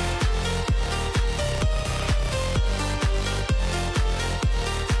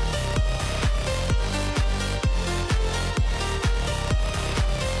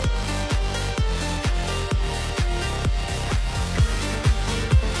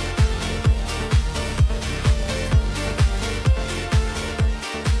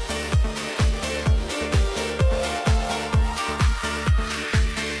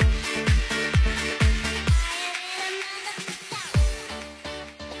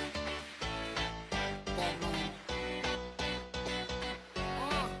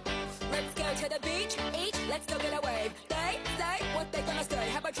 Let's go to the beach, each, let's go get a wave. They say what they gonna say.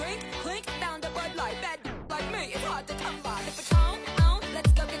 Have a drink, clink, found a Bud Light. Bad like me, it's hard to come by. If it's on,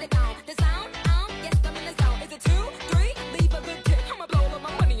 let's go get it down. The sound, yes, I'm in the zone. Is it 2, 3? Leave a good tip. I'ma blow all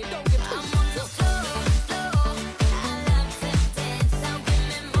my money and don't get too. I'm on the floor, I love to dance, so give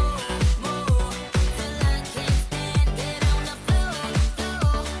me more, till I can't stand. Get on the floor,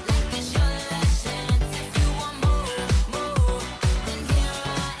 like it's your last chance. If you want more, then here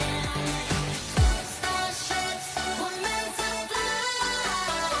I am. Starships were meant to fly,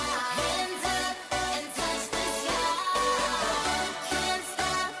 and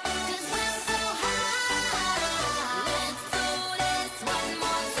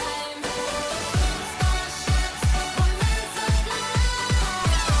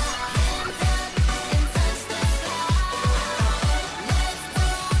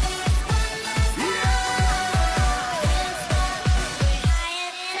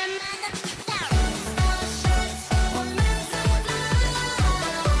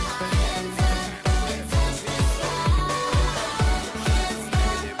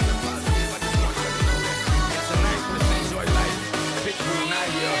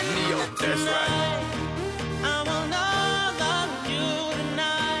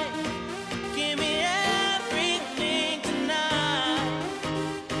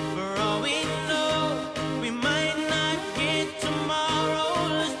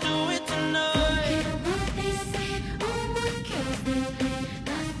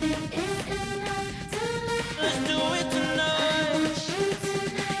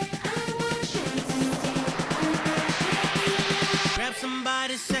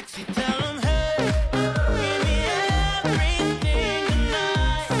somebody sexy, tell them, hey, give me everything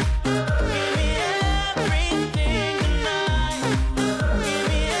tonight. Give me everything tonight. Give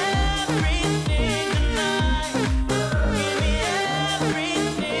me everything tonight. Give me everything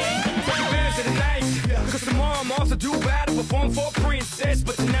tonight. Take advantage of the night, cause tomorrow I'm off to do battle, perform for a princess.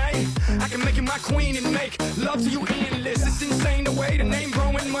 But tonight, I can make you my queen and make love to you endless. It's insane the way the name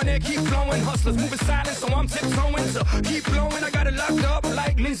growing, money keep flowing. Hustlers moving silent, so I'm tiptoeing. So keep blowing, I got it locked up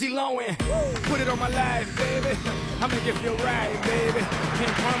like Lindsay Lohan. Put it on my life, baby. I'm gonna give you a ride, baby.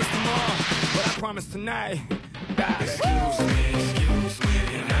 Can't promise tomorrow, but I promise tonight. Excuse me,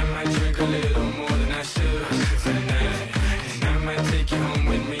 and I might drink a little more than I should tonight. And I might take you home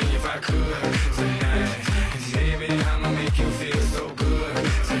with me if I could tonight. And baby, I'ma make you feel so good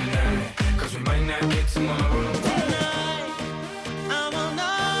tonight. Cause we might not get tomorrow. Tonight, I want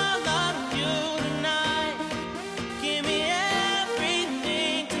all of you tonight. Give me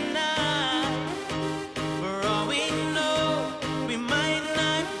everything tonight. For all we know, we might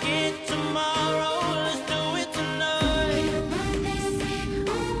not get tomorrow. Let's do it tonight.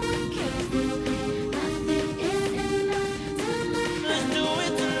 Let's do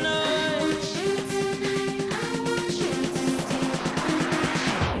it tonight.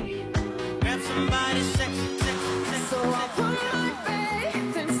 Grab somebody sexy, sexy, sexy. So I put my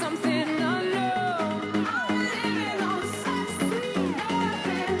faith in something unknown. I'm living on such sweet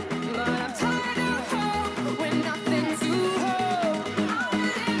nothing, but I'm tired of hope when nothing to hold. I'm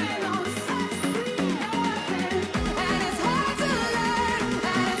living on such sweet nothing, and it's hard to learn,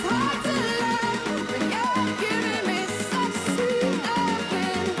 and it's hard to love when you're giving me such sweet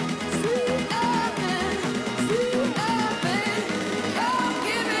nothing, sweet nothing, sweet nothing. You're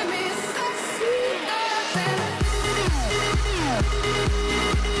giving me such sweet nothing.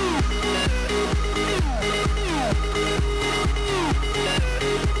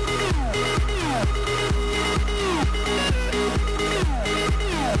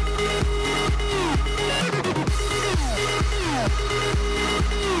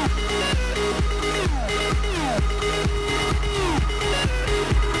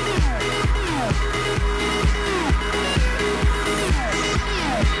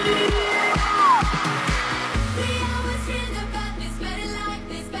 We always dreamed about this better life,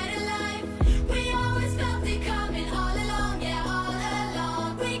 this better life. We always felt it coming all along, yeah, all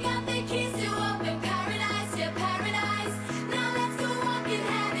along. We got the keys to open paradise, yeah, paradise. Now let's go walking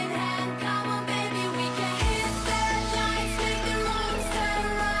hand in hand. Come on, baby, we can hit the lights, make the wrongs turn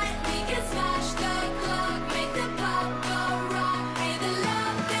right. We can smash the clock, make the pop go rock. Hey, the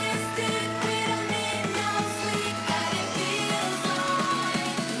love is deep, we don't need no sleep, but it feels right.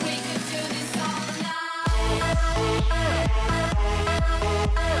 We could do this all night.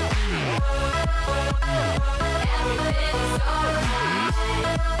 Everything's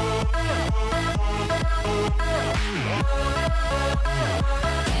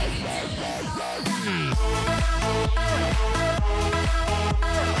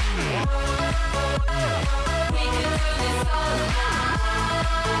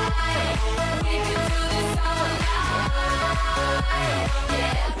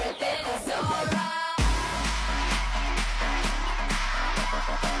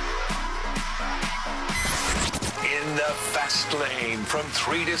In the fast lane from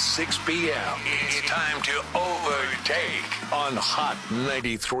 3 to 6 p.m. It's time to overtake on Hot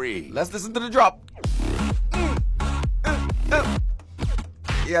 93. Let's listen to the drop.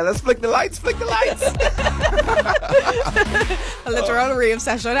 Yeah, let's flick the lights, flick the lights. A literal rave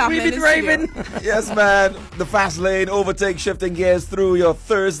session happening in the studio. Yes, man. The fast lane overtake, shifting gears through your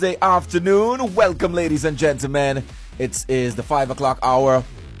Thursday afternoon. Welcome, ladies and gentlemen. It is the 5 o'clock hour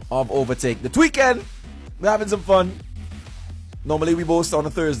of overtake. The weekend, we're having some fun. Normally we boast on a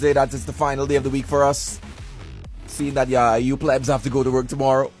Thursday. That is the final day of the week for us. Seeing that you plebs have to go to work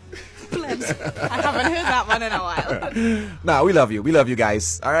tomorrow. Plebs. I haven't heard that one in a while. Nah, we love you. We love you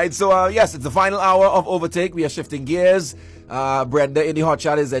guys. All right. So, yes, it's the final hour of overtake. We are shifting gears. Brenda in the hot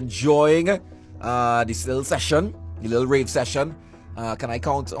chat is enjoying this little session, the little rave session. Can I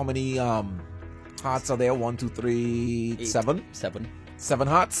count how many hearts are there? 1, 2, 3, 8, 7? 7. 7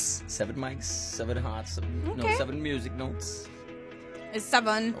 hearts? 7 mics, 7 hearts, no, Okay. 7 music notes. Is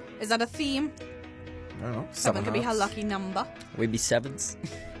 7, is that a theme? I don't know. 7 could be her hearts. lucky number. We be 7s.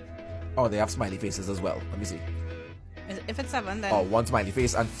 Oh, they have smiley faces as well. Let me see. If it's 7, then... Oh, 1 smiley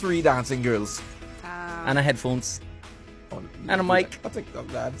face and 3 dancing girls. And a headphones. Oh, And a mic. I'll take that,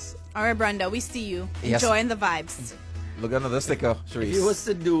 lads. All right, Brenda, we see you. Yes. Enjoying the vibes. Look at another sticker, Sharice. If you was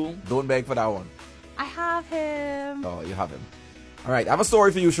to do... Don't beg for that one. I have him. Oh, you have him. All right, I have a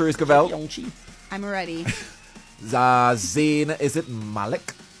story for you, Sharice Cavell. I'm ready. Zayn, is it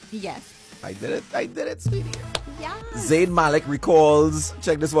Malik? Yes. I did it, sweetie. Yeah. Zayn Malik recalls,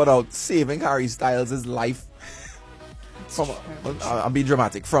 check this one out, saving Harry Styles' life from I'm being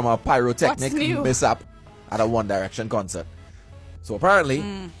dramatic, from a pyrotechnic mishap at a One Direction concert. So apparently,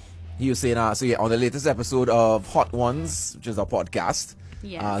 he was saying, on the latest episode of Hot Ones, which is a podcast,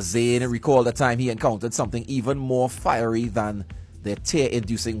 Zayn recalled a time he encountered something even more fiery than their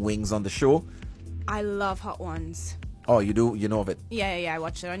tear-inducing wings on the show. I love Hot Ones. Oh, you do? You know of it? Yeah. I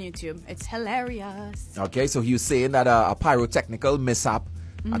watched it on YouTube. It's hilarious. Okay, so he was saying that a pyrotechnical mishap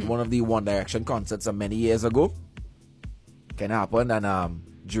at one of the One Direction concerts many years ago can happen, and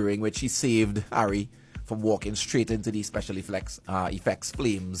during which he saved Harry from walking straight into the special effects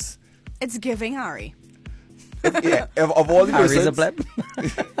flames. It's giving Harry. Yeah, of all the Harry's a persons, pleb.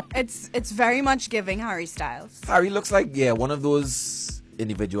 It's very much giving Harry Styles. Harry looks like one of those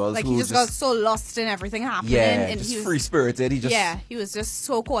individuals Like who he just got so lost in everything happening. And just he was, free spirited. he was just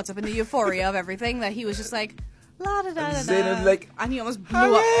so caught up in the euphoria of everything that he was just like la da da da da, like, and he almost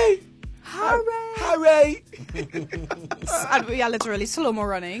blew up. Hooray! And we are literally slow-mo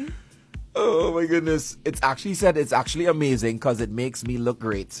running. Oh my goodness! It's actually amazing because it makes me look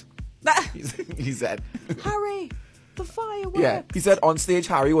great. He said, Harry, the fireworks. Yeah, he said on stage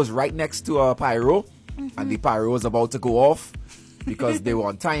Harry was right next to a pyro, and the pyro was about to go off because they were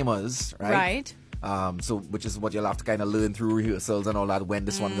on timers, right? Right. So which is what you'll have to kind of learn through rehearsals and all that, when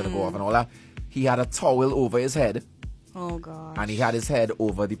this one's gonna go off and all that. He had a towel over his head. Oh god. And he had his head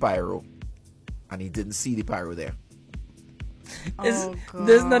over the pyro, and he didn't see the pyro there.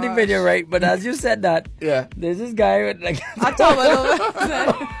 There's not a video, right? But as you said that, there's this guy with like a towel over his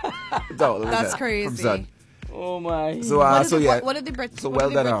head. That's crazy. Oh my. So what did the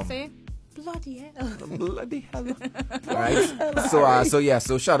Brits say? Bloody hell. Bloody hell. Right.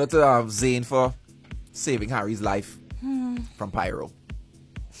 So shout out to Zayn for saving Harry's life from pyro.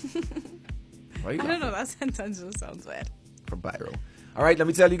 I don't know, that sentence just sounds weird. From pyro. All right, let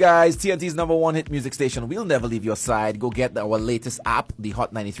me tell you guys, TNT's #1 hit music station. We'll never leave your side. Go get our latest app, the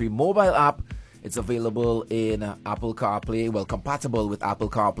Hot 93 mobile app. It's available in Apple CarPlay, compatible with Apple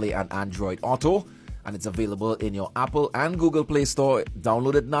CarPlay and Android Auto. And it's available in your Apple and Google Play Store.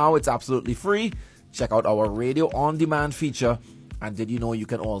 Download it now. It's absolutely free. Check out our radio on-demand feature. And did you know you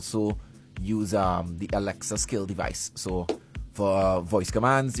can also use the Alexa skill device? So for voice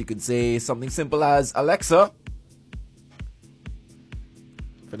commands, you can say something simple as, Alexa.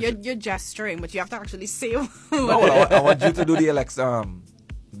 You're gesturing, but you have to actually say. No, I want you to do the Alexa,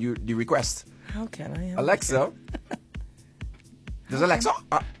 the request. How can I? Alexa. Does Alexa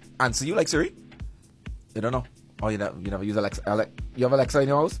answer you like Siri? You don't know. Oh, you never use Alexa. You have Alexa in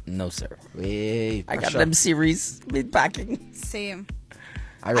your house? No, sir. Wait, I got them Series mid packing. Same.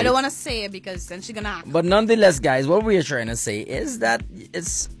 I don't want to say it because then she's gonna act. But nonetheless, guys, what we are trying to say is that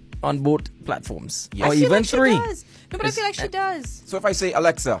it's on both platforms, or even three. No, but I feel like she does. So if I say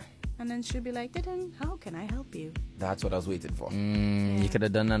Alexa, and then she'll be like, how can I help you? That's what I was waiting for. You could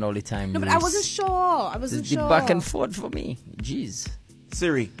have done that all the time. No, but I wasn't sure. The back and forth for me. Jeez.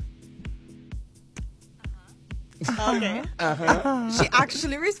 Siri. Okay. She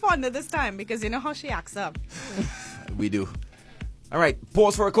actually responded this time because you know how she acts up. We do. All right,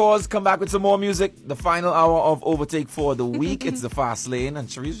 pause for a cause. Come back with some more music. The final hour of Overtake for the week. It's the Fast Lane, and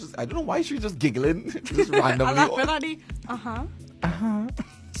Cherie's just—I don't know why she's just giggling, just randomly.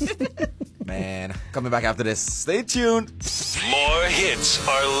 Man, coming back after this. Stay tuned. More hits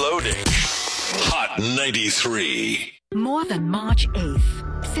are loading. Hot 93. More than March 8th.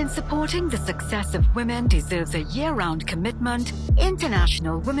 Since supporting the success of women deserves a year-round commitment,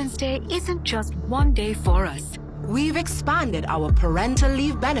 International Women's Day isn't just one day for us. We've expanded our parental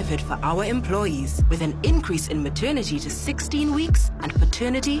leave benefit for our employees with an increase in maternity to 16 weeks and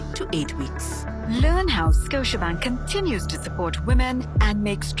paternity to 8 weeks. Learn how Scotiabank continues to support women and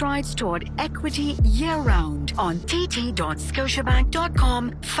make strides toward equity year-round on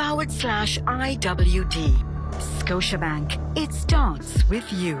tt.scotiabank.com/IWD. Scotiabank, it starts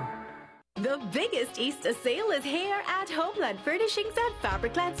with you. The biggest Easter sale is here at Homeland Furnishings and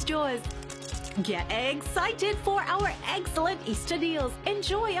Fabricland stores. Get excited for our excellent Easter deals.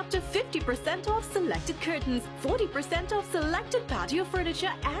 Enjoy up to 50% off selected curtains, 40% off selected patio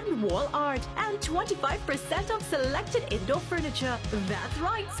furniture and wall art, and 25% off selected indoor furniture. That's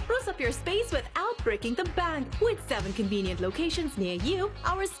right, spruce up your space without breaking the bank. With 7 convenient locations near you,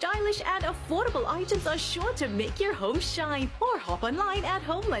 our stylish and affordable items are sure to make your home shine. Or hop online at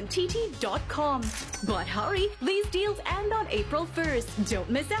homelandtt.com. But hurry, these deals end on April 1st. Don't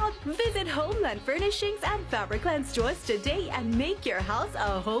miss out. Visit Homeland Furnishings and Fabricland stores today and make your house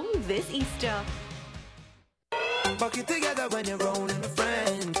a home this Easter. Bucket together when you're rolling with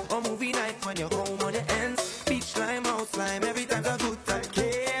friends. Or movie night when you're home on the ends. Beach lime, house lime, every time's a good time.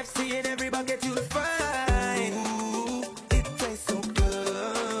 KFC in every bucket you'll find. Ooh, it tastes so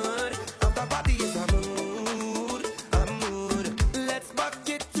good. After party is a mood, a mood. Let's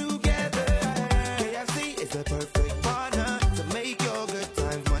bucket together. KFC is the perfect partner to make your good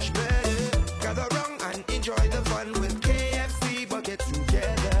times much better. Gather round and enjoy the fun with KFC bucket together.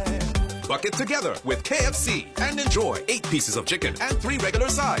 Bucket together with KFC and enjoy 8 pieces of chicken and 3 regular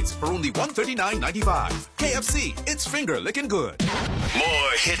sides for only $139.95. KFC, it's finger licking good.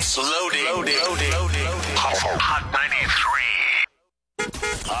 More hits loading. Hot 93.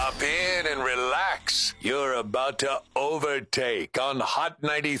 Hop in and relax. You're about to overtake on Hot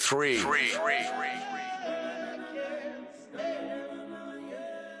 93.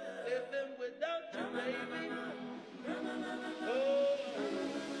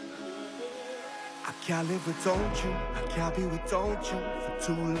 I can't live without you, I can't be without you for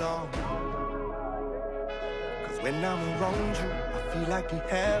too long. Cause when I'm around you, I feel like the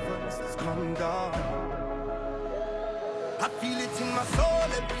heavens is coming down. I feel it in my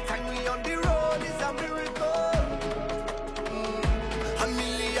soul every time we on the road is a miracle. A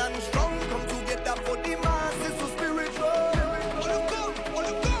million strong come together for the masses so spiritual.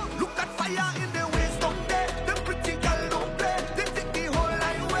 Look at fire in the waist down there, the pretty girl don't play. They take the whole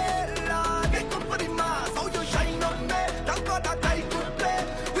line well, Lord. They come for the mass, how you shine on me. Thank God that I could play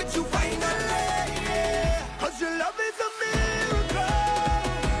with you finally, yeah. Cause your love is a miracle.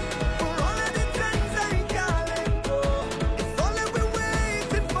 For all of the times I can't let go. It's all that we're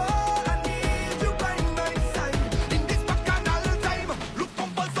waiting for. I need you by my side. In this bacchanal time, look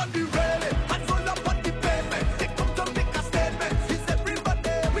bumpers on the railing. Hands all up on the pavement. They come to make a statement. It's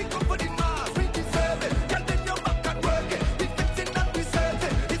everybody, we come for the mass, we deserve it. Girl, then you're back and work it. We fixing and we serve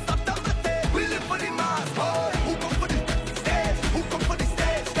it. It's automatic, we live for the mass, boy. Who come for the stage? Who come for the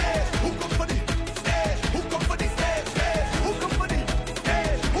stage? Who come for the stage? Who come for the stage? Who come for the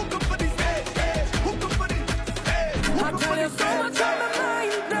stage? Who come for the stage? Who come for the stage? I tell you so much on my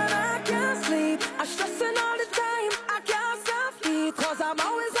mind that I can't sleep. I'm stressing all the time, I can't stop eat. Cause I'm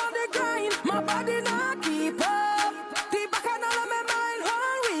always on the grind, my body not keep up. The bacchanal on my mind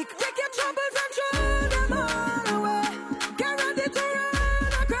all week. Take your troubles and throw them all away. Get ready to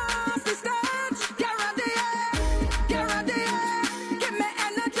run across the stage. Get ready, yeah. Get ready, yeah. Give me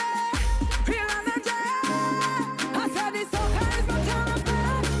energy, real energy. I said this soca is my therapy.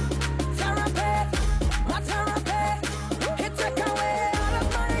 Therapy, my therapy. It take away all of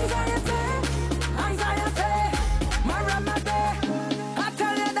my anxiety, my remedy. I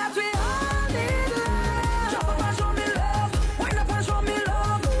tell you that we all need love. Drop up and show me love, wind up and show me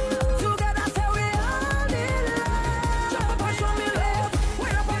love. Together say we all need love. Drop up and show me love,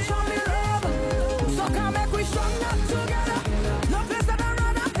 wind up and show me love. So come make we strong up together. No place that I'd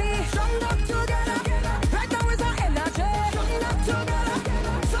rather be. Strong up together. Right now is our energy. Strong up together.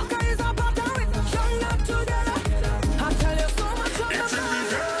 Soca is our partner with strong up together. I tell you so much on my mind.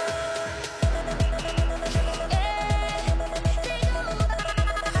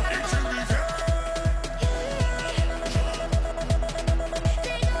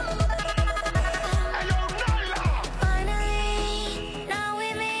 Finally, now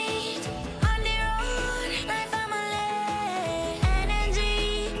we meet on the road like family.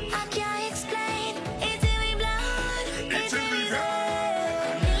 Energy, I can't explain. It's in my blood, it's in my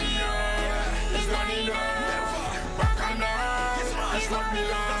veins. It's not enough. Bacchanal, it's not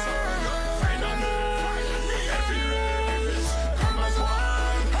enough. Come as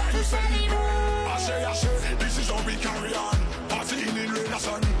one to celebrate. I say, this is how we carry on. Party in the rain and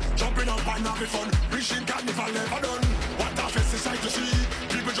sun, jumping up and having fun. Wishing carnival never done. What a fest is like to see.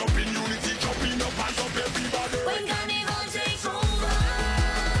 People jump in unity, jumping up, hands up, everybody. When carnival takes over,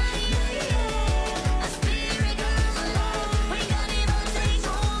 a spirit comes alive. When carnival takes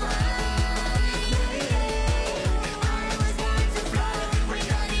over, I was born to fly. When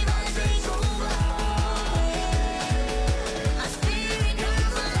carnival takes over, a spirit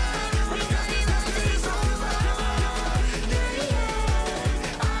comes alive. When carnival takes over,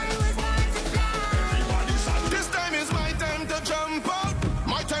 I was born to fly. This time is my time to jump out,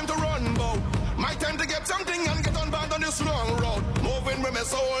 my time to run bout, my time to get something and get on board on this long road. Moving with my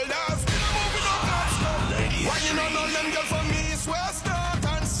shoulders, moving up and slow. Why you not know them girl for me is where start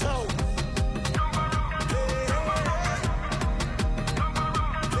and so.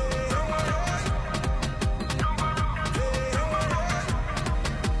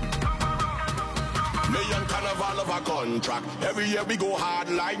 Million of all of our contract. Every year we go hard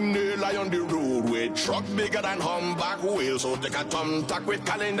like nail on the road with truck bigger than humpback wheel. So take a thumbtack with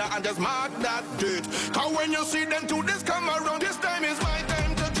calendar and just mark that date. Cause when you see them two this come around, this time is my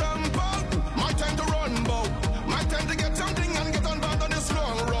time to jump out, my time to run bout, my time to get something and get on board on this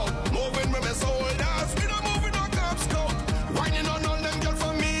long road. Moving with my soldiers, we don't move with no Cub Scout. Whining on all them girls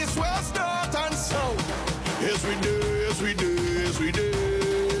for me, swear start and so. Yes we do, yes we do, yes we do.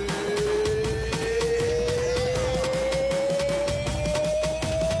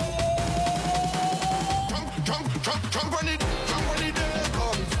 Jump on it, jump when the day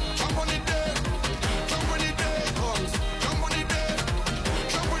comes. Jump on it day, jump when the day comes. Jump on it day,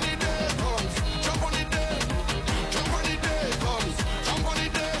 jump when the day comes. Jump on it day, jump when the day comes. Jump on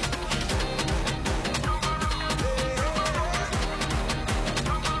it day.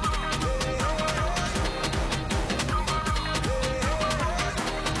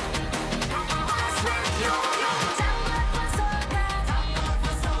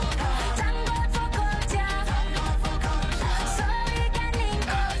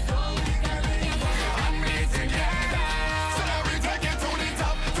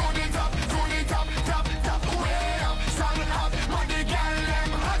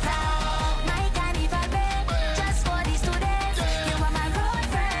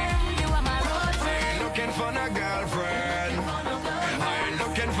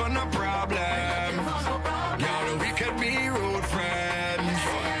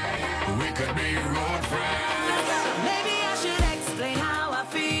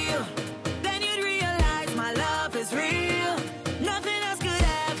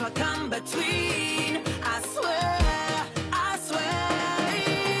 Between, I swear, I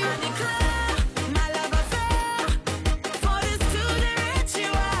declare my love affair for this to the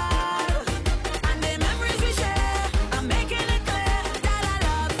ritual and the memories we share. I'm making it clear that I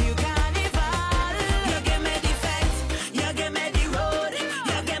love you, Carnival. You give me the facts, you give me the road,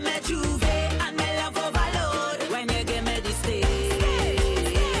 you give me Juve and my love overload. When you give me the stage,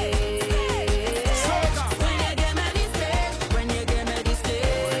 when you give me the stage, when you give me the stage.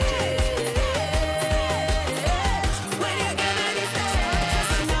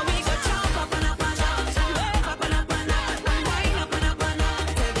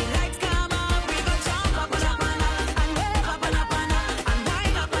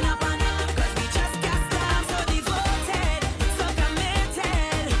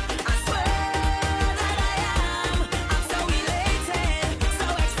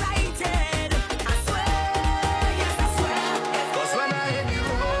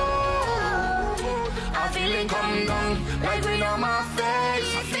 Come down, like rain on my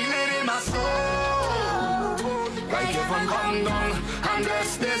face. I feel it in my soul. Like heaven come down and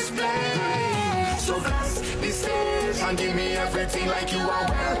bless this place. So bless this stage and give me everything like you are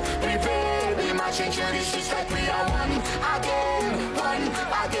well prepared. Be my change your issues like we are one again,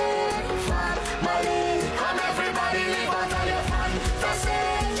 family. Come everybody live out all your fun. That's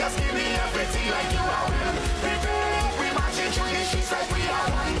it, just give me everything like you are well prepared. Be my change your issues like we are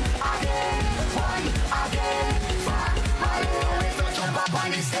one again, on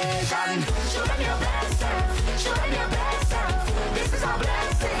the station. Show them your best self. Show them your best self. This is our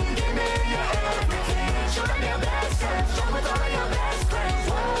blessing. Give me your everything. Show them your best self. Show with all of your best friends.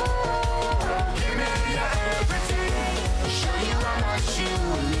 Whoa. Give me your everything. Show you how much you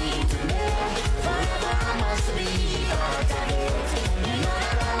need to live. Forever I must be part of it. You know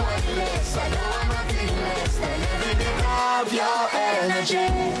that I'm worthless. I know I'm nothing less than every bit of your energy.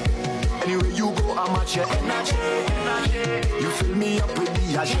 Anywhere you go, I match your energy. You fill me up with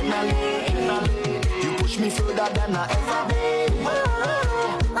the adrenaline. You push me further than I ever been.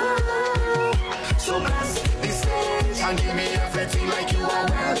 So bless this stage and give me everything like you are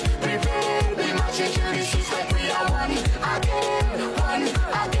well prepared. Be my change your issues like we are one again,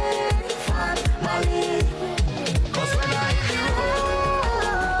 family. Cause when I hit the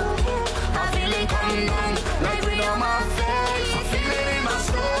road, I feel it come down like rain on my face. I feel it in my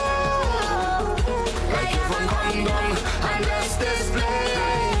soul. Like heaven come down and bless this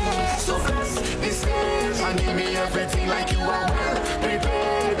place. So bless this stage and give me everything like you are well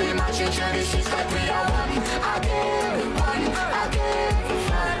prepared. Be my change your issues like we are one again,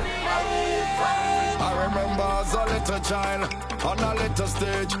 family. I remember as a little child on a little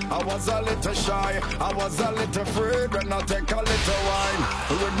stage, I was a little shy, I was a little afraid when I take a little wine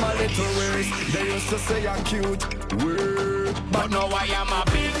with my little waist. They used to say I'm cute, but now I am a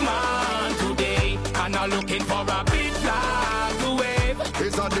big man today, and I'm looking for a big flag to wave.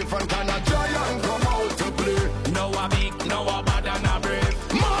 It's a different kind of giant come out to play. No a big, no a bad and a brave.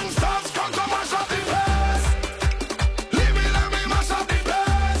 Monsters come to mash up the place. Let me mash up the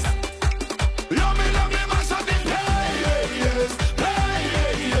place. Love me mash up the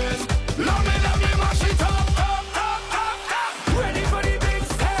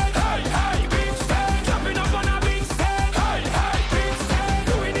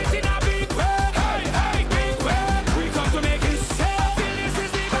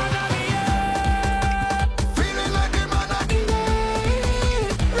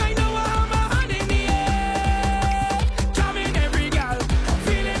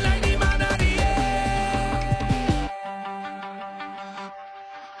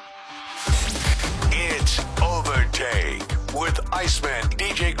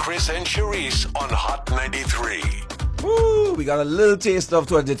Chris and Sharice on Hot 93. Woo! We got a little taste of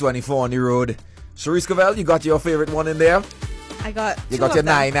 2024 on the road. Sharice Cavell, you got your favorite one in there? I got You two got of your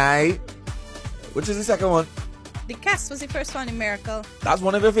them. 9-9. Which is the second one? The Kiss was the first one in Miracle. That's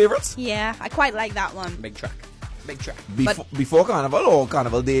one of your favorites? Yeah, I quite like that one. Big track. Big track. Before Carnival or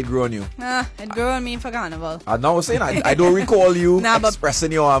Carnival Day it grew on you? It grew on me for Carnival. I was saying, I don't recall you Nah, but-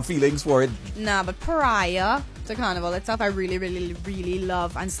 expressing your feelings for it. Nah, but prior to Carnival itself, I really, really, really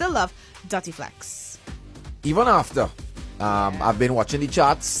love and still love Dirty Flex. Even after, I've been watching the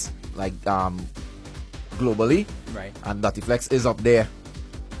charts, like globally, Right. and Dirty Flex is up there.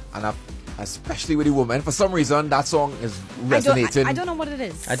 And especially with the women, for some reason, that song is resonating. I don't know what it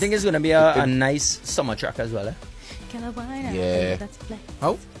is. I think it's gonna be a nice summer track as well. Can I wine out Yeah. with Dirty Flex?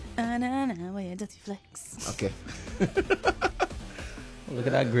 How? With Dirty Flex. Okay. Look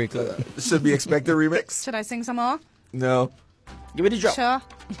at that great clip. Should we expect a remix? Should I sing some more? No. Give it a drop. Sure.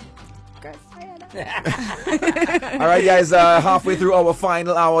 All right, guys, halfway through our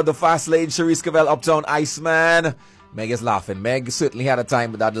final hour, the Fast Lane, Sharice Cavell, Uptown Iceman. Meg is laughing. Meg certainly had a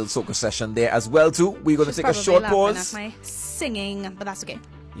time with that little soca session there as well, too. We're going to take a short pause. At my singing, but that's okay.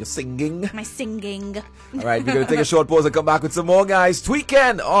 You're singing. My singing. All right, we're going to take a short pause and come back with some more, guys.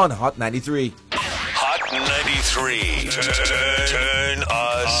 Tweekend on Hot 93. Hot 93. Turn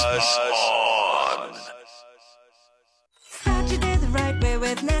us on. Start your day the right way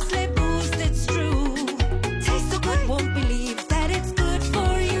with Nestle Boost, it's true. Tastes so good, won't believe that it's good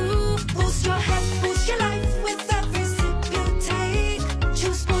for you. Boost your health, boost your life with every sip you take.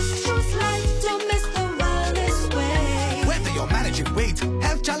 Choose Boost, choose life, don't miss the wellness way. Whether you're managing weight,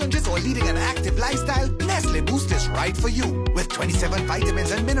 health challenges, or leading an active lifestyle, Nestle Boost is right for you. With 27 vitamins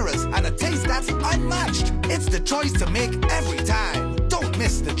and minerals and a taste that's unmatched. It's the choice to make every time. Don't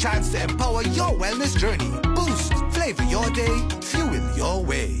miss the chance to empower your wellness journey. Boost, flavor your day, fuel your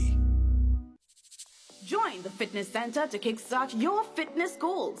way. Join the Fitness Center to kickstart your fitness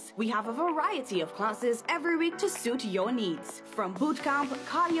goals. We have a variety of classes every week to suit your needs. From boot camp,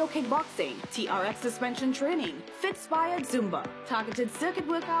 cardio kickboxing, TRX suspension training, Fitspired Zumba, targeted circuit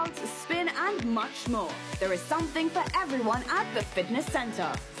workouts, spin, and much more. There is something for everyone at the Fitness Center.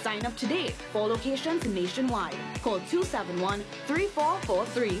 Sign up today. 4 locations nationwide. Call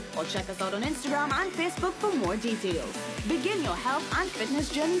 271-3443 or check us out on Instagram and Facebook for more details. Begin your health and fitness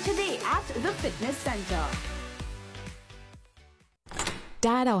journey today at the Fitness Center.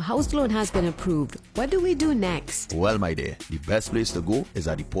 Dad, our house loan has been approved. What do we do next? Well, my dear, the best place to go is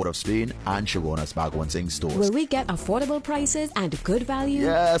at the Port of Spain and Shogunas Bhagwan Singh stores. Will we get affordable prices and good value?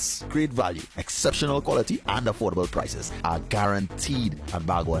 Yes, great value, exceptional quality, and affordable prices are guaranteed at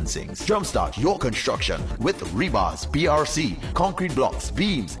Bhagwan Singh's. Jumpstart your construction with rebars, PRC, concrete blocks,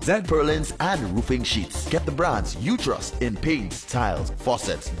 beams, Z-purlins, and roofing sheets. Get the brands you trust in paints, tiles,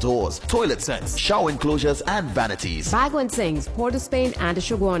 faucets, doors, toilet sets, shower enclosures, and vanities. Bhagwan Singh's, Port of Spain and the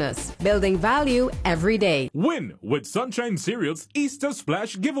Shogunas. Building value every day. Win with Sunshine Cereals Easter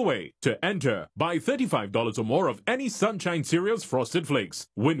Splash Giveaway. To enter, buy $35 or more of any Sunshine Cereals Frosted Flakes.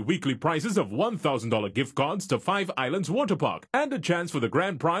 Win weekly prizes of $1,000 gift cards to Five Islands Water Park and a chance for the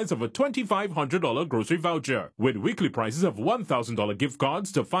grand prize of a $2,500 grocery voucher. Win weekly prizes of $1,000 gift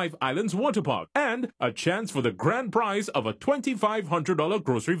cards to Five Islands Water Park and a chance for the grand prize of a $2,500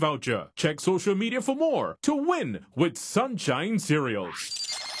 grocery voucher. Check social media for more. To win with Sunshine Cereals.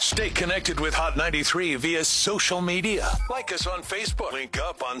 Stay connected with Hot 93 via social media. Like us on Facebook, link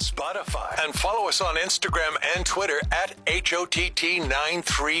up on Spotify, and follow us on Instagram and Twitter at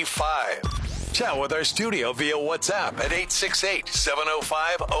HOTT935. Chat with our studio via WhatsApp at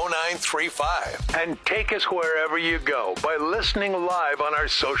 868-705-0935. And take us wherever you go by listening live on our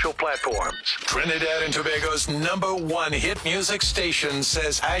social platforms. Trinidad and Tobago's #1 hit music station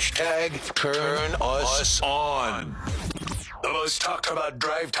says hashtag turn us on. The most talked about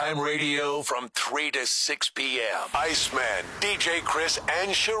drive time radio from 3 to 6 p.m. Iceman, DJ Chris, and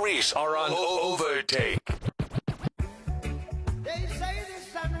Sharice are on Overtake. They say the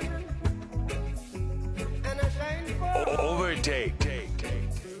sun and I shine for Overtake.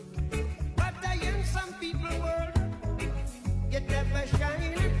 But I in some people world, you never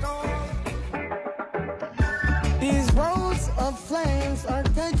shine at all. These roads of flames are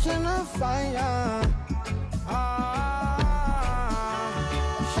catching a fire.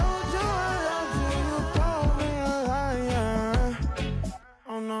 Showed you I love you, you called me a liar.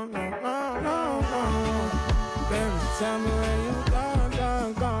 Oh no, no, no, no, no. Baby, tell me where you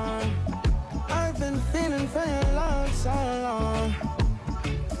gone. I've been feeling for your love so long.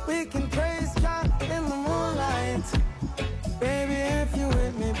 We can praise God in the moonlight. Baby, if you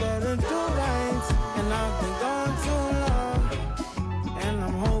with me, better do right. And I've been gone too long, and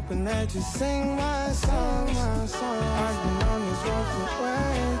I'm hoping won't you sing my song, my song? I've been on this road for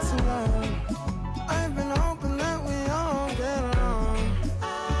way too long. I've been hoping that we all get along.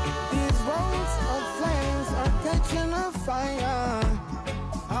 These roads of flames are catching a fire.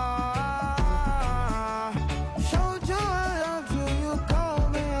 Showed you I love you, you called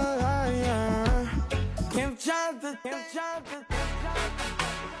me a liar. Give job the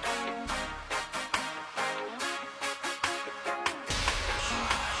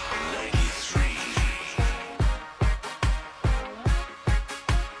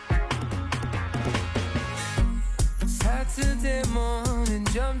Saturday morning,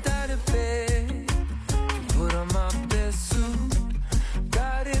 jumped out of bed, put on my best suit,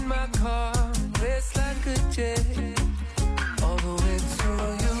 got in my car, raced like a jet, all the way to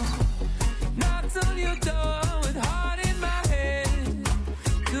you. Knocked on your door with heart in my head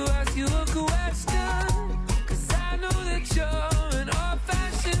to ask you a question, 'cause I know that you're an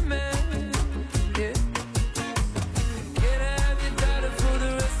old-fashioned man. Yeah. Can I have your daughter for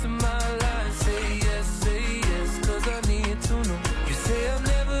the rest of my life? Say yes, 'cause I need to know. You say I'll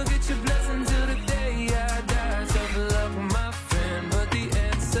never get your blessing till the day I die. Tough luck, my friend, but the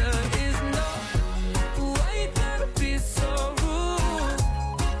answer is no. Why you gotta be so rude?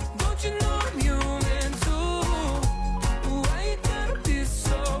 Don't you know I'm human too? Why you gotta be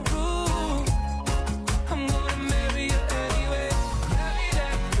so rude? I'm gonna marry you anyway. Marry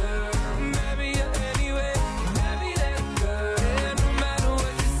that girl. Marry you anyway. Marry that girl. And no matter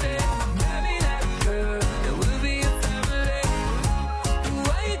what you say, marry that girl. It will be a family.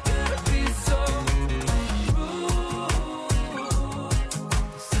 Why you gotta be so rude?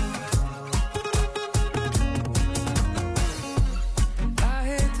 I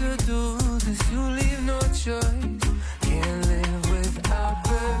hate to do this, you leave no choice. Can't live without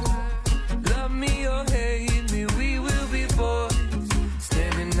her. Love me or hate me, we will be boys.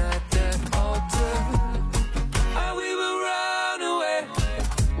 Standing at that altar. Or we will run away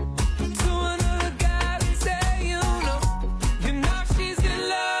to another guy and say, you know she's in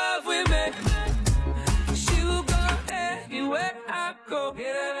love with me. She will go anywhere I go.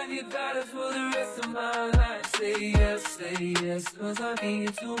 Get her and you got it for the rest of my life. Say yes, 'cause I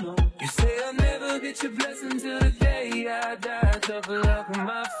need to know. You say I'll never get your blessing till the day I die. Tough luck,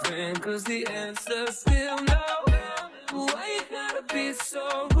 my friend, 'cause the answer's still no. Why you gotta be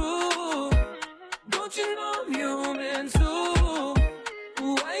so rude? Don't you know I'm human too?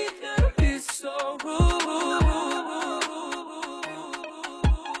 Why you gotta be so rude?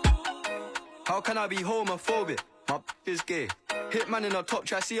 How can I be homophobic? My is gay. Hit man in a top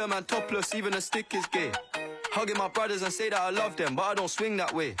try, see a man topless, even a stick is gay. Hugging my brothers and say that I love them, but I don't swing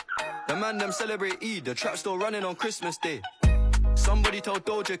that way. The man them celebrate Eid, the trap still running on Christmas Day. Somebody told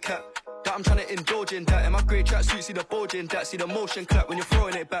Doja Cat that I'm trying to indulge in that. In my grey tracksuit, see the bulge in that. See the motion clap when you're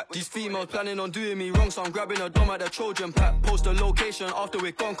throwing it back. These females planning on doing me wrong, so I'm grabbing a dome at the Trojan pack. Post the location after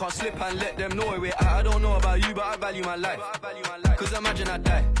we're gone, can't slip and let them know where we're at. I don't know about you, but I value my life. 'Cause imagine I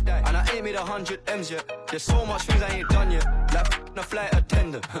die, and I ain't made 100 M's yet. There's so much things I ain't done yet. Like a flight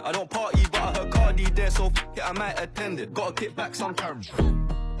attendant. I don't party, but I heard Cardi there, so it, I might attend it. Gotta kick back sometimes.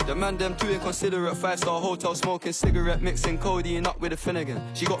 The man them too inconsiderate, 5-star hotel smoking cigarette, mixing codeine up with a Finnegan.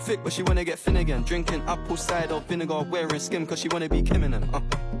 She got thick but she wanna get Finnegan, drinking apple cider vinegar, wearing skim 'cause she wanna be Kim in them.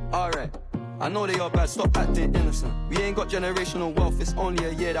 Alright, I know they are bad, stop acting innocent. We ain't got generational wealth, it's only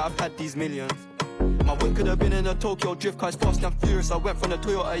a year that I've had these millions. My whip could have been in a Tokyo drift car, it's fast and furious. I went from the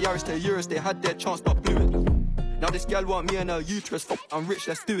Toyota Yaris to Urus, they had their chance but blew it. Now this gal want me and her uterus, fuck, I'm rich,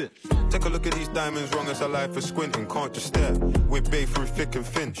 let's do it. Take a look at these diamonds, wrong as a life for squinting, can't just stare. We're babe through thick and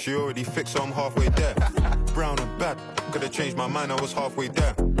thin, she already fixed, so I'm halfway there. Brown and bad, could have changed my mind, I was halfway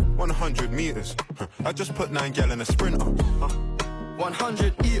there. 100 meters, I just put 9 gal in a sprinter.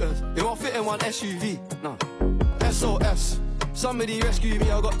 100 eaters, it won't fit in one SUV, no. SOS, somebody rescue me,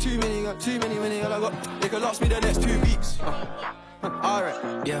 I got too many, I got, they could last me the next 2 weeks.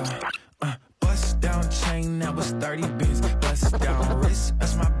 Alright, yeah. Bust down chain, that was 30 bits. Bust down wrist,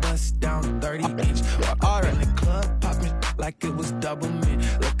 that's my bust down 30 inch. Walk in the club, popping like it was double mint.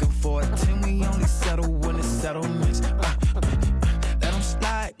 Looking for a 10, we only settle when it's settlements. Let them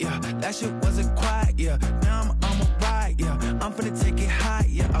slide, yeah. That shit wasn't quiet, yeah. Now I'm on a ride, yeah. I'm finna take it high,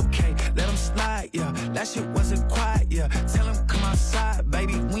 yeah. Okay, let them slide, yeah. That shit wasn't quiet, yeah. Tell them come outside,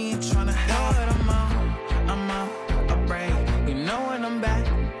 baby. We ain't tryna hide. Know what I'm out, a break. You know when I'm back,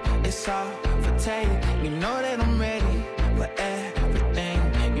 it's all for take. You know that I'm ready for everything.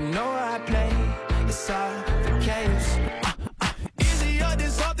 You know I play, it's all for chaos. Is he up to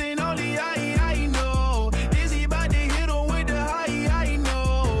something only I know? Is he about to hit him with the high, I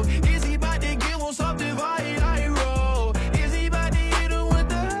know? Is he about to give him something I roll? Is he about to hit him with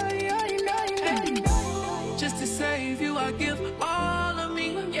the high,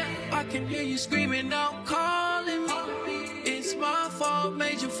 can hear you screaming out, calling me. It's my fault,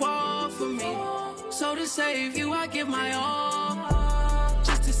 made you fall for me. So to save you, I give my all.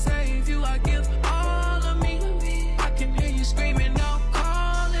 Just to save you, I give all of me. I can hear you screaming out,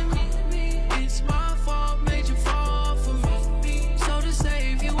 calling me. It's my fault, made you fall for me. So to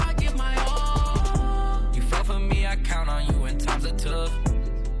save you, I give my all. You fell for me, I count on you when times are tough.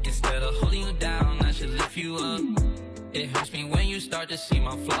 Instead of holding you down, I should lift you up. It hurts me when you start to see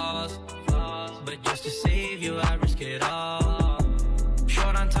my flaws, but just to save you, I risk it all.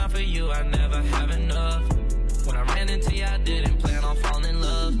 Short on time for you, I never have enough. When I ran into you, I didn't plan on falling in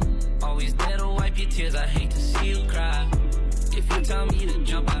love. Always there to wipe your tears, I hate to see you cry. If you tell me to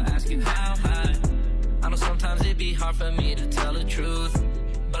jump, I ask you how high. I know sometimes it'd be hard for me to tell the truth,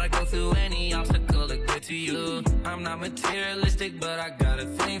 but I go through any obstacle to get to you. I'm not materialistic, but I got a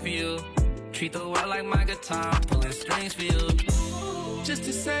thing for you. Treat the world like my guitar, I'm pulling strings for you. Just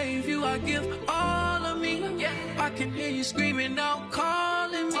to save you, I give all of me. I can hear you screaming out,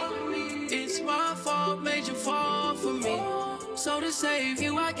 calling me. It's my fault, made you fall for me. So to save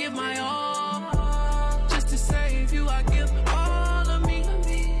you, I give my all. Just to save you, I give all of me.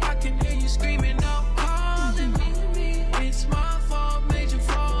 I can hear you screaming out, calling me. It's my fault, made you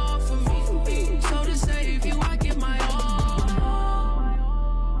fall for me. So to save you, I give my all.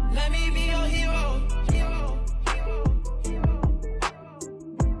 Let me be your hero.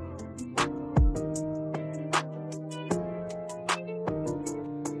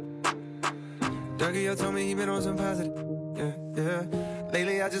 Dougie told me he been on some positive. Yeah.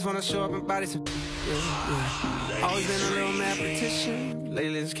 Lately I just wanna show up and body some. Yeah. Always been a little mathematician.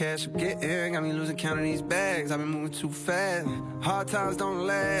 Lately this cash I'm getting got me losing count of these bags. I've been moving too fast. Hard times don't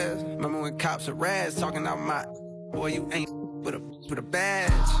last. Remember when cops are rats talking out my boy, you ain't with a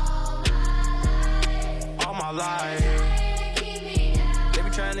badge. All my life they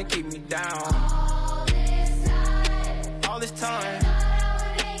been trying to keep me down. All this time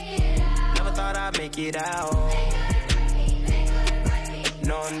never thought I'd make it out.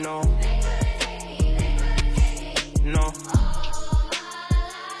 No.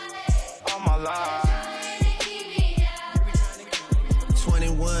 All my life.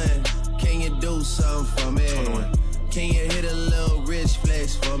 21, can you do something for me? 21. Can you hit a little rich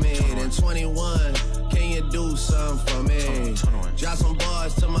flex for me? 21. Then 21, can you do something for me? 21. Drop some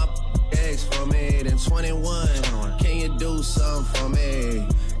bars to my ex for me. Then 21, can you do something for me?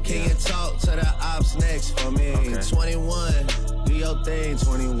 Can you talk to the ops next for me? Okay. 21, do your thing,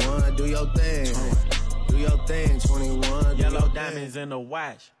 21, do your thing. 21. Do your thing, 21. Yellow diamonds in the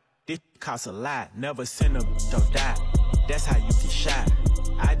watch. This costs a lot. Never send a to die. That's how you get shot.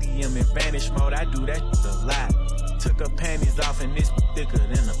 I DM in vanish mode. I do that a lot. Took her panties off and this thicker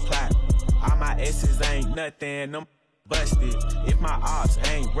than a plot. All my S's ain't nothing. Them busted. If my ops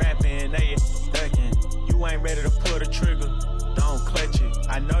ain't rapping, they ducking. You ain't ready to pull the trigger. Don't clutch it.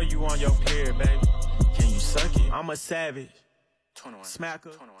 I know you on your period, baby. Can you suck it? I'm a savage. 21.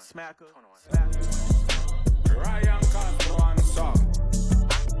 Smacker. Ryan Castro and Saw.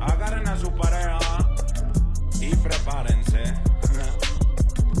 Agarren a su pareja y prepárense.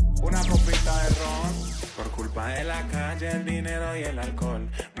 Una copita de ron. Por culpa de la calle, el dinero y el alcohol,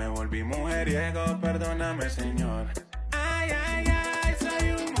 me volví mujeriego, perdóname, señor. Ay, ay, ay,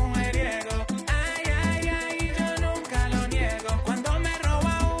 soy un mujeriego. Ay, ay, ay, yo nunca lo niego. Cuando me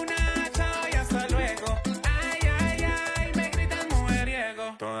roba una, chao y hasta luego. Ay, ay, ay, me gritan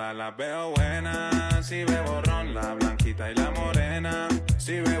mujeriego. Todas las veo buenas, si bebo ron, la blanquita y la morena.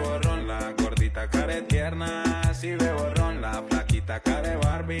 Si bebo ron, la gordita care tierna. Si bebo ron, la flaquita care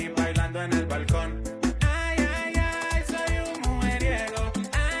Barbie, bailando en el balcón.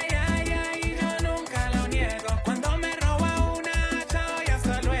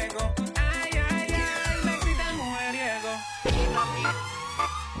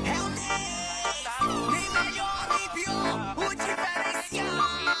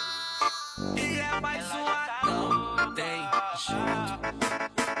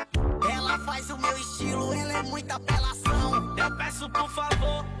 Ela faz o meu estilo, ela é muita apelação. Eu peço por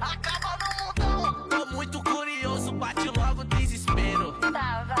favor, acaba no mundão. Tô muito curioso, bate logo o desespero.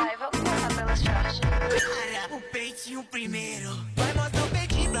 Tá, vai, vamos passar pelas chaves. Para o peitinho primeiro. Vai mostrar o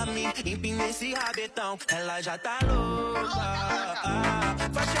peitinho pra mim, empina esse rabetão. Ela já tá louca.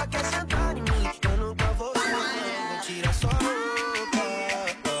 Faixa quer sentar em mim, eu nunca vou tirar sua roupa.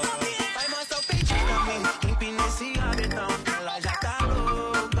 Vai mostrar o peitinho pra mim, empina esse rabetão. Ela já tá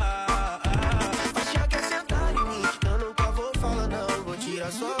louca. Faixa quer sentar em mim, eu nunca vou falar não, vou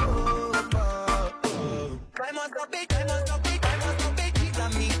tirar sua roupa. Vai mostrar o peitinho, vai mostrar o peitinho, vai mostrar o peitinho pra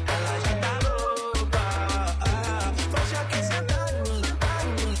mim. Ela já tá louca. Faixa quer sentar em mim,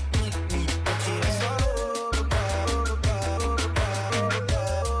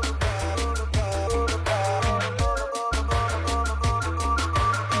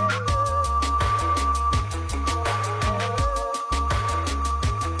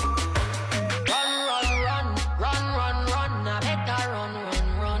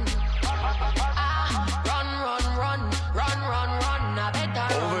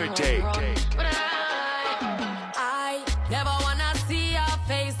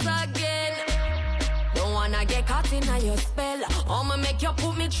 caught in your spell. I'ma make you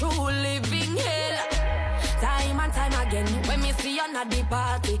put me through living hell. Time and time again, when me see you at the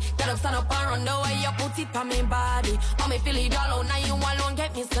party, get up, stand up and run the way you put it on me body. Oh, me feel it all out, now you alone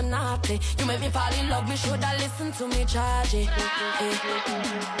get me so naughty. You make me fall in love, me shoulda listen to me charge it.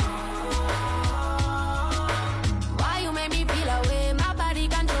 Why you make me feel away, my body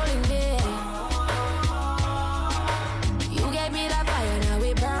controlling me. You gave me that fire, now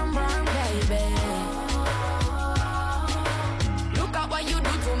we burn, burn, baby. Look at what you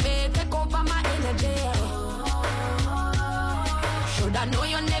do to me, take over my energy. I know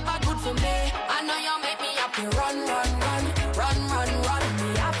you're never good for me. I know you make me happy. Run, run, run, run, run, run. Me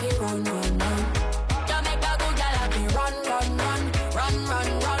happy. Run, run, run. You make a good girl happy. Run, run, run, run, run,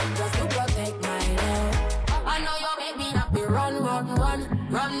 run. Just to protect my love. I know you make me happy. Run, run, run,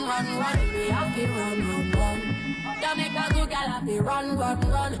 run, run, run. Me happy. Run, run, run. You make a good girl happy. Run, run,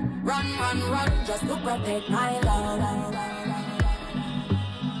 run, run, run, run. Just to protect my love.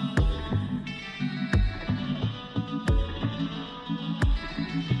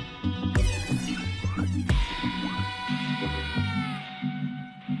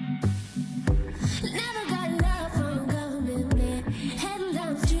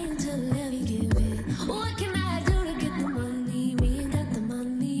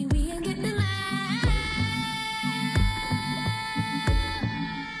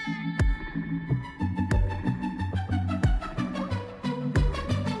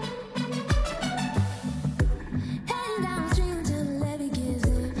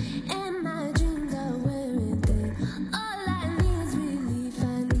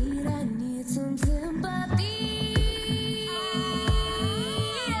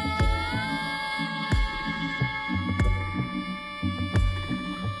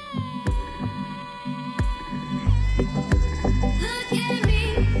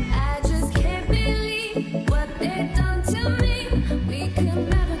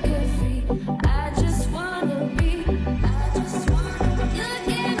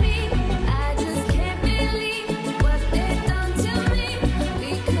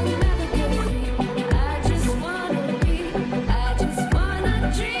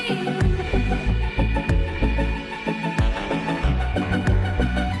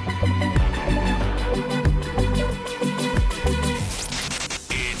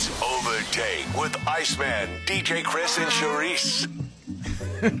 Iceman, DJ Chris and Charisse.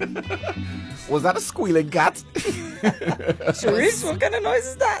 Was that a squealing cat? Charisse, what kind of noise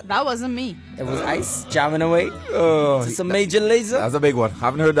is that? That wasn't me. It was ice jamming away. Oh, It's a major laser. That's a big one.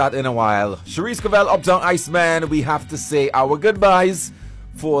 Haven't heard that in a while. Charisse Cavell, Uptown Iceman. We have to say our goodbyes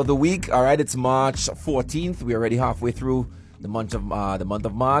for the week. All right, it's March 14th. We're already halfway through the month of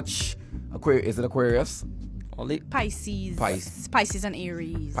March. Is it Aquarius? Pisces. Pisces and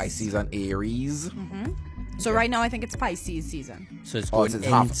Aries. Pisces and Aries. Mm-hmm. So right now I think it's Pisces season. So it's going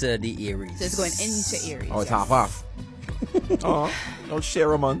into the Aries. So it's going into Aries. Oh, it's half. Oh, don't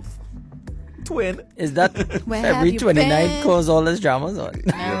share a month. Twin. Is that February 29th cause all this dramas? Or?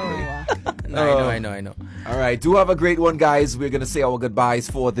 No. I know. All right, do have a great one, guys. We're going to say our goodbyes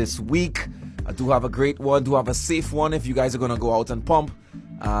for this week. Do have a great one. Do have a safe one if you guys are going to go out and pump.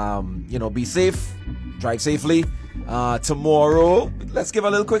 Be safe. Drive safely. Tomorrow, let's give a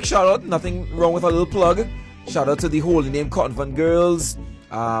little quick shout out. Nothing wrong with a little plug. Shout out to the Holy Name Convent girls.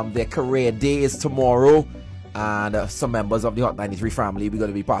 Their career day is tomorrow, and some members of the Hot 93 family we're going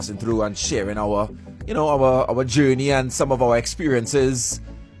to be passing through and sharing our journey and some of our experiences.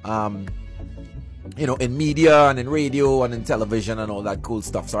 In media and in radio and in television and all that cool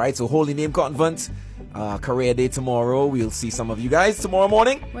stuff. All right, so Holy Name Convent, career day tomorrow. We'll see some of you guys tomorrow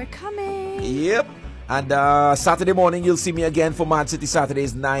morning. We're coming. Yep. And Saturday morning, you'll see me again for Mad City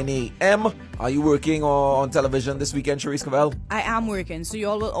Saturdays, 9 a.m. Are you working on television this weekend, Charisse Cavell? I am working, so you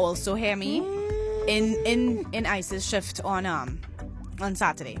all will also hear me in Ice's shift on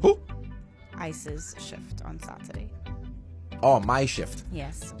Saturday. Who? Ice's shift on Saturday. Oh, my shift.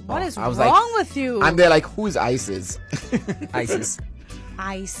 Yes. What is wrong with you? And they're like, who's Ice's? Ice's.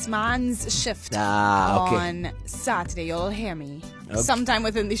 Iceman's shift okay. on Saturday. You'll hear me sometime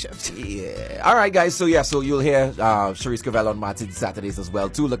within the shift. Yeah. All right, guys. So you'll hear Charisse Cavell on Mad City Saturdays as well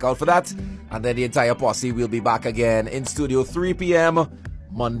too. Look out for that. And then the entire posse will be back again in studio 3 p.m.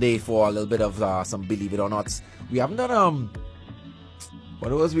 Monday for a little bit of some Believe It or Not. We haven't done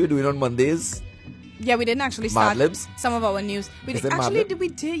what was we were doing on Mondays? Yeah, we didn't actually start Mad Libs? some of our news. We Is did, it Mad actually Lib? did we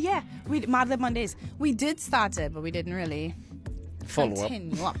did yeah. We Mad Lib Mondays. We did start it, but we didn't really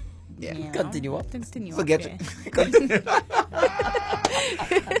continue up. Yeah. Continue up. Forget yeah.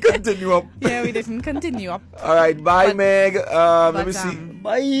 Continue up. Yeah, we didn't continue up. All right, bye, Meg. Let me see.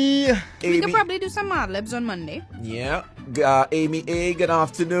 Bye. We could probably do some Mad Libs on Monday. Yeah. Amy A, good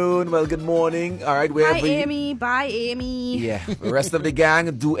afternoon. Well, good morning. All right, Bye, wherever you... Amy. Bye, Amy. Yeah. The rest of the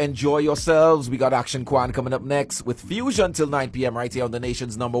gang, do enjoy yourselves. We got Action Kwan coming up next with Fusion till 9 p.m. right here on the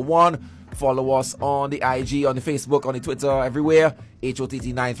nation's #1. Follow us on the IG, on the Facebook, on the Twitter, everywhere.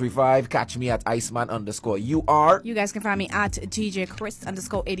 HOTT935. Catch me at Iceman_UR. You guys can find me at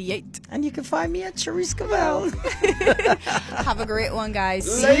TJChris_88. And you can find me at Charisse Cavell. Have a great one, guys.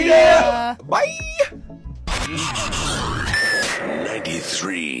 Later. See ya. Bye.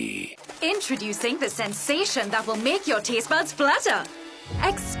 93. Introducing the sensation that will make your taste buds flutter.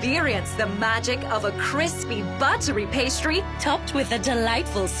 Experience the magic of a crispy, buttery pastry topped with a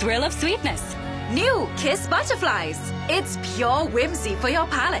delightful swirl of sweetness. New Kiss Butterflies. It's pure whimsy for your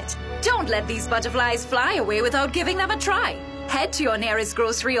palate. Don't let these butterflies fly away without giving them a try. Head to your nearest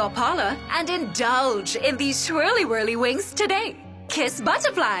grocery or parlor and indulge in these swirly-whirly wings today. Kiss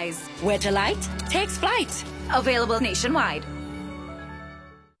Butterflies, where delight takes flight. Available nationwide.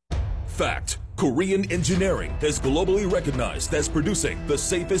 Fact. Korean engineering is globally recognized as producing the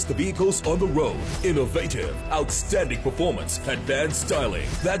safest vehicles on the road. Innovative, outstanding performance, advanced styling.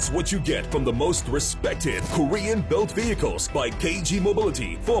 That's what you get from the most respected Korean-built vehicles by KG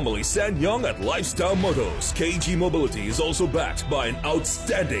Mobility, formerly Sanyong at Lifestyle Motors. KG Mobility is also backed by an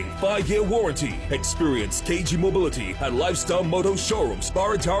outstanding 5-year warranty. Experience KG Mobility at Lifestyle Motors showrooms,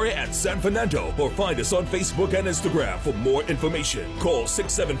 Barataria and San Fernando, or find us on Facebook and Instagram for more information. Call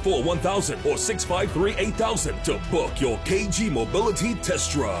 674-1000 or 653-8000 to book your KG Mobility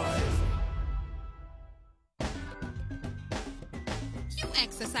test drive. You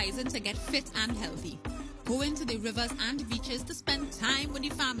exercising to get fit and healthy. Going to the rivers and beaches to spend time with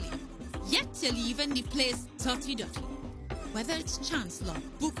your family. Yet you're leaving the place dirty. Whether it's Chancellor,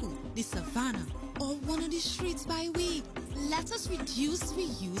 Buku, the Savannah, or one of the streets by way, let us reduce,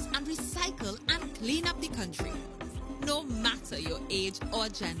 reuse, and recycle and clean up the country. No matter your age or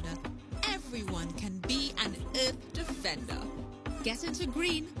gender, everyone can be an Earth defender. Get into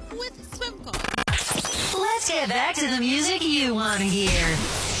green with SwimCourt. Let's get back to the music you want to hear.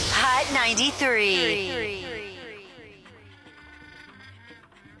 Hot 93.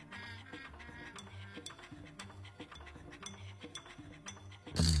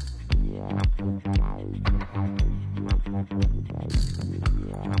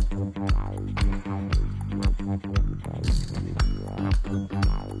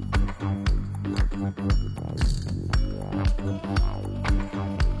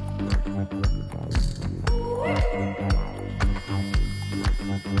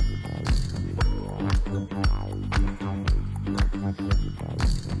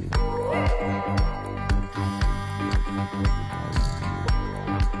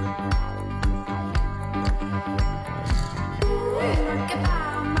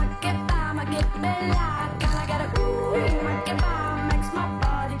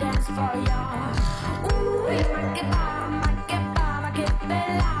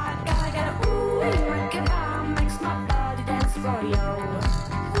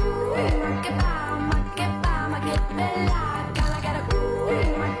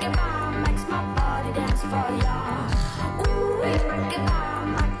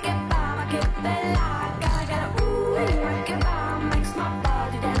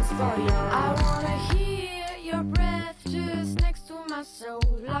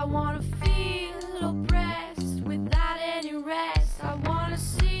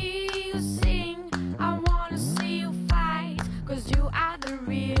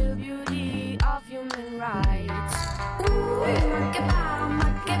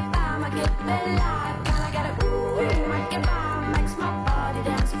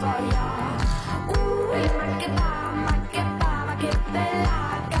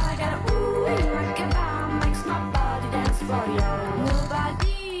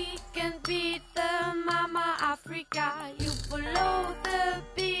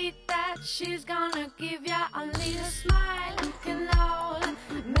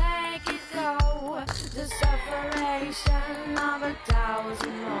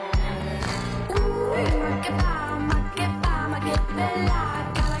 Ooh,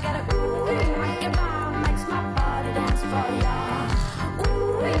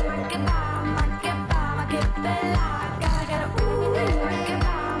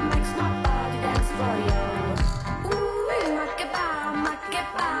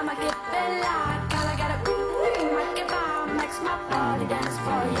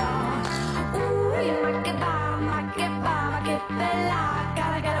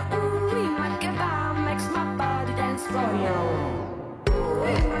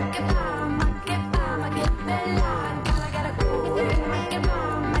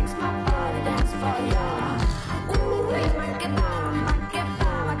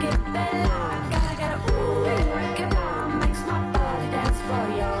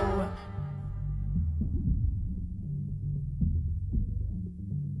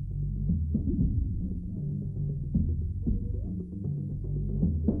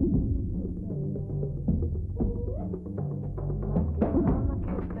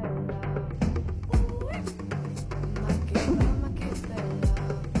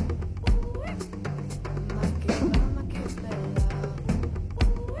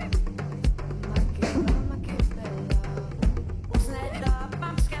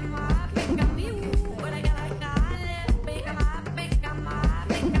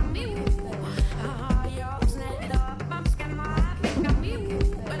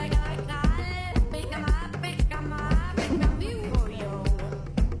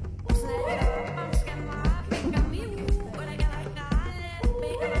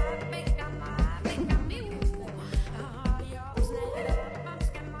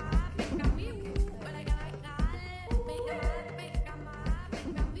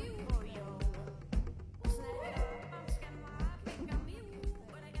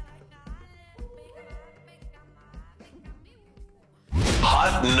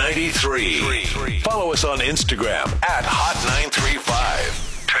 Hot 93. Follow us on Instagram at Hot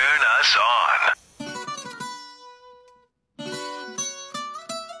 935. Turn us on.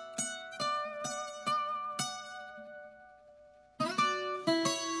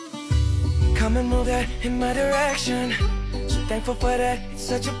 Come and move that in my direction. So thankful for that, it's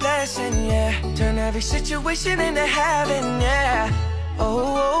such a blessing, yeah. Turn every situation into heaven, yeah.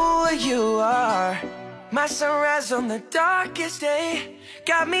 Oh, you are my sunrise on the darkest day.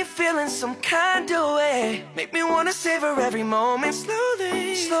 Got me feeling some kind of way. Make me wanna savor every moment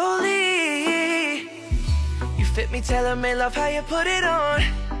slowly, slowly. You fit me, tailor-made, love how you put it on.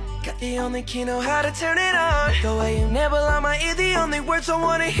 Got the only key, know how to turn it on. The way you nibble on my ear, the only words I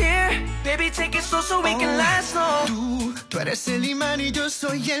wanna hear. Baby, take it slow so we can last long. Tú eres el imán y yo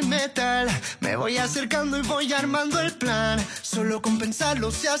soy el metal. Me voy acercando y voy armando el plan. Solo con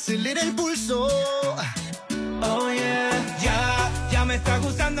pensarlo se acelera el pulso. Oh yeah, ya me está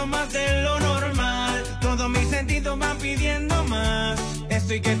gustando más de lo normal. Todos mis sentidos van pidiendo más.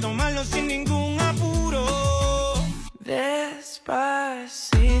 Esto hay que tomarlo sin ningún apuro.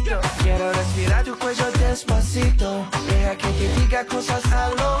 Despacito, quiero respirar tu cuello despacito. Deja que te diga cosas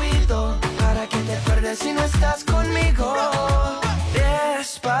al oído, para que te acuerdes si no estás conmigo.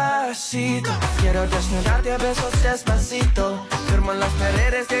 Despacito, quiero desnudarte a besos despacito. Firmo en las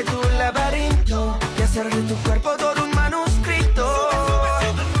paredes de tu laberinto y hacer de tu cuerpo todo